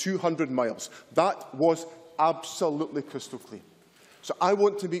go to 200 miles. That was absolutely crystal clear. So I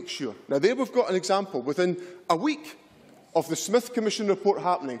want to make sure. Now, there we've got an example within a week of the Smith Commission report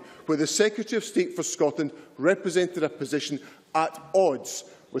happening, where the Secretary of State for Scotland represented a position at odds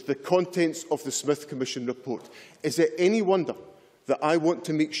with the contents of the Smith Commission report. Is it any wonder that I want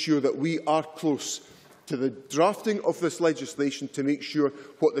to make sure that we are close to the drafting of this legislation to make sure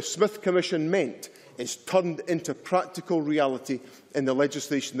what the Smith Commission meant is turned into practical reality in the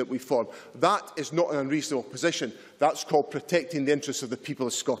legislation that we form? That is not an unreasonable position. That's called protecting the interests of the people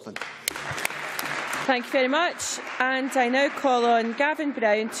of Scotland. Thank you very much. And I now call on Gavin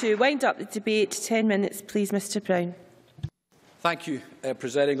Brown to wind up the debate. 10 minutes, please, Mr Brown. Thank you,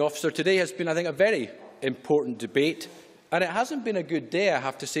 Presiding Officer. Today has been, I think, a very important debate. And it hasn't been a good day, I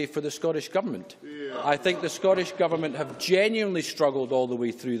have to say, for the Scottish Government. I think the Scottish Government have genuinely struggled all the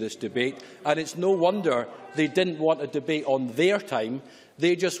way through this debate, and it's no wonder they didn't want a debate on their time.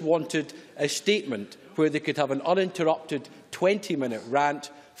 They just wanted a statement where they could have an uninterrupted 20-minute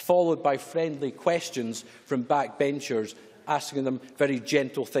rant, followed by friendly questions from backbenchers asking them very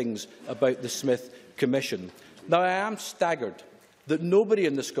gentle things about the Smith Commission. Now, I am staggered that nobody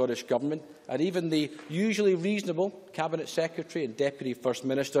in the Scottish Government, and even the usually reasonable Cabinet Secretary and Deputy First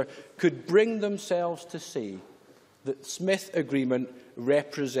Minister, could bring themselves to say that the Smith Agreement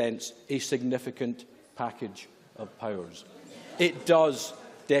represents a significant package of powers. It does,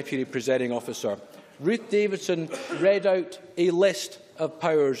 Deputy Presiding Officer. Ruth Davidson read out a list of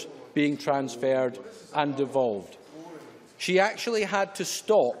powers being transferred and devolved. She actually had to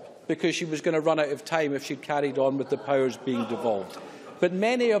stop because she was going to run out of time if she carried on with the powers being devolved. But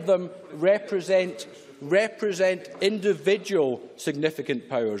many of them represent individual significant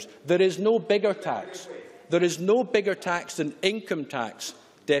powers. There is no bigger tax. There is no bigger tax than income tax,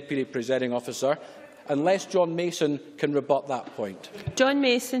 Deputy Presiding Officer, unless John Mason can rebut that point. John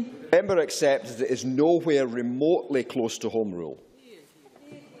Mason. The member accepts that it is nowhere remotely close to Home Rule.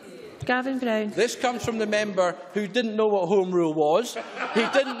 Gavin Brown. This comes from the member who didn't know what Home Rule was, he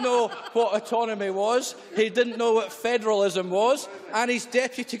didn't know what autonomy was, he didn't know what federalism was, and he's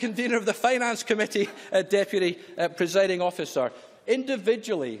Deputy Convener of the Finance Committee, Deputy Presiding Officer.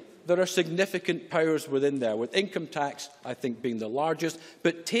 Individually, there are significant powers within there, with income tax, I think, being the largest,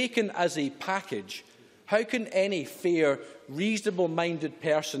 but taken as a package, how can any fair, reasonable-minded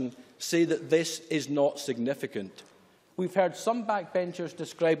person say that this is not significant? We've heard some backbenchers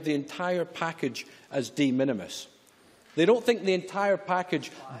describe the entire package as de minimis. They don't think the entire package,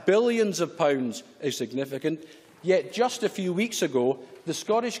 billions of pounds, is significant. Yet just a few weeks ago, the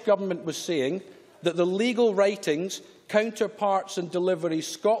Scottish Government was saying that the legal writings, Counterparts and Delivery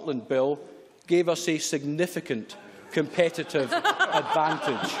Scotland Bill gave us a significant competitive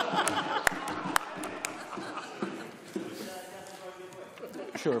advantage.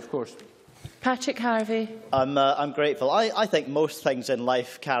 Sure, of course. Patrick Harvey. I'm grateful. I think most things in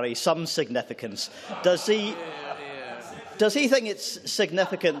life carry some significance. Does he think it's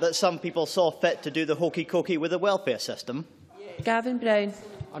significant that some people saw fit to do the hokey-cokey with the welfare system? Gavin Brown.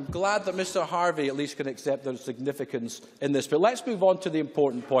 I'm glad that Mr Harvey at least can accept their significance in this. But let's move on to the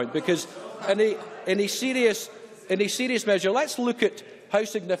important point, because in a serious measure, let's look at how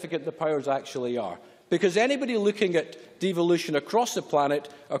significant the powers actually are. Because anybody looking at devolution across the planet,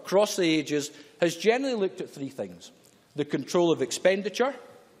 across the ages, has generally looked at three things: the control of expenditure,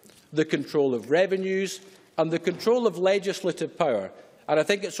 the control of revenues, and the control of legislative power. And I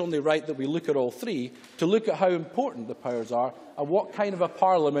think it's only right that we look at all three to look at how important the powers are and what kind of a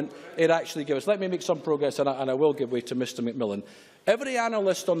parliament it actually gives us. Let me make some progress, and I will give way to Mr Macmillan. Every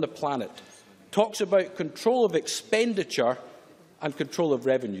analyst on the planet talks about control of expenditure and control of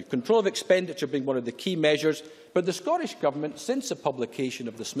revenue. Control of expenditure being one of the key measures, but the Scottish Government, since the publication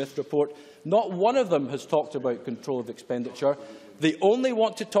of the Smith report, not one of them has talked about control of expenditure. They only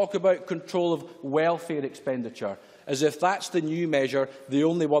want to talk about control of welfare expenditure, as if that's the new measure, the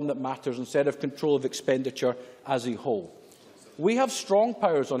only one that matters, instead of control of expenditure as a whole. We have strong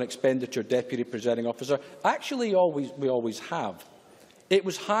powers on expenditure, Deputy Presiding Officer. Actually, we always have. It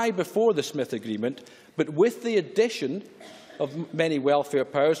was high before the Smith Agreement, but with the addition of many welfare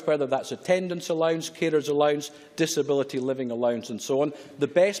powers, whether that's attendance allowance, carers allowance, disability living allowance and so on, the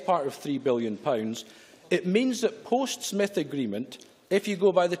best part of £3 billion, it means that post-Smith Agreement, if you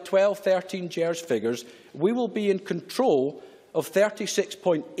go by the 12-13 GERS figures, we will be in control of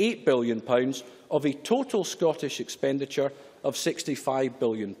 £36.8 billion of a total Scottish expenditure of £65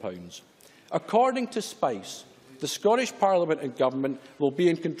 billion. According to SPICE, the Scottish Parliament and Government will be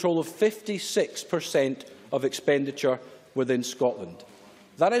in control of 56% of expenditure within Scotland.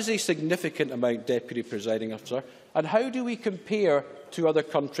 That is a significant amount, Deputy Presiding Officer. And how do we compare to other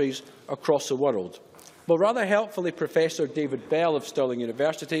countries across the world? Well, rather helpfully, Professor David Bell of Stirling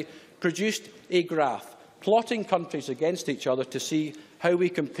University produced a graph plotting countries against each other to see how we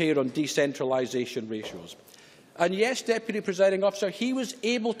compare on decentralisation ratios. And yes, Deputy Presiding Officer, he was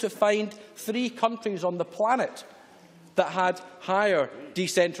able to find 3 countries on the planet that had higher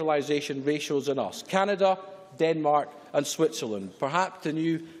decentralisation ratios than us: Canada, Denmark and Switzerland. Perhaps the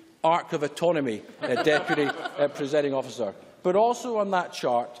new arc of autonomy, Deputy Presiding Officer. But also on that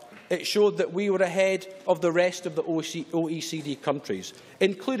chart, it showed that we were ahead of the rest of the OECD countries,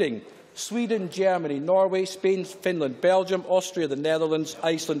 including Sweden, Germany, Norway, Spain, Finland, Belgium, Austria, the Netherlands,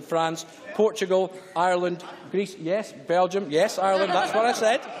 Iceland, France, Portugal, Ireland, Greece. Yes, Belgium. Yes, Ireland. That's what I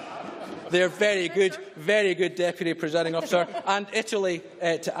said. They're very good, Deputy Presiding Officer, and Italy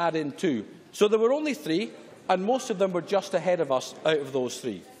to add in too. So there were only 3, and most of them were just ahead of us out of those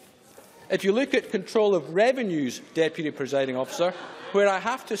 3. If you look at control of revenues, Deputy Presiding Officer, where I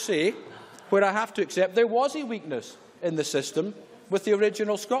have to accept there was a weakness in the system with the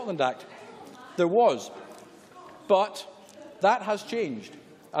original Scotland Act. There was. But that has changed,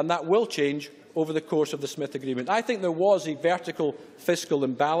 and that will change over the course of the Smith Agreement. I think there was a vertical fiscal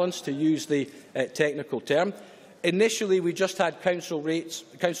imbalance, to use the technical term. Initially, we just had council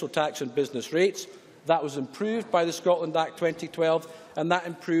tax and business rates. That was improved by the Scotland Act 2012, and that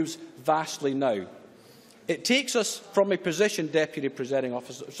improves vastly now. It takes us from a position, Deputy Presiding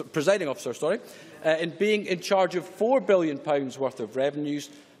Officer, in being in charge of £4 billion worth of revenues,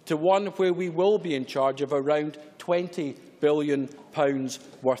 to one where we will be in charge of around £20 billion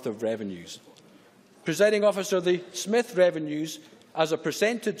worth of revenues. Presiding Officer, the Smith revenues as a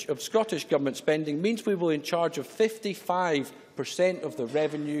percentage of Scottish Government spending means we will be in charge of 55% of the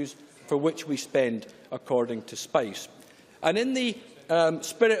revenues for which we spend, according to SPICE. And in the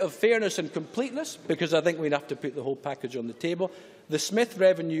spirit of fairness and completeness, because I think we have to put the whole package on the table, the Smith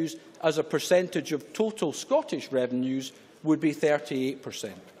revenues as a percentage of total Scottish revenues would be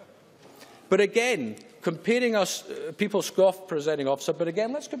 38%. But again, comparing us, people scoff, Presiding Officer, but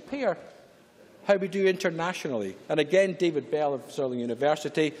again, let's compare how we do internationally. And again, David Bell of Stirling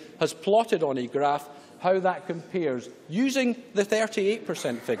University has plotted on a graph how that compares using the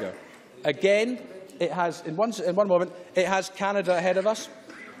 38% figure. Again, it has, in one moment, it has Canada ahead of us,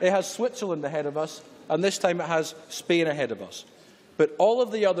 it has Switzerland ahead of us, and this time it has Spain ahead of us. But all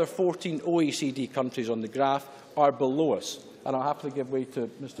of the other 14 OECD countries on the graph are below us. And I'll happily give way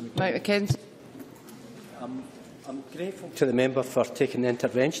to Mr McKenzie. I'm grateful to the member for taking the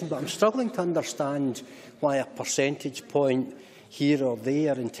intervention, but I'm struggling to understand why a percentage point here or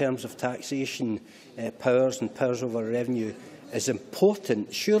there in terms of taxation powers and powers over revenue is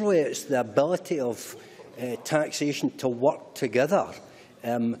important. Surely it's the ability of taxation to work together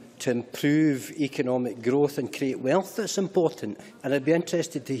to improve economic growth and create wealth that's important, and I'd be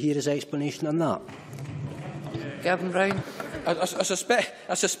interested to hear his explanation on that. Gavin Brown. I suspect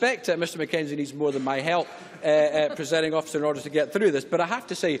Mr McKenzie needs more than my help, Presiding Officer, in order to get through this. But I have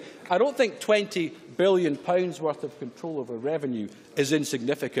to say, I don't think £20 billion worth of control over revenue is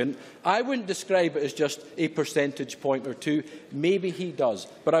insignificant. I wouldn't describe it as just a percentage point or two. Maybe he does.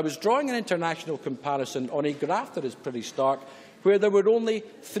 But I was drawing an international comparison on a graph that is pretty stark, where there were only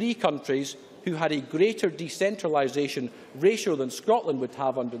 3 countries who had a greater decentralisation ratio than Scotland would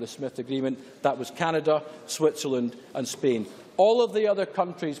have under the Smith Agreement. That was Canada, Switzerland and Spain. All of the other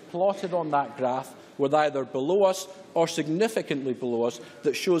countries plotted on that graph were either below us or significantly below us.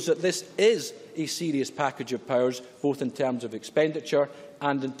 That shows that this is a serious package of powers, both in terms of expenditure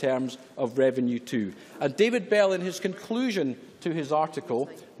and in terms of revenue too. And David Bell, in his conclusion to his article,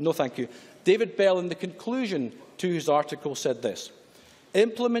 David Bell, in the conclusion to his article, said this: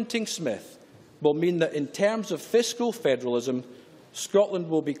 implementing Smith will mean that in terms of fiscal federalism, Scotland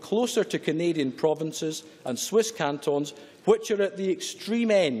will be closer to Canadian provinces and Swiss cantons, which are at the extreme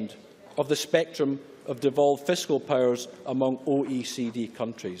end of the spectrum of devolved fiscal powers among OECD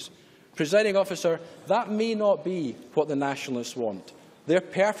countries. Presiding Officer, that may not be what the Nationalists want. They are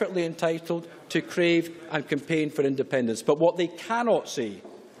perfectly entitled to crave and campaign for independence. But what they cannot say,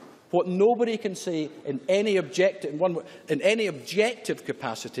 what nobody can say in any objective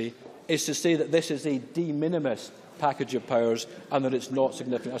capacity, is to say that this is a de minimis package of powers and that it's not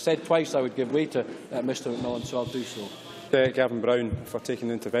significant. I said twice I would give way to Mr McMillan, so I'll do so. Gavin Brown for taking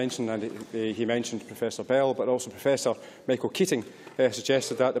the intervention, and he mentioned Professor Bell, but also Professor Michael Keating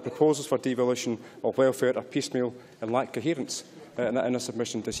suggested that the proposals for devolution of welfare are piecemeal and lack coherence in a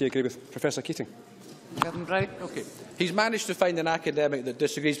submission. Does he agree with Professor Keating? Gavin Brown. Okay. He's managed to find an academic that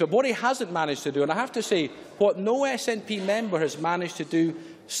disagrees, but what he hasn't managed to do, and I have to say, what no SNP member has managed to do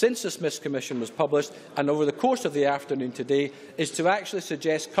since the Smith Commission was published and over the course of the afternoon today, is to actually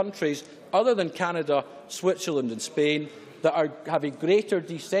suggest countries other than Canada, Switzerland and Spain that have a greater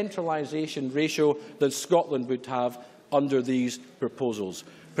decentralisation ratio than Scotland would have under these proposals.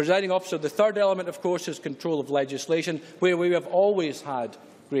 Presiding Officer, the third element, of course, is control of legislation, where we have always had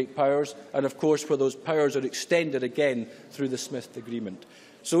great powers, and of course where those powers are extended again through the Smith Agreement.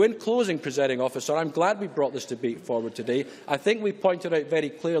 So in closing, Presiding Officer, I'm glad we brought this debate forward today. I think we pointed out very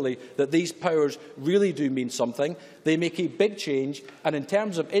clearly that these powers really do mean something. They make a big change, and in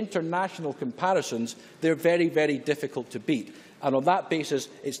terms of international comparisons, they're very, very difficult to beat. And on that basis,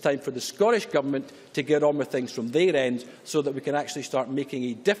 it's time for the Scottish Government to get on with things from their end so that we can actually start making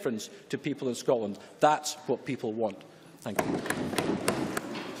a difference to people in Scotland. That's what people want. Thank you.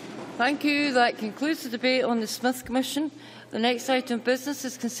 Thank you. That concludes the debate on the Smith Commission. The next item of business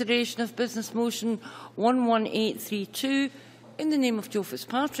is consideration of Business Motion 11832 in the name of Joe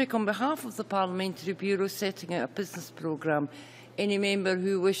Fitzpatrick on behalf of the Parliamentary Bureau setting out a business programme. Any member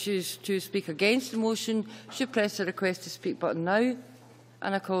who wishes to speak against the motion should press the request to speak button now.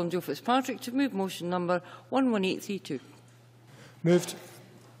 And I call on Joe Fitzpatrick to move motion number 11832. Moved.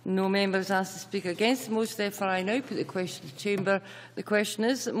 No members asked to speak against the motion, therefore I now put the question to the Chamber. The question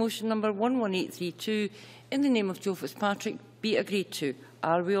is that motion number 11832 in the name of Joe Fitzpatrick be agreed to.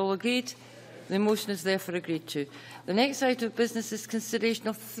 Are we all agreed? The motion is therefore agreed to. The next item of business is consideration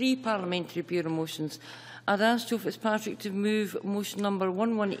of 3 Parliamentary Bureau motions. I'd ask Joe Fitzpatrick to move motion number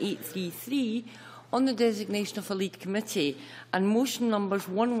 11833 on the designation of a lead committee and motion numbers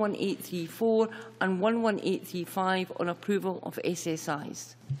 11834 and 11835 on approval of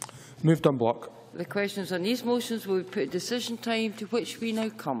SSIs. Moved en bloc. The questions on these motions will be put at decision time, to which we now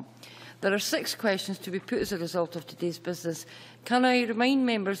come. There are 6 questions to be put as a result of today's business. Can I remind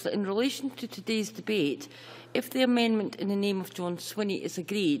members that in relation to today's debate, if the amendment in the name of John Swinney is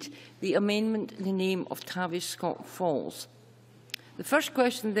agreed, the amendment in the name of Tavish Scott falls. The first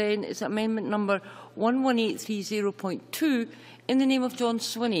question then is amendment number 11830.2 in the name of John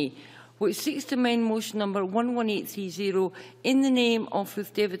Swinney, which seeks to amend motion number 11830 in the name of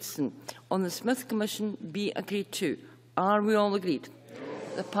Ruth Davidson on the Smith Commission be agreed to. Are we all agreed?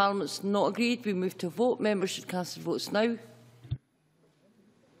 The Parliament's not agreed. We move to vote. Members should cast their votes now.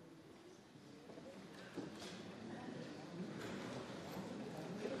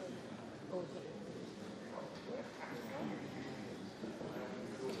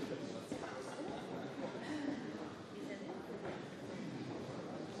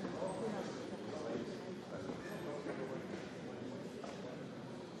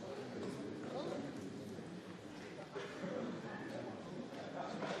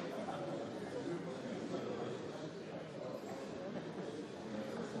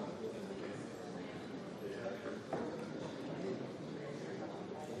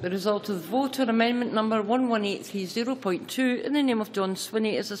 The result of the vote on amendment number 11830.2 in the name of John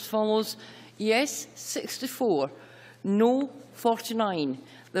Swinney is as follows. Yes, 64. No 49.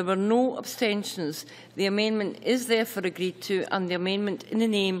 There were no abstentions. The amendment is therefore agreed to, and the amendment in the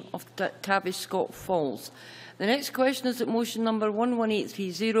name of Tavish Scott falls. The next question is that motion number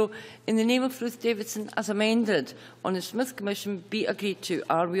 11830 in the name of Ruth Davidson as amended on the Smith Commission be agreed to.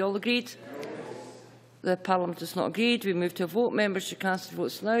 Are we all agreed? The Parliament is not agreed. We move to a vote. Members should cast their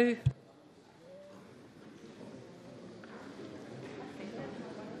votes now.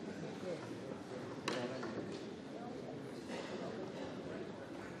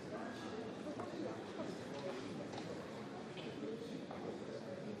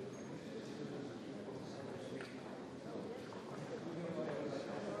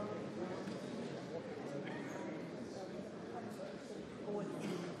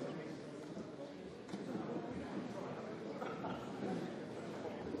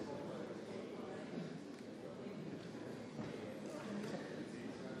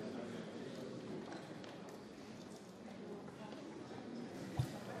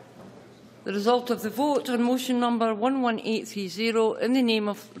 The result of the vote on motion number 11830 in the name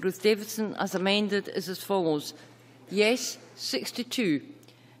of Ruth Davidson as amended is as follows. Yes, 62.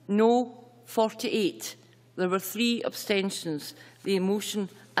 No, 48. There were 3 abstentions. The motion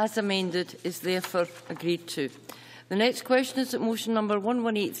as amended is therefore agreed to. The next question is that motion number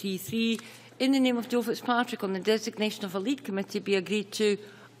 11833 in the name of Joe Fitzpatrick on the designation of a lead committee be agreed to.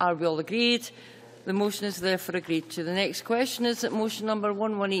 Are we all agreed? The motion is therefore agreed to. The next question is that motion number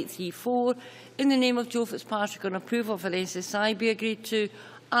 11834 in the name of Joe Fitzpatrick on approval of an SSI be agreed to.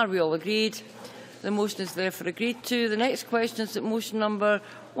 Are we all agreed? The motion is therefore agreed to. The next question is that motion number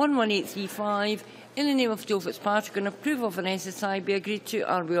 11835 in the name of Joe Fitzpatrick on approval of an SSI be agreed to.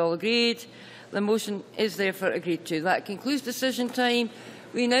 Are we all agreed? The motion is therefore agreed to. That concludes decision time.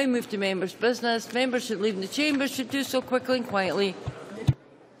 We now move to members' business. Members should leave the chamber should do so quickly and quietly.